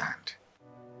understand.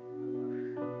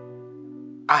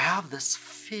 I have this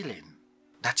feeling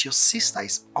that your sister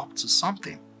is up to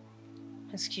something.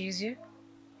 Excuse you?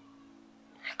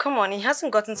 Come on, it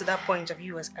hasn't gotten to that point of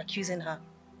you as accusing her.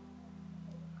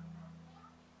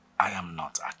 I am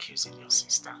not accusing your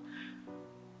sister.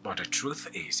 But the truth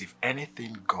is, if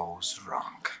anything goes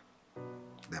wrong,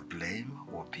 the blame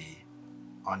will be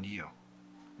on you,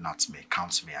 not me.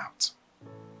 Count me out.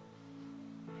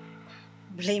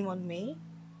 Blame on me?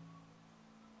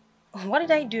 What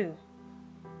did I do?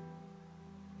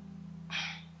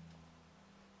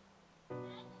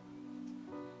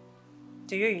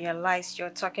 Do you realize you're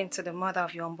talking to the mother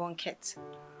of your unborn kid?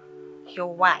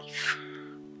 Your wife.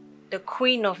 The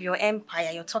queen of your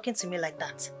empire. You're talking to me like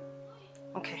that.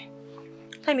 Okay.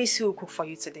 Let me see who will cook for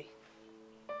you today.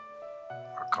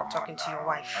 Oh, come Talking on to now. your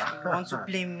wife. You want to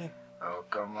blame me? Oh,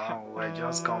 come on. We're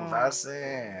just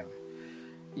conversing.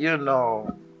 You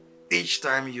know, each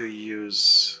time you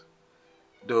use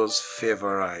those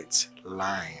favorite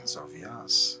lines of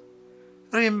yours,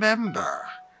 remember,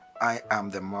 I am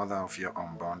the mother of your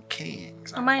unborn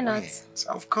kings. Am I not? Queens.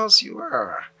 Of course you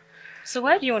are. So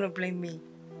why do you want to blame me?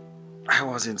 I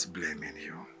wasn't blaming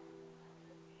you.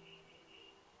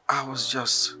 I was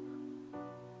just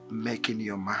making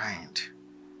your mind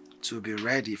to be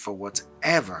ready for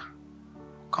whatever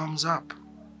comes up.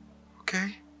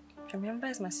 Okay? Remember,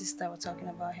 it's my sister we're talking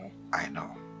about here. I know.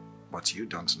 But you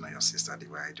don't know your sister the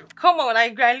way I do. Come on, I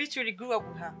literally grew up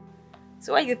with her.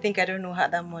 So why do you think I don't know her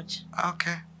that much?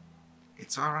 Okay.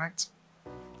 It's alright.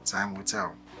 Time will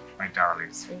tell, my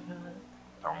darling.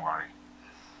 Don't worry.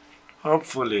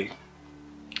 Hopefully,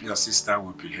 your sister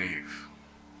will behave.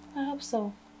 I hope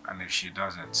so. And if she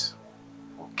doesn't,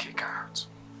 we'll kick her out.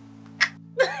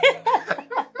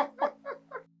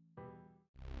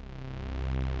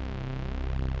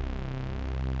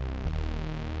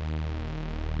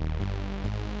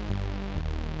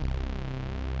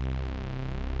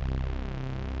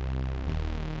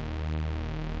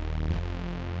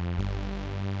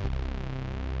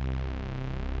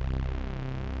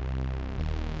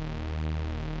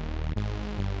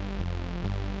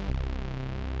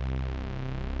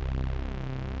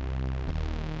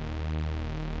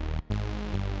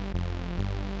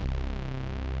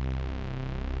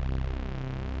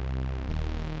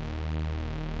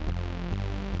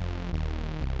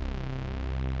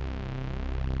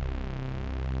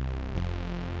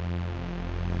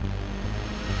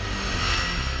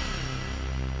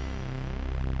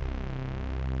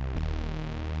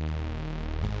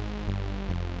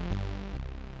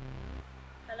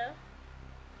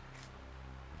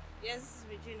 Yes, this is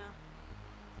Regina.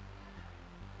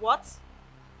 What?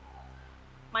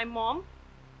 My mom?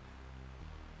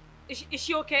 Is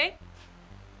she okay?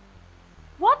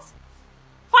 What?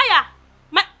 Fire!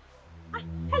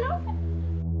 Hello?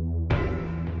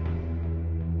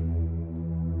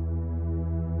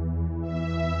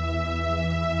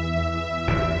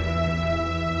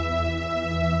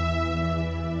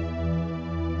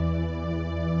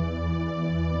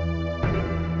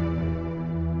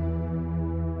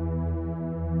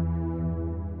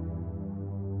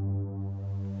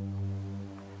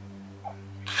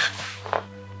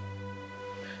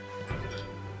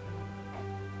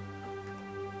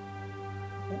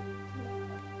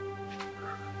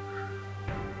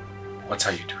 What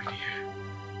are you doing here?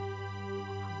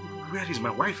 Where is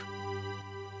my wife?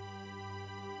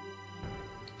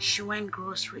 She went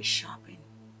grocery shopping.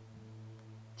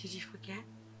 Did you forget?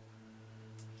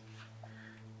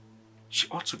 She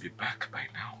ought to be back by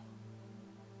now.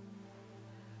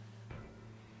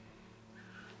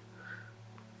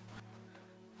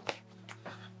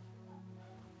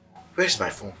 Where's my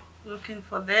phone? Looking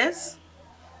for this?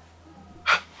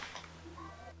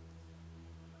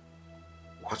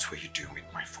 What were you doing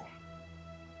with my phone?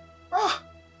 Ah!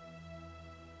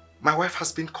 My wife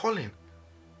has been calling.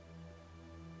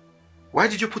 Why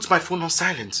did you put my phone on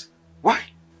silent? Why?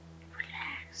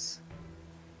 Relax.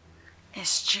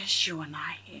 It's just you and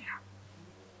I here.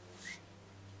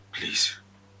 Please.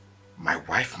 My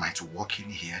wife might walk in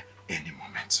here any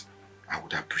moment. I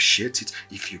would appreciate it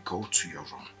if you go to your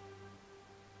room.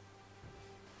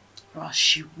 Well,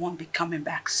 she won't be coming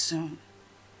back soon.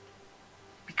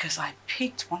 Because I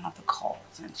picked one of the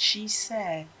calls and she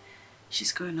said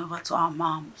she's going over to our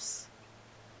mom's.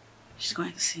 She's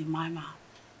going to see my mom.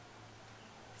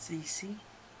 So you see,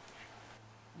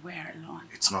 we're alone.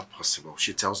 It's not possible.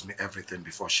 She tells me everything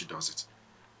before she does it.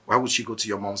 Why would she go to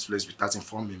your mom's place without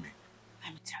informing me?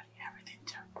 Let me tell you everything,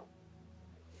 too.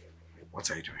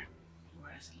 What are you doing?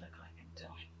 What does it look like I'm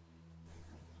doing?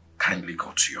 Kindly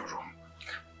go to your room.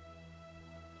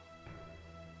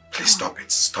 Please stop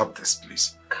it. Stop this,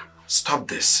 please. Stop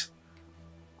this.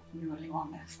 You really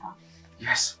want me to stop?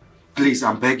 Yes. Please,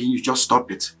 I'm begging you, just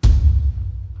stop it.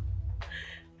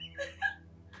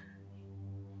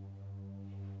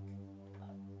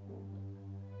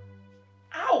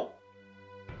 Ow!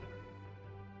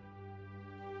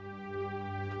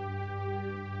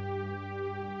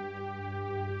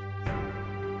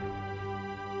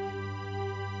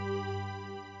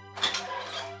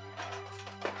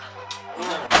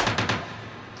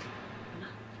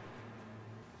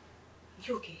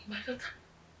 You okay? My daughter.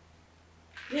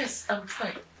 Yes, I'm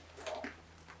fine.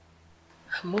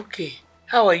 I'm okay.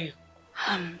 How are you?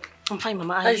 I'm fine,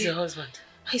 Mama. How's your husband?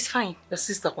 He's fine. Your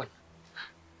sister one?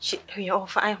 You're all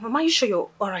fine. Mama, are you sure you're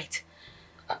alright?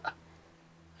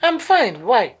 I'm fine.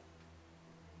 Why?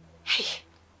 Hey,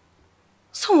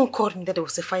 someone called me that there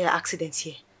was a fire accident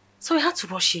here. So we had to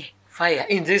rush here. Fire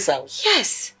in this house?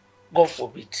 Yes. God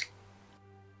forbid.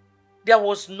 There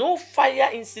was no fire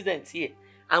incident here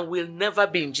and will never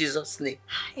be in Jesus' name.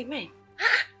 Amen.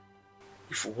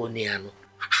 If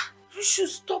you should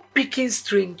stop picking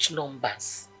strange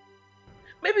numbers.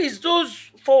 Maybe it's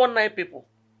those 419 people.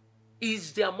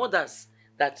 It's their mothers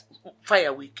that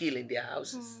fire will kill in their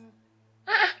houses.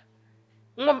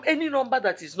 Mom, any number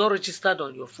that is not registered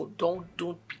on your phone,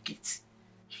 don't pick it.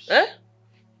 Eh?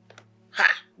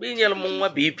 Ha! Being your mama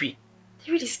BP.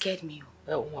 They really scared me.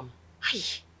 Oh, Mom. Hi.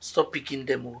 Stop picking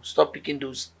them. Oh. Stop picking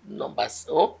those numbers.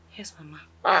 Oh? Yes, Mama.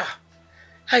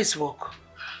 How is work?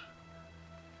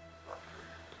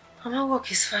 Mama,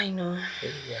 work is fine, no?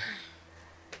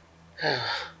 Yeah.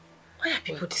 Why are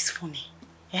people this funny?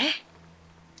 Eh?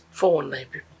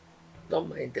 419 people. Don't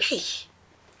mind them. Hey.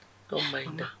 Don't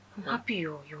mind them. I'm happy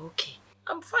you're okay.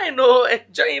 I'm fine, oh,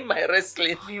 enjoying my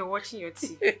wrestling. Oh, you're watching your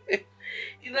TV.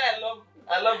 You know,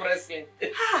 I love wrestling.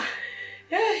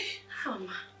 Hey.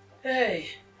 Mama. Hey.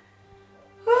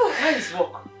 How is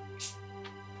work?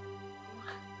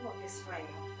 Work is fine.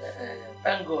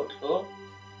 Thank God, oh.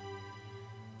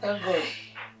 Thank God.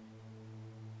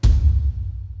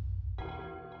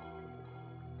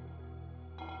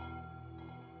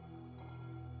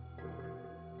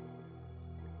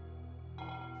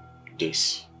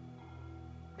 This,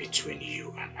 between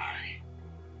you and I,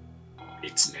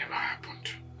 it's never happened.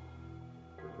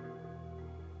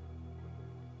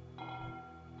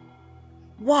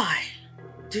 Why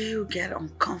do you get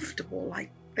uncomfortable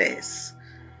like this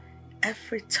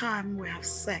every time we have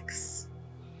sex?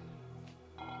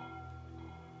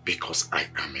 Because I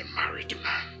am a married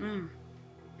man.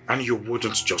 And you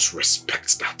wouldn't just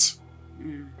respect that.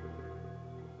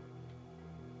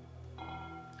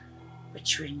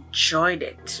 But you enjoyed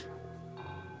it,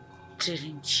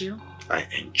 didn't you? I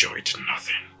enjoyed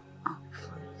nothing. Oh,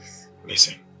 please.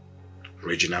 Listen,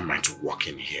 Regina might walk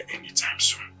in here anytime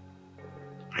soon.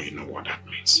 And you know what that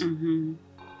means.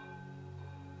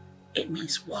 It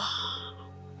means wow.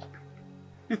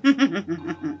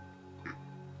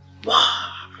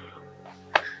 Wow.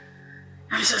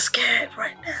 I'm so scared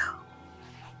right now.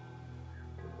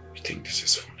 You think this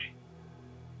is funny?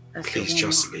 Let's Please do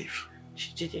one just more. leave.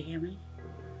 Did you hear me?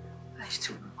 Let's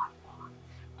do one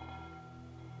more.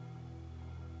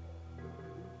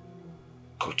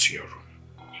 Go to your room.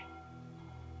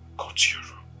 Go to your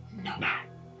room. No. Now.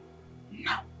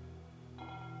 No.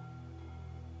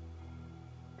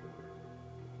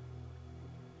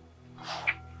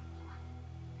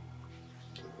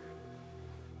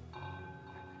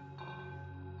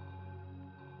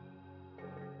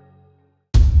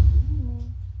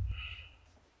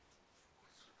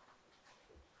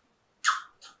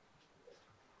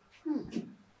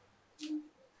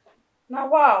 Now,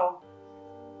 wow.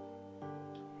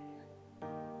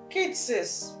 Kids,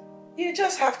 sis, you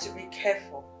just have to be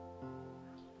careful.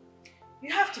 You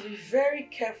have to be very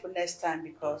careful next time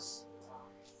because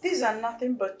these are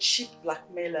nothing but cheap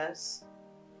blackmailers.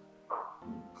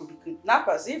 Could be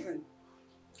kidnappers even.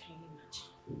 Can you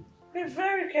imagine? Be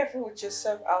very careful with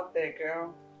yourself out there,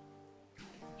 girl.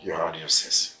 You heard your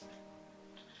sis.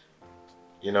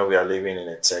 You know we are living in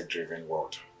a tech-driven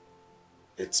world.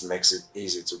 It makes it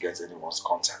easy to get anyone's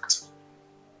contact.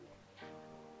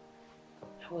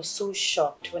 I was so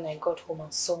shocked when I got home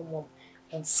and saw Mom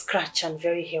on scratch and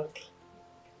very healthy.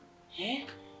 Eh?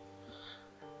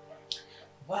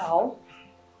 Well,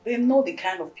 they know the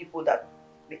kind of people that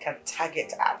they can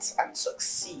target at and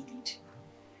succeed.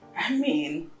 I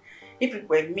mean, if it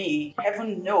were me,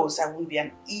 heaven knows I wouldn't be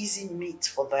an easy meat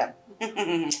for them.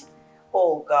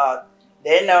 Oh God,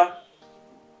 they know.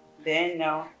 They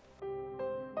know.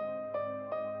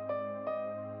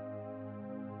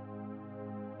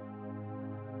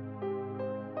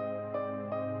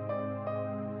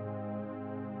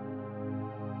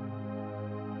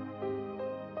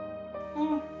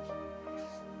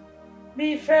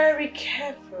 Be very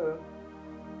careful.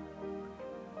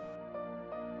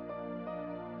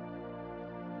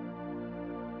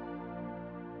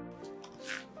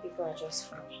 People are just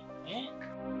funny, eh?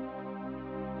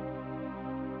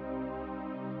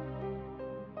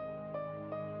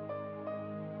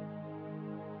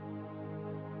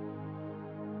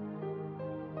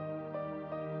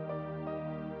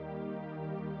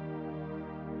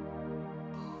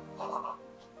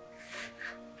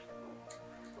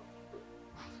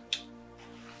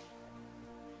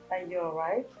 Are you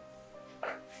alright?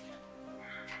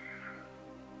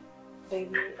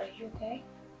 Baby, are you okay?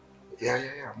 Yeah,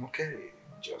 I'm okay.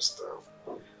 Just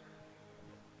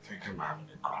think I'm having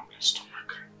a grumbling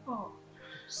stomach. Oh,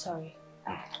 sorry.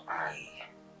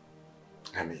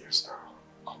 Let me use the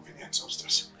convenience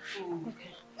upstairs.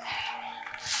 Okay.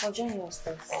 I'll join you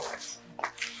upstairs. Alright.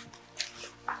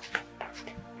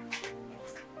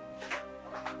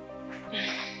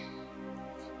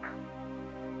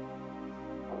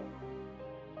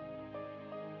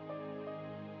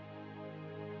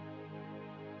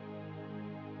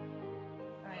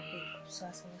 So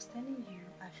as I was telling you,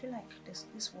 I feel like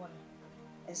this water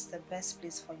is the best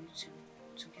place for you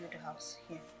to build a house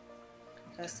here.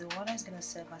 Because the water is going to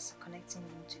serve as a connecting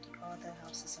link to the other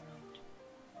houses around.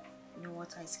 You know,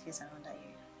 water is scarce around that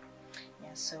area.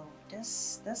 Yeah, so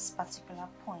this particular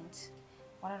point,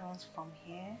 water runs from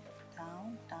here,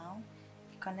 down.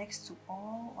 It connects to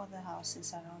all other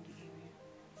houses around the area.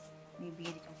 Maybe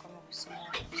they can come up with some,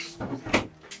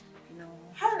 you know.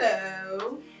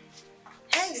 Hello.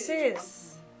 Hey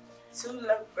sis. Two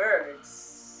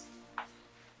lovebirds.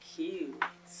 Cute.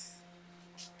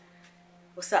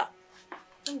 What's up?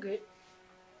 I'm good.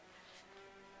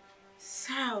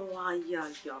 So,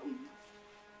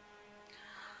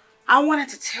 I wanted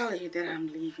to tell you that I'm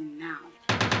leaving now.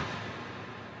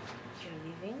 You're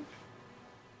leaving?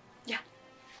 Yeah.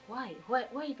 Why? Where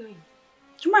are you going?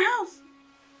 To my house.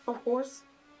 Of course.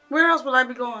 Where else will I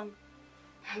be going?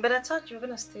 But I thought you were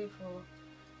gonna stay for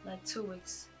like 2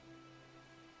 weeks.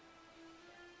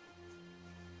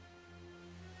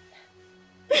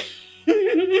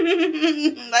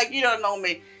 Like you don't know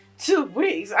me. 2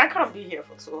 weeks? I can't be here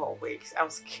for 2 whole weeks. I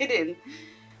was kidding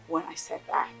when I said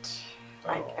that.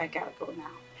 Oh. I gotta go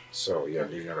now. So you're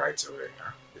leaving right away,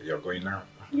 huh? You're going now?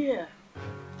 Yeah.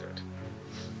 Good.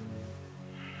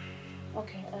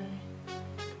 Okay,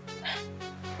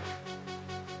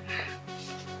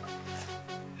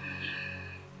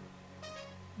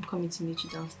 I'm coming to meet you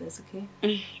downstairs, okay?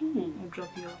 I'll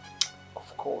drop you off.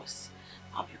 Of course.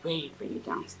 I'll be waiting for you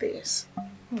downstairs.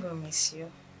 I'm gonna miss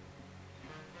you.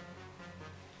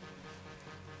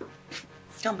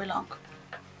 Don't be long.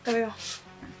 There we go.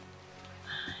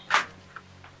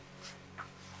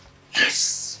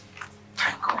 Yes!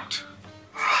 Thank God.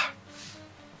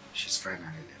 She's finally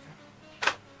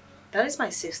leaving. That is my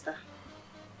sister.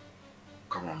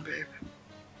 Come on, babe.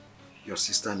 Your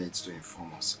sister needs to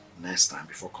inform us next time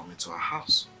before coming to our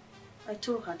house. I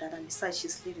told her that, and besides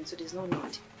she's leaving, so there's no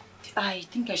need. I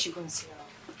think I should go and see her.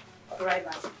 I'll be right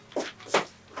back.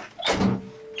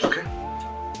 Okay.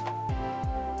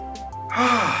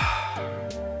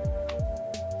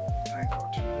 Thank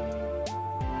God.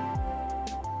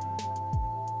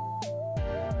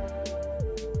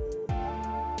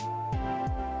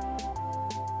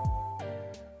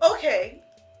 Okay.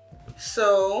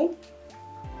 So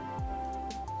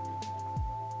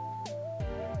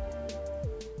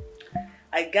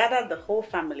I gathered the whole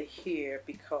family here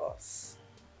because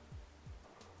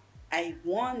I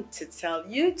want to tell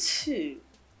you too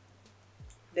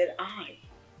that I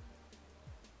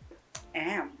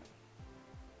am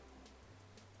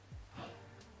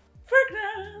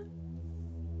pregnant.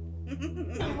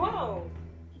 Wow,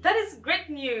 that is great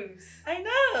news. I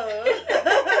know.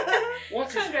 What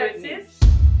is Congrats, great news? sis.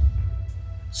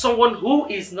 Someone who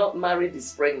is not married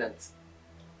is pregnant.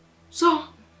 So,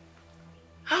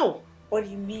 how? What do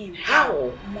you mean?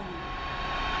 How? Mom.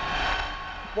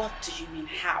 What do you mean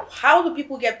how? How do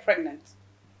people get pregnant?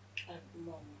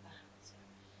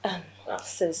 Mom,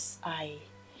 sis, I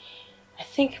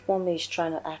think Mommy is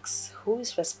trying to ask who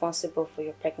is responsible for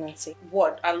your pregnancy.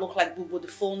 What? I look like Boo Boo the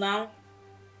Fool now?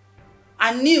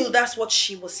 I knew that's what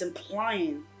she was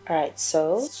implying. Alright,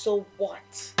 so? So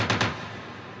what?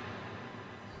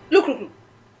 Look.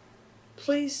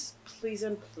 Please, please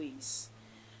and please.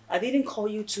 I didn't call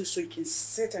you two so you can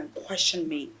sit and question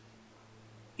me.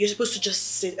 You're supposed to just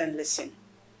sit and listen.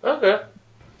 Okay.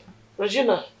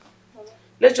 Regina,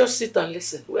 let's just sit and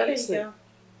listen. We're There you listening. go.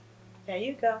 There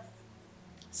you go.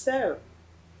 So,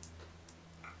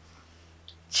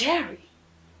 Jerry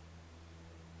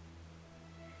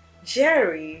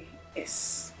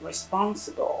is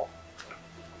responsible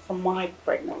for my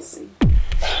pregnancy.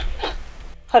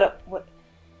 Hold up, what?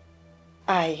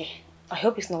 I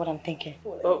hope it's not what I'm thinking.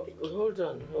 Oh, hold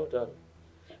on.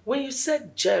 When you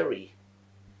said Jerry,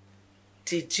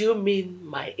 did you mean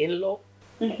my in-law?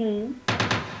 Mm-hmm.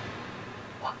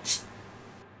 What?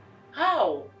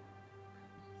 How?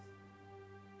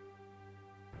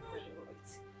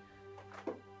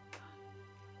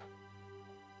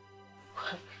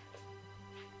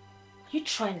 You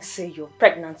trying to say you're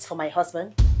pregnant for my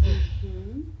husband?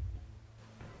 Mm-hmm.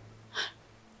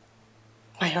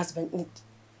 My husband.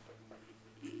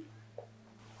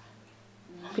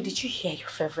 But did you hear your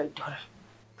favorite daughter?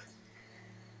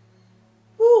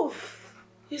 Oof.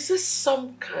 Is this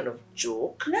some kind of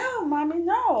joke? No, mommy,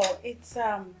 no. It's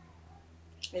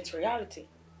reality.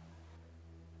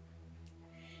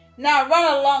 Now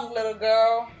run along, little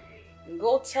girl, and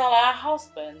go tell our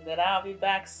husband that I'll be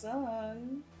back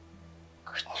soon.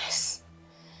 Goodness.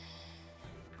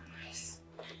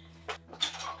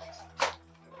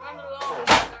 Run along,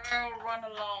 girl, run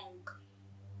along.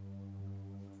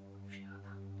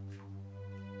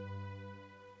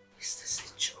 Is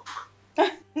this a joke?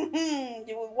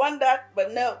 You would wonder,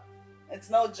 but no, it's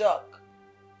no joke.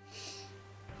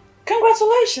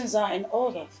 Congratulations are in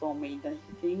order for me, don't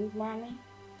you think, mommy?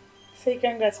 Say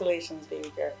congratulations,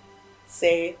 baby girl.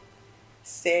 Say it.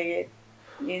 Say it.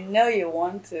 You know you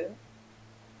want to.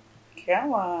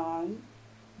 Come on.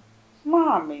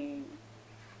 Mommy.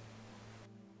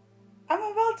 I'm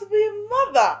about to be a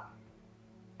mother.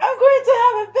 I'm going to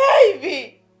have a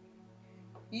baby.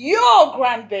 Your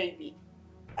grandbaby.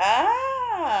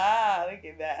 Ah, look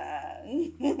at that.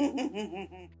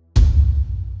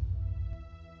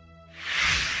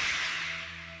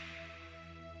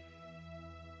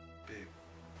 Babe,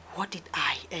 What did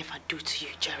I ever do to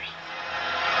you, Jerry?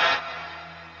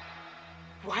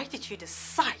 Why did you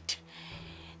decide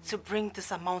to bring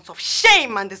this amount of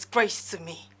shame and disgrace to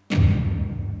me?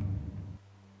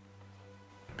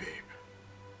 babe.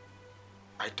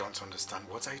 I don't understand.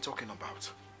 What are you talking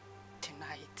about?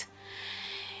 Deny it.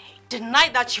 Deny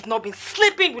that you've not been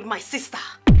sleeping with my sister.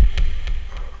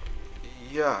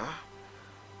 Yeah.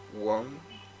 1,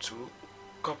 2,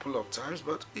 couple of times,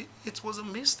 but it was a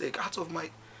mistake out of my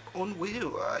own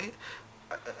will. I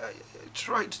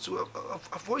tried to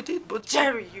avoid it, but...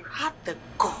 Jerry, you had the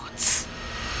guts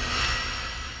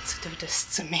to do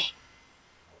this to me.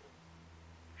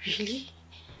 Really?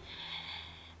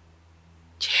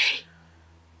 Jerry?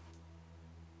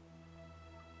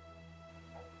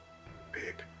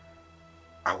 Babe,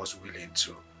 I was willing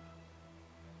to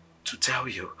tell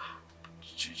you.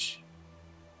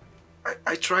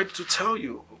 I tried to tell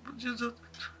you.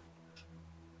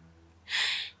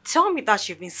 Tell me that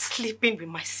you've been sleeping with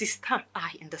my sister and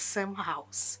I in the same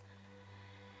house.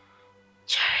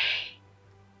 Jerry.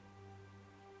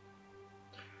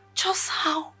 Just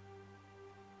how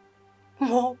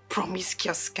more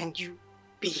promiscuous can you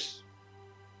be?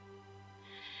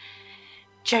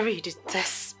 Jerry, you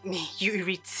detest me. You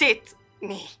irritate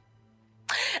me.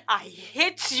 I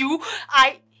hate you.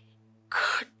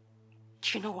 God,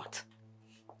 you know what?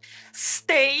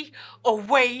 Stay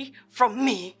away from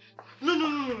me.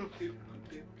 No, babe,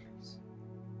 please.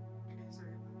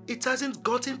 It hasn't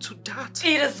gotten to that.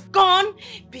 It has gone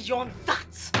beyond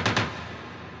that.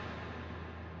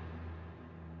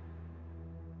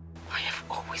 I have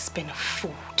always been a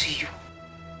fool to you.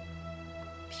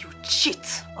 You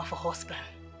cheat of a husband.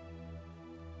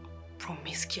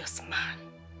 Promiscuous man.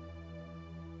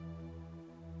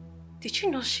 Did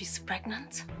you know she's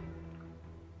pregnant?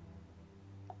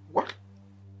 What?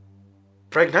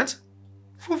 Pregnant?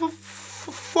 For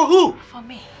who? For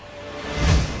me.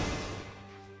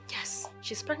 Yes,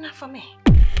 she's pregnant for me.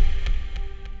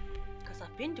 Because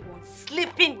I've been the one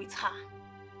sleeping with her.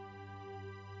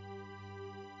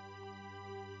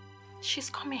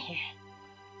 She's coming here.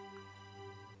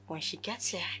 When she gets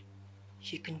here,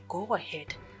 you can go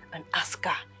ahead and ask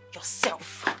her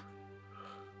yourself.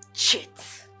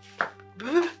 Shit.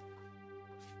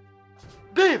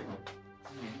 Babe!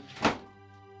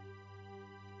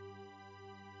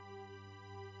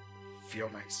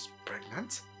 Fiona is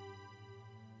pregnant?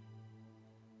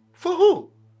 For who?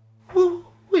 Who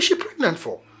is she pregnant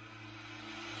for?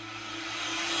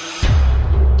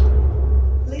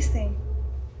 Listen,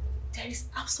 there is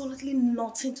absolutely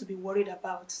nothing to be worried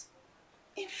about.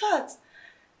 In fact,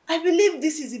 I believe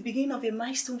this is the beginning of a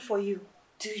milestone for you.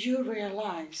 Do you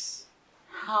realize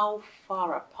how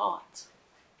far apart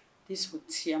this would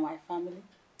tear my family?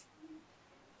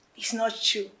 It's not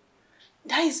true.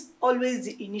 That is always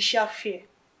the initial fear.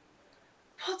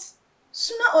 But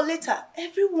sooner or later,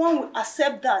 everyone will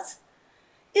accept that.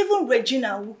 Even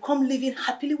Regina will come living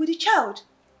happily with the child.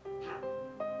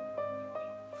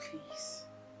 Please.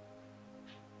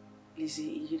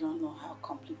 Lizzie, you don't know how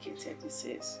complicated this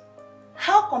is.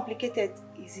 How complicated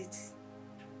is it?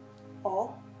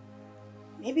 Or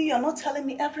maybe you're not telling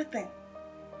me everything.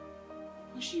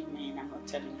 What do you mean I'm not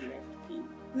telling you everything?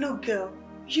 Look, girl,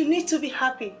 you need to be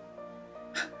happy.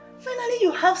 Finally,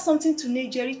 you have something to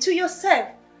Nigeria to yourself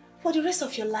for the rest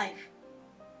of your life.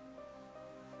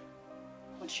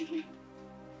 What do you mean?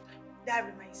 That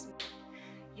reminds me.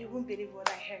 You won't believe what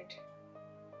I heard.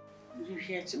 You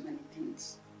hear too many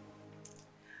things.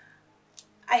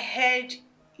 I heard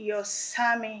your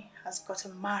Sammy has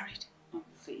gotten married. Oh,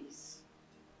 please.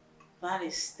 That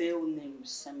is still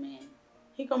news, I mean.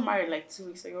 He got married like 2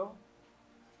 weeks ago.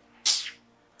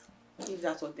 If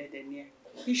that was dead then, yeah.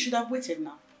 He should have waited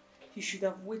now. He should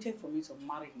have waited for me to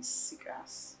marry his sick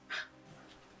ass.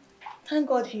 Thank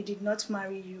God he did not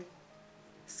marry you.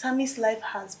 Sammy's life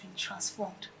has been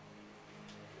transformed.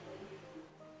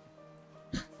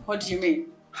 What do you mean?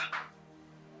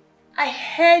 I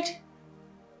heard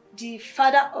the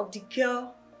father of the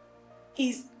girl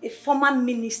is a former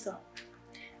minister.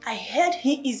 I heard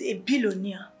he is a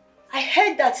billionaire. I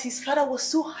heard that his father was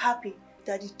so happy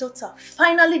that the daughter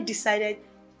finally decided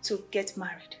to get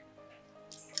married.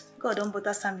 God don't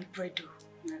butter Sammy bread though.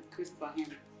 Yeah, twist for him.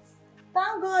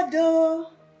 Thank God though.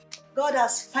 God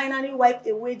has finally wiped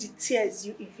away the tears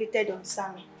you inflicted on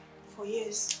Sammy for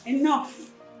years. Enough.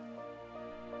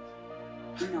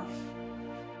 Enough.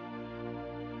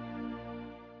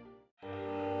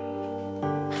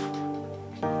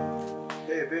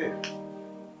 Hey, babe.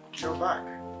 You're back.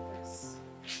 Yes.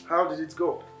 How did it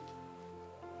go?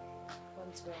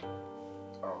 Went well.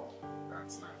 Oh,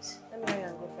 that's nice. Let me hurry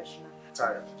and go freshen up.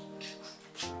 Tired.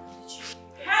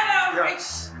 Hello, Yeah.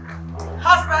 rich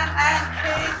husband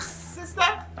and his sister.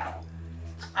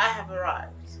 I have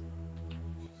arrived.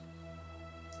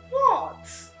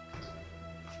 What?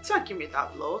 Don't give me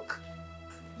that look.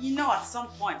 You know at some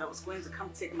point I was going to come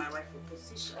take my rightful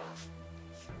position.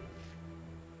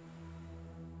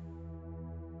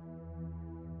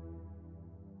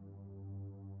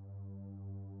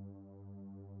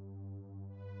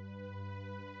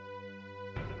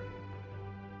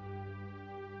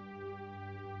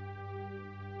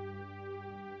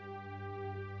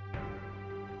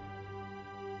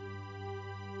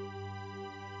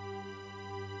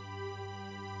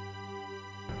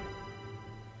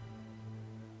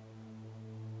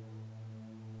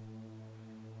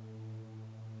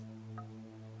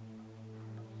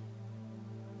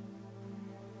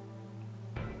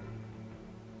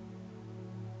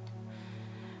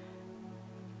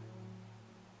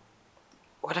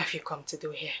 What have you come to do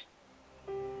here?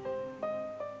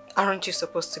 Aren't you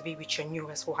supposed to be with your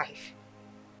newest wife?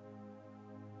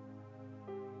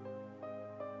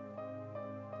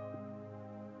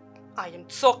 I am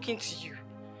talking to you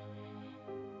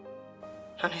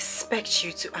and expect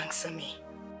you to answer me.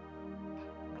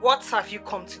 What have you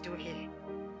come to do here?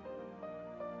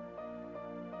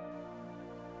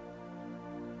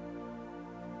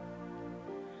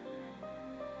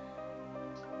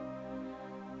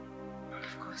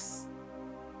 Of course.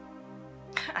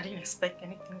 I didn't expect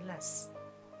anything less.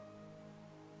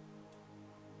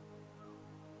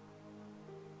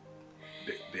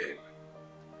 Babe.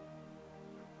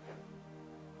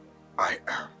 I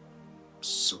am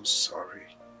so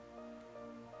sorry.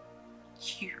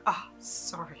 You are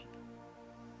sorry.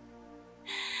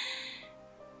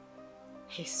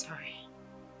 He's sorry.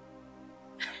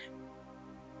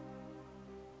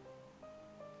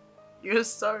 You're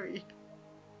sorry.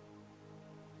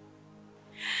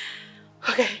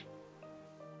 Okay.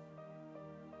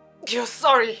 You're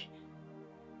sorry.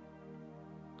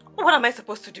 What am I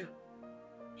supposed to do?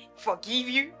 Forgive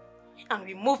you and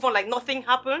we move on like nothing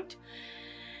happened?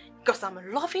 Because I'm a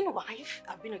loving wife,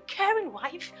 I've been a caring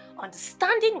wife,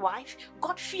 understanding wife,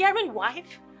 God-fearing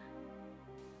wife.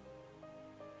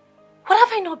 What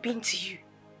have I not been to you?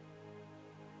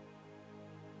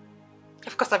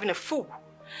 Of course, I've been a fool.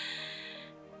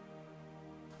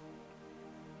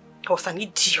 I was an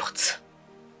idiot.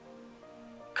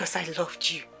 Because I loved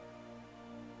you.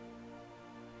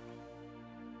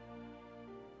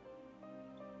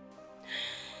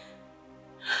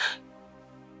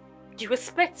 You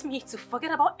expect me to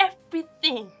forget about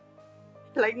everything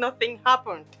like nothing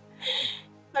happened.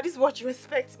 That is what you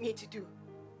expect me to do.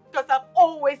 Because I've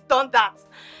always done that.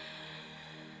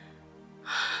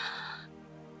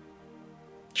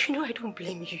 You know I don't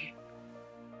blame you.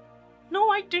 No,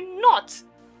 I do not.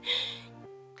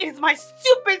 It is my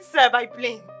stupid self I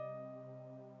blame.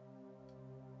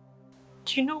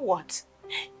 Do you know what?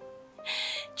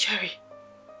 Jerry,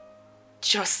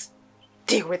 just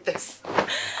deal with this.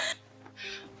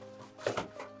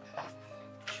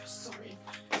 You're sorry.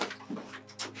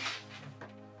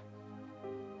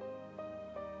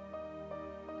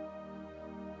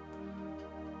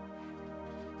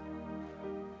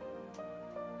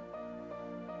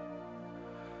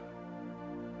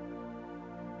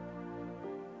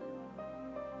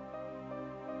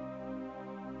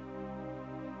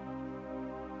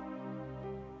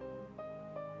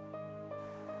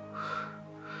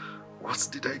 What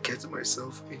did I get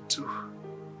myself into?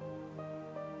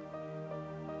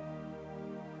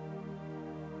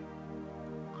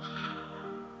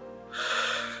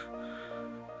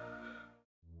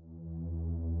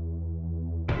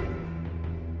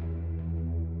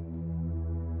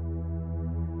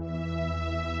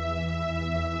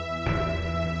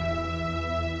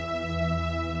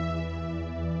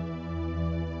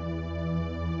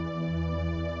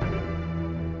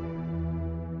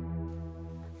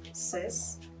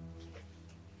 Sis,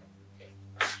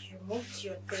 you moved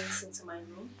your things into my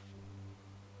room?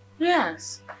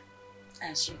 Yes,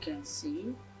 as you can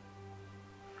see.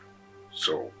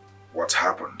 So, what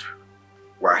happened?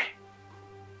 Why?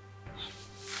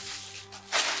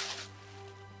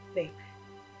 Babe,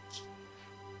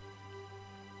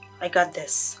 I got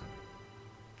this.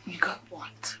 You got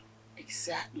what?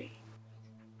 Exactly.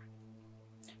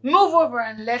 Move over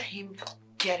and let him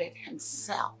get it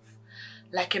himself.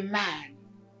 Like a man,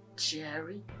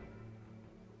 Jerry.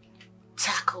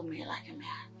 Tackle me like a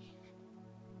man.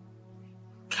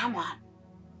 Come on.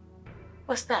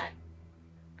 What's that?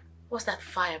 What's that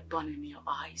fire burning in your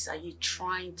eyes? Are you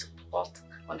trying to plot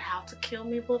on how to kill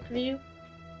me, both of you?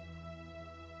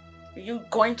 Are you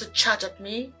going to charge at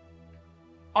me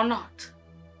or not?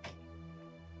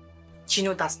 You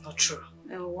know that's not true.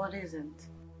 No, what isn't?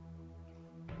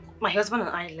 My husband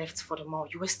and I left for the mall.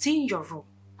 You were still in your room.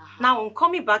 Now, on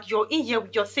coming back, you're in here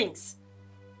with your things.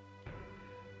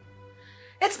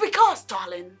 It's because,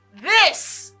 darling,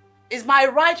 this is my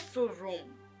rightful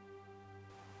room.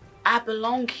 I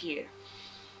belong here.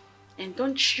 And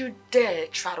don't you dare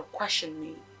try to question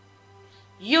me.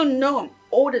 You know I'm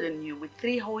older than you with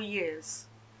 3 whole years.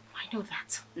 I know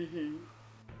that. Mm-hmm.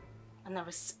 And I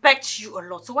respect you a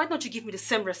lot. So why don't you give me the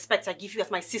same respect I give you as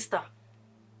my sister?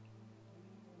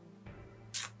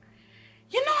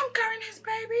 You know I'm carrying his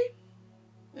baby.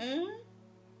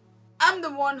 I'm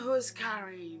the one who's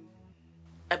carrying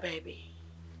a baby.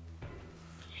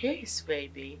 His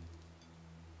baby.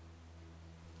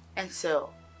 And so,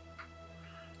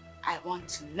 I want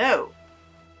to know,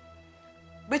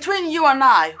 between you and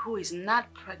I, who is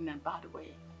not pregnant, by the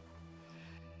way,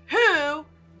 who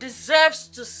deserves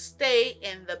to stay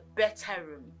in the better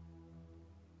room?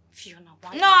 Fiona,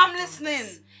 why? No, I'm listening.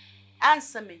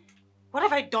 Answer me. What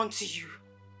have I done to you?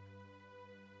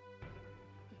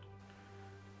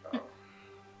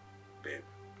 Babe,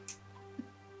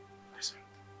 listen.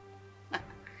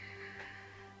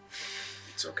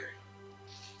 It's okay.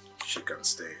 She can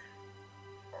stay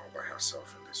all by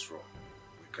herself in this room.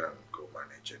 We can go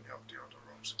manage any of the other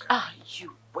rooms, okay? Ah,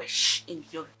 you wish in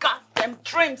your goddamn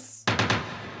dreams.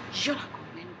 You're not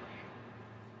going anywhere.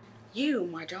 You,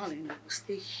 my darling, will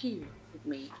stay here with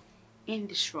me in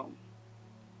this room.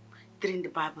 Didn't the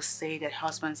Bible say that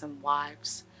husbands and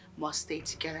wives must stay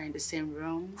together in the same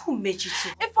room? Who made you to?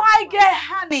 If I get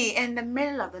honey in the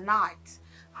middle of the night,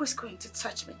 who's going to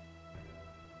touch me?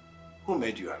 Who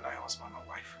made you and I husband and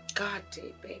wife? God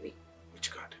did, baby.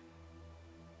 Which God?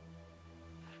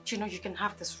 You know you can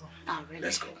have this room. Oh, really?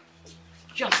 Let's go.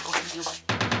 You're not going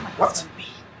anywhere. What?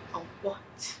 Or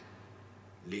what?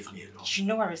 Leave me alone. You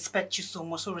know I respect you so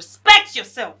much, so respect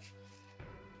yourself.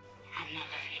 I'm not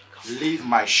letting go. Leave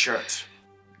my shirt.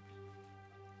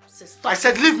 Sister, I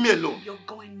said leave me alone. You're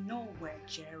going nowhere,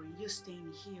 Jerry. You're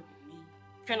staying here with me.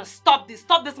 Trying to stop this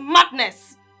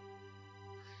madness.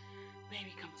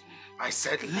 Baby, come to me. I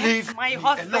said Let leave my me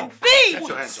husband alone. be. Get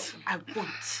your hands off me. I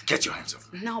won't. Get your hands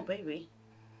off me. No, baby.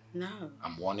 No.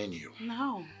 I'm warning you.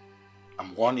 No.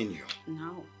 I'm warning you.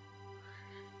 No.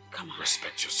 Come on.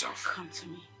 Respect yourself. Come to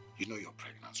me. You know you're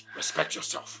pregnant. Respect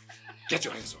yourself. Get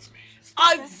your hands off me.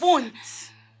 I won't.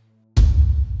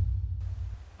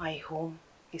 My home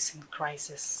is in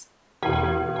crisis.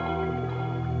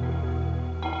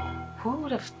 Who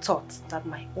would have thought that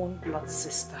my own blood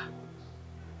sister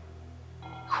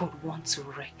would want to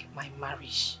wreck my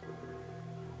marriage?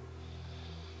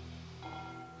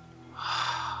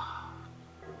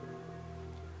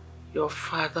 Your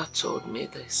father told me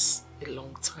this a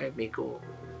long time ago.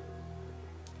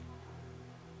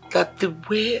 That the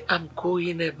way I'm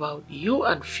going about you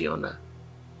and Fiona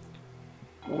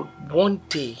would one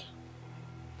day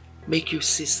make you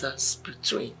sisters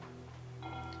between.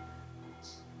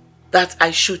 That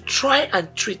I should try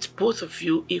and treat both of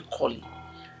you equally,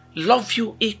 love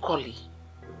you equally.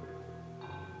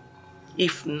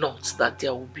 If not, that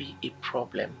there will be a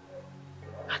problem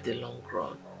at the long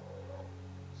run.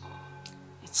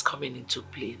 It's coming into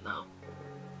play now.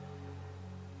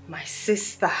 My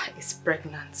sister is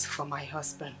pregnant for my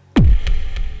husband.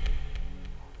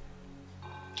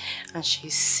 And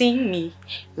she's seeing me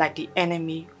like the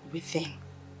enemy within.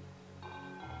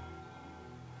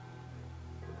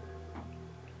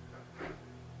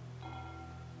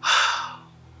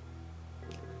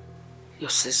 Your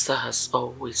sister has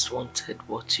always wanted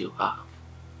what you have.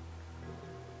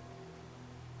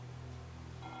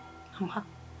 Mama,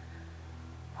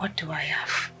 what do I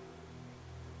have?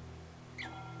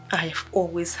 I have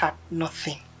always had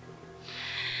nothing.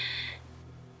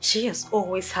 She has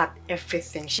always had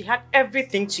everything. She had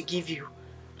everything to give you.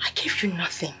 I gave you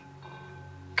nothing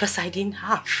because I didn't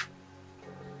have.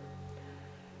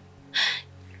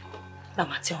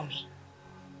 Mama, tell me,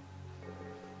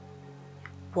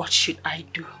 what should I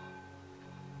do?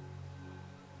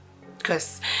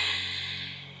 Because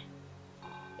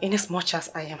inasmuch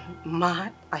as I am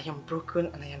mad, I am broken,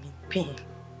 and I am in pain,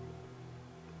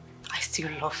 I still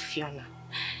love Fiona.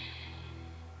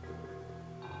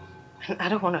 And I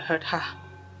don't want to hurt her.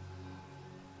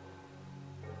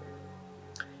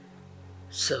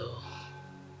 So,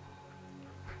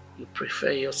 you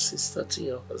prefer your sister to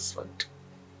your husband?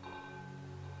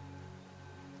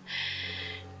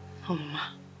 Oh,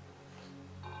 Mama.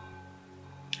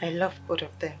 I love both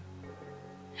of them.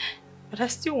 But I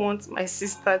still want my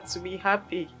sister to be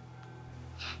happy.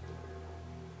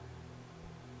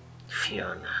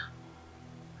 Fiona,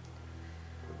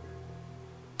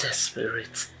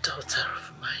 desperate daughter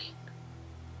of mine.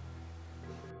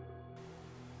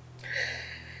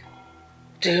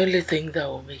 The only thing that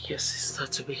will make your sister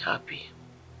to be happy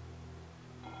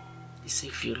is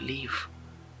if you leave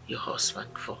your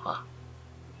husband for her.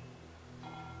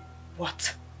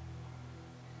 What?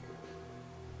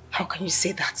 How can you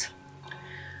say that?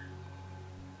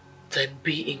 Then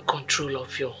be in control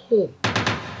of your home.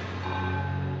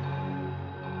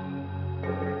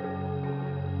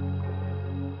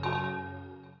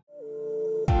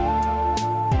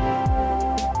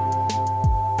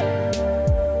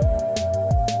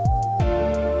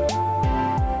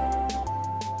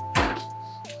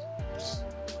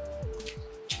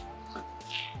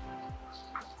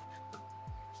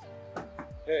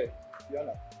 Hey,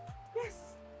 Fiona.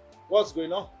 Yes. What's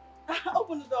going on?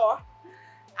 Open the door.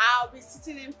 I'll be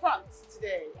sitting in front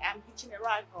today. I'm hitching a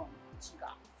ride home with you guys.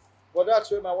 Well,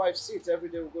 that's where my wife sits. Every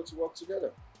day we go to work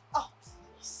together. Oh,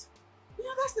 please. You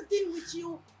know, that's the thing with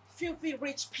you filthy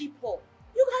rich people.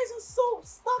 You guys are so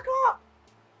stuck up.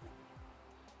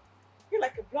 You're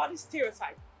like a bloody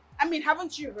stereotype. I mean,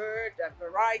 haven't you heard that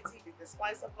variety is the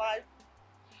spice of life?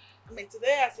 I mean,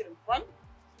 today I sit in front.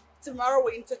 Tomorrow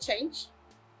we interchange.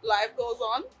 Life goes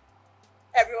on.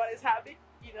 Everyone is happy.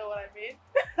 You know what I mean?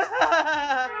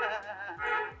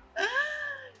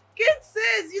 Kid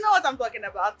says, you know what I'm talking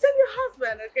about. Tell your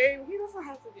husband, okay? He doesn't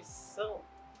have to be so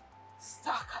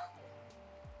stuck up.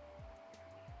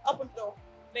 Open the door.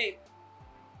 Babe,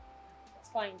 it's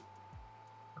fine.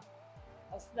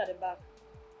 I'll sit at the back.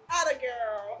 Atta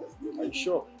girl. Are you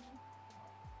sure?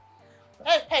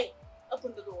 Hey,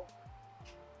 open the door.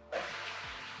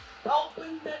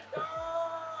 Open the door.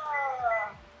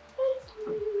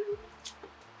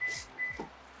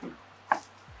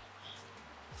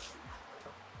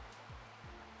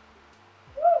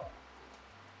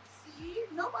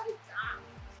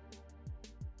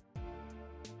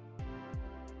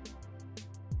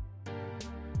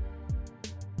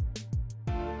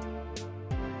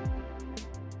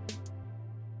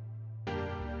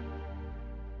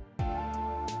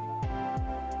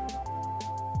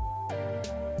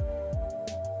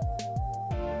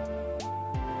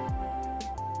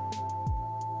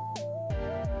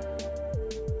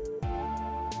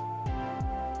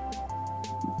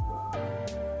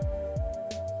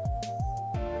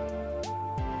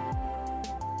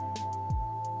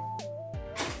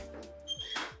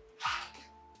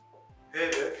 Hey,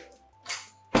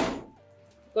 babe.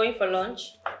 Going for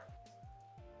lunch?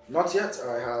 Not yet.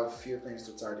 I have a few things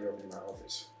to tidy up in my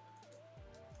office.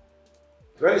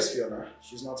 Where is Fiona?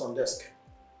 She's not on desk.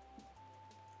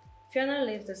 Fiona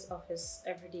leaves this office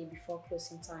every day before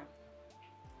closing time.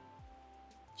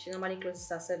 She normally closes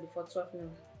herself before 12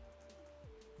 noon.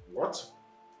 What?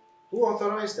 Who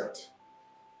authorized that?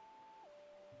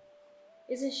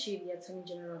 Isn't she the Attorney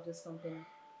General of this company?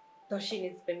 Does she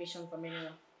need permission from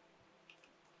anyone?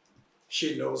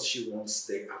 She knows she won't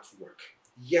stay at work.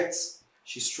 Yet,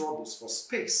 she struggles for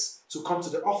space to come to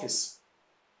the office.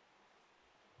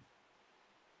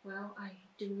 Well, I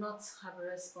do not have a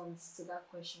response to that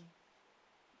question.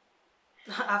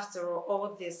 After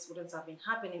all this wouldn't have been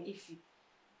happening if you...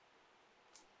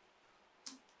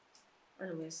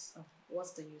 Anyways,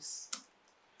 what's the use?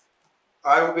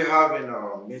 I will be having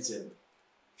a meeting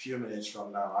a few minutes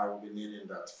from now. I will be needing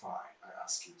that file I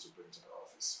asked you to bring to the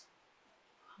office.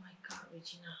 Oh my God,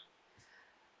 Regina.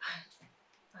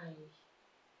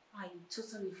 I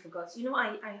totally forgot. You know,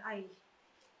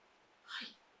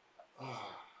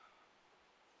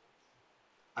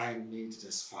 I need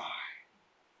this file.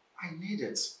 I need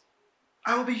it.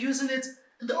 I will be using it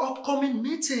in the upcoming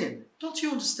meeting. Don't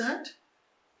you understand?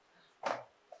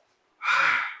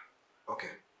 Okay.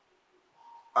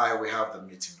 I will have the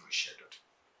meeting rescheduled.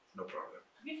 No problem.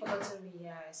 Have you forgotten we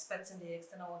are expecting the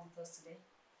external auditors today?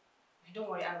 Don't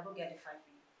worry, I'll go get the file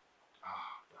for you.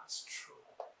 That's true.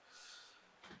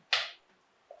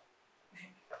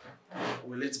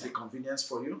 Will it be convenient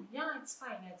for you? Yeah, it's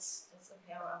fine. It's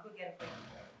okay. I'll go get it for you.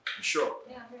 You sure?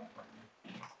 Yeah, yeah.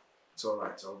 It's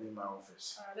alright. I'll be in my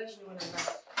office. I'll let you know when I'm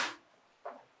back.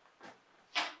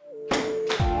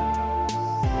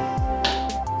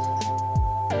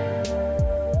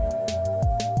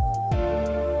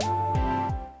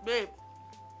 Babe,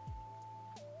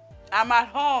 I'm at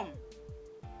home.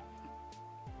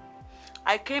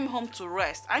 I came home to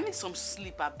rest. I need some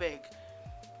sleep, I beg.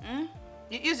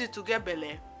 It's easy to get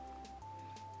belly.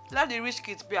 Let the rich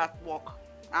kids be at work.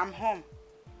 I'm home.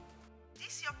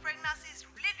 This your pregnancy is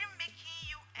really making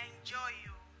you enjoy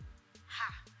you.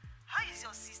 Ha! How is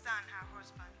your sister and her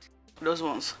husband? Those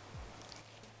ones.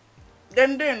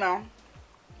 Then they now.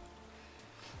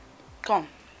 Come,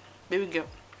 baby girl.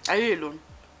 Are you alone?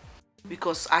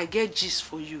 Because I get gist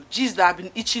for you. Gist that I've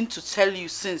been itching to tell you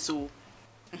since. Oh.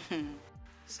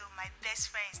 So my best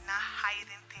friend is now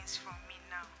hiding things from me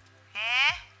now.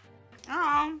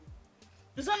 Eh?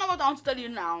 Is that not what I want to tell you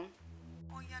now?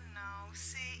 Oh yeah, now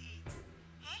say it.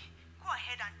 Eh? Go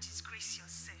ahead and disgrace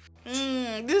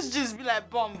yourself. This gist be like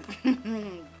bomb. Say it,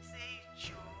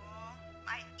 Joe.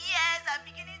 My ears are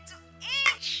beginning to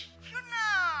itch. You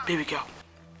know. Baby girl.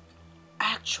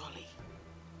 Actually,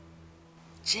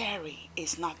 Jerry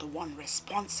is not the one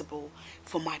responsible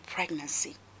for my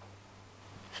pregnancy.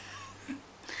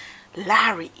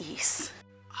 Larry is.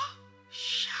 Oh,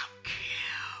 sharp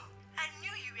girl. I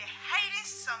knew you were hiding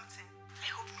something. I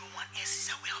hope no one else is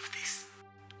aware of this.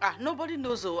 Nobody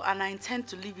knows, and I intend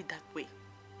to leave it that way.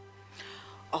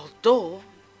 Although,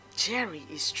 Jerry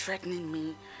is threatening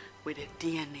me with a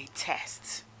DNA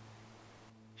test.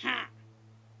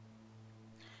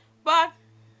 But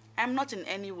I'm not in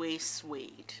any way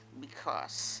swayed,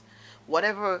 because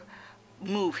whatever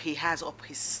move he has up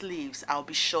his sleeves, I'll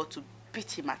be sure to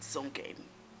beat him at his own game.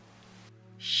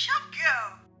 Sharp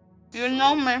girl. You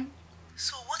know me.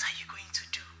 So what are you going to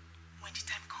do when the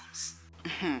time comes?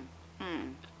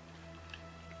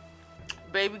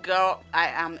 Baby girl, I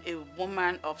am a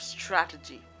woman of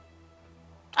strategy.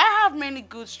 I have many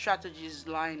good strategies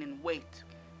lying in wait.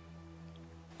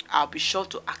 I'll be sure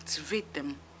to activate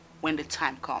them when the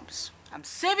time comes. I'm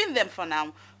saving them for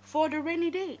now, for the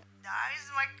rainy day. That is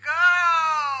my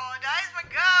girl. That is my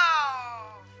girl.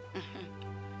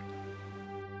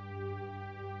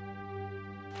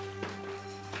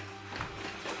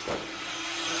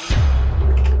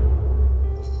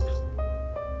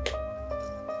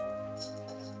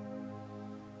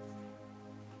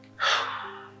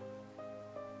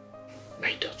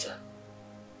 My daughter,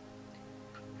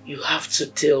 you have to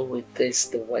deal with this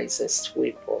the wisest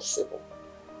way possible.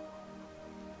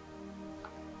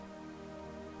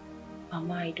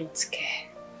 Mama, I don't care.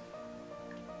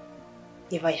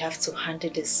 If I have to handle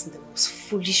this in the most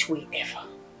foolish way ever.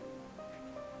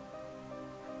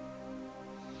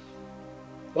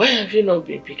 Why have you not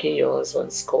been picking your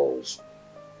husband's calls?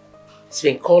 He's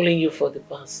been calling you for the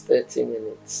past 30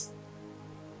 minutes.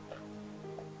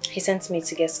 He sent me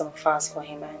to get some files for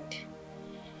him, and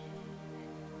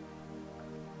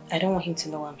I don't want him to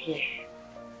know I'm here.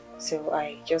 So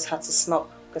I just had to snap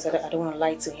because I don't want to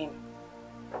lie to him.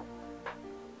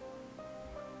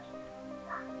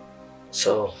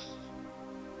 So,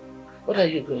 what are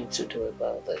you going to do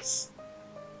about this?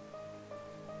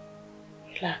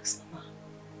 Relax, Mama.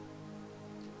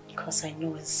 Because I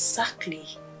know exactly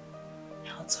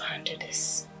how to handle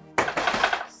this.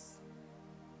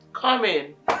 Come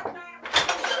in.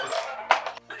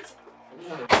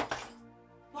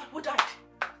 What? Who died?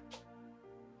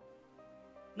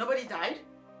 Nobody died?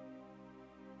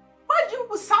 Why do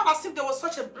you sound as if there was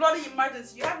such a bloody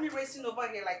emergency? You had me racing over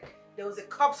here like there was a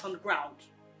corpse on the ground.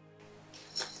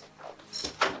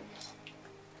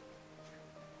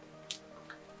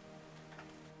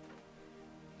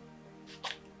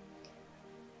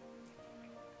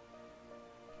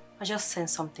 I just sent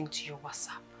something to your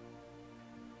WhatsApp.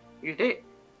 You did?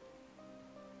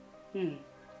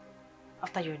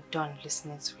 After you're done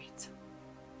listening to it,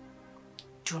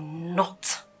 do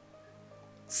not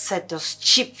set those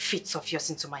cheap feet of yours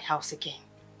into my house again.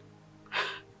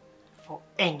 For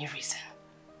any reason.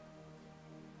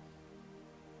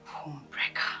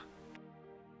 Homebreaker.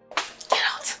 Get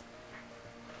out.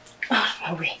 Out of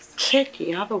my way. Take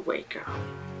the other way, girl.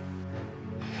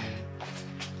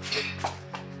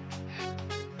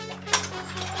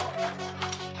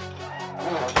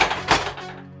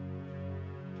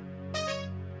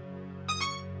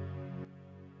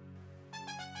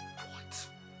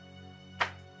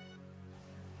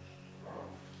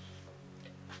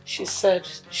 She said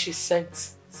she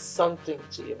sent something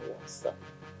to your WhatsApp.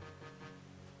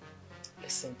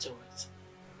 Listen to it.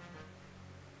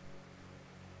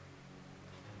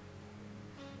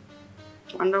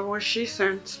 Wonder what she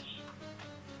sent.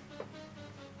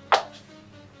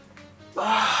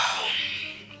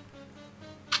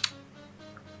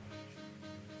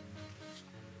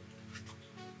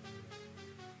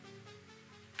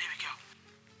 Baby girl,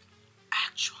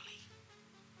 actually,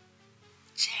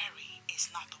 Jerry is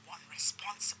not the one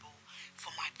responsible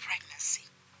for my pregnancy.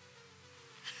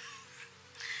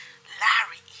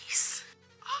 Larry is.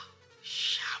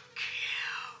 Sharp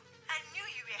girl. I knew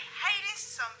you were hiding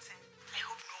something. I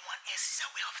hope no one else is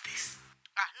aware of this.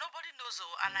 Nobody knows,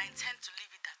 and I intend to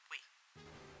leave it that way.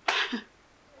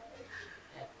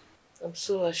 I'm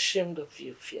so ashamed of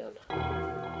you, Fiona.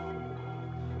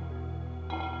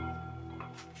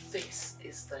 This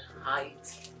is the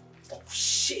height of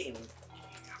shame.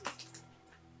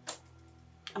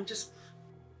 I'm just...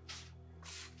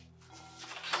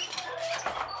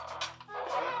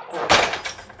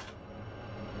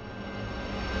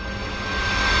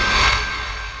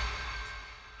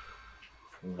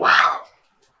 Wow.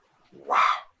 Wow.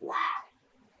 Wow.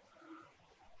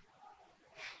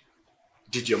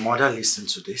 Did your mother listen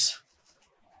to this?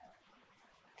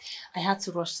 I had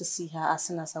to rush to see her as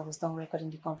soon as I was done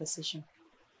recording the conversation.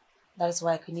 That is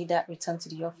why I could neither return to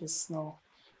the office nor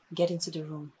get into the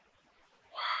room.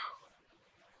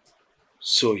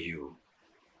 So you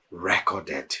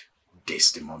recorded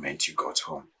this the moment you got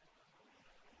home?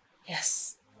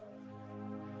 Yes.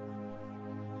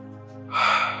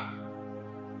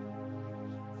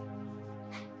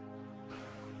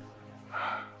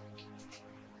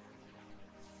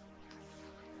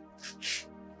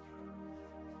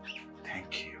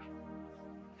 Thank you.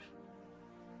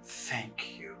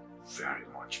 Thank you very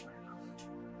much, my love.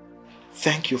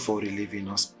 Thank you for relieving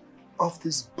us of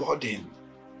this burden.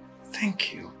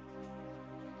 Thank you.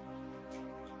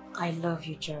 I love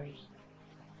you, Jerry.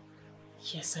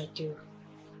 Yes, I do.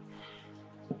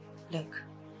 Look,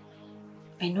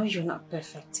 I know you're not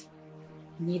perfect.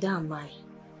 Neither am I.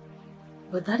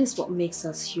 But that is what makes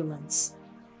us humans.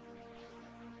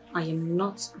 I am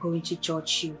not going to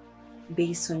judge you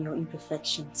based on your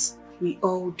imperfections. We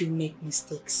all do make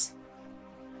mistakes.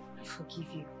 I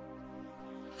forgive you.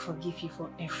 Forgive you for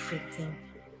everything.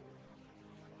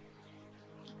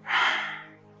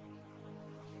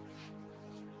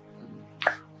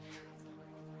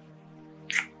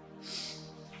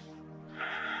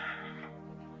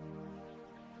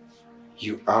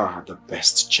 You are the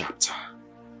best chapter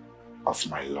of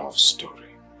my love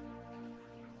story.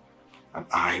 And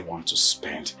I want to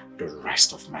spend the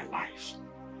rest of my life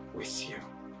with you.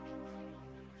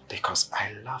 Because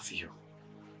I love you.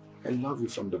 I love you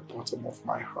from the bottom of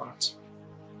my heart.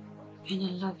 And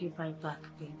I love you right back,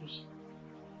 baby.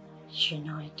 You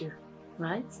know I do,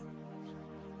 right?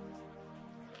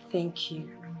 Thank you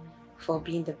for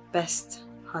being the best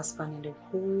husband in the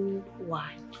whole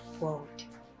wide world.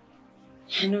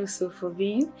 And also for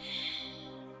being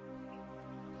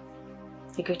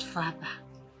a good father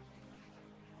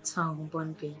to our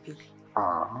unborn baby.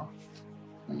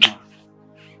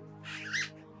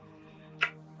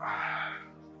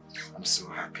 I'm so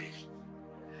happy.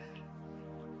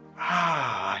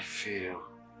 I feel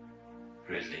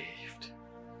relieved.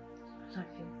 Love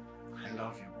you. I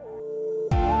love you more.